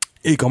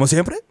 Y como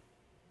siempre,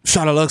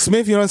 shout out Luck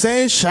Smith, you know what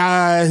I'm saying?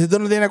 Si tú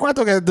no tienes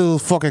cuarto, que es tu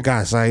fucking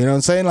casa, you know what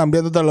I'm saying?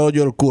 Lambiéndote el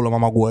hoyo el culo,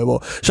 mamá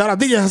huevo. Shout out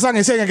DJ Hassan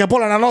y Sega que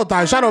pone la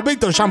nota. Shout out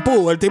Víctor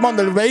Shampoo, el timón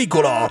del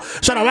vehículo.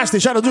 Shout out Basti,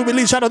 shout out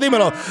Jubilee, shout out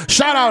Dímelo.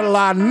 Shout out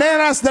las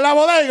nenas de la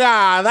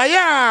bodega,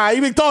 Dayá y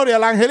Victoria,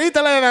 la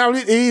Angelita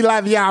y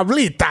la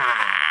Diablita.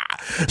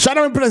 Shout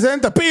out mi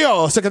presidente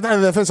Pío, secretario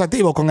de Defensa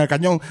activo con el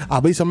cañón.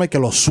 Avísame que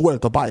lo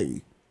suelto,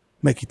 pay.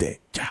 Me quité,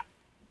 ya.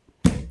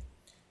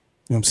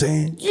 You know what I'm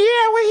saying? Yeah,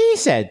 what he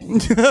said.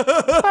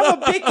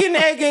 I'm a bacon,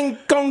 egg, and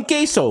con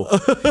queso.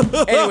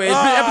 Anyway,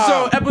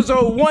 it's been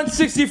episode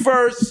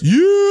 161st.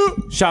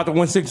 Yeah. Shout out to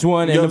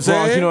 161 in You know the what I'm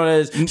Bronx. saying? You know what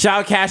it is.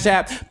 Shout out Cash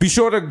App. Be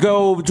sure to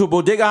go to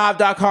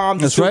bodegahop.com.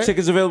 That's There's right.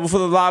 tickets available for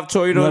the live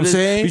tour. You know what I'm it is.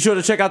 saying? Be sure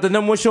to check out the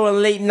 #1 show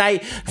in late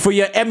night for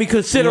your Emmy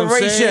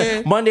consideration.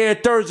 saying? Monday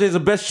and Thursday is the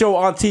best show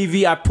on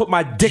TV. I put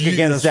my dick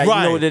against that. Right.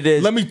 You know what it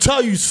is. Let me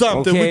tell you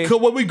something. Okay.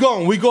 Where we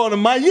going? We going to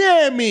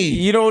Miami.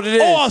 You know what it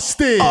is.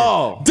 Austin.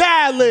 Oh.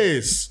 Dallas.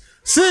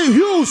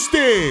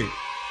 Houston.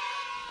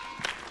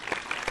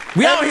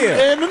 We out here.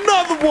 And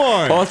another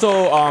one.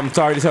 Also,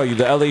 sorry to tell you,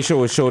 the LA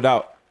show is sold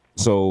out.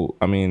 So,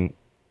 I mean,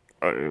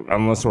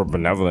 unless we're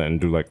benevolent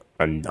and do like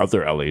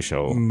another LA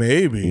show.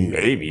 Maybe.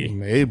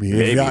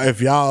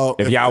 If y'all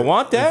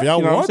want that, If y'all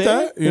you know want what I'm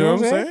saying? that, you know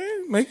what I'm saying?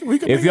 We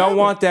can If make y'all it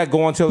want that,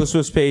 go on Taylor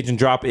Swift's page and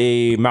drop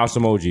a mouse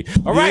emoji.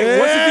 All right, Yeah.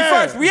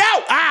 161st. We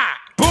out.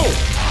 Boom.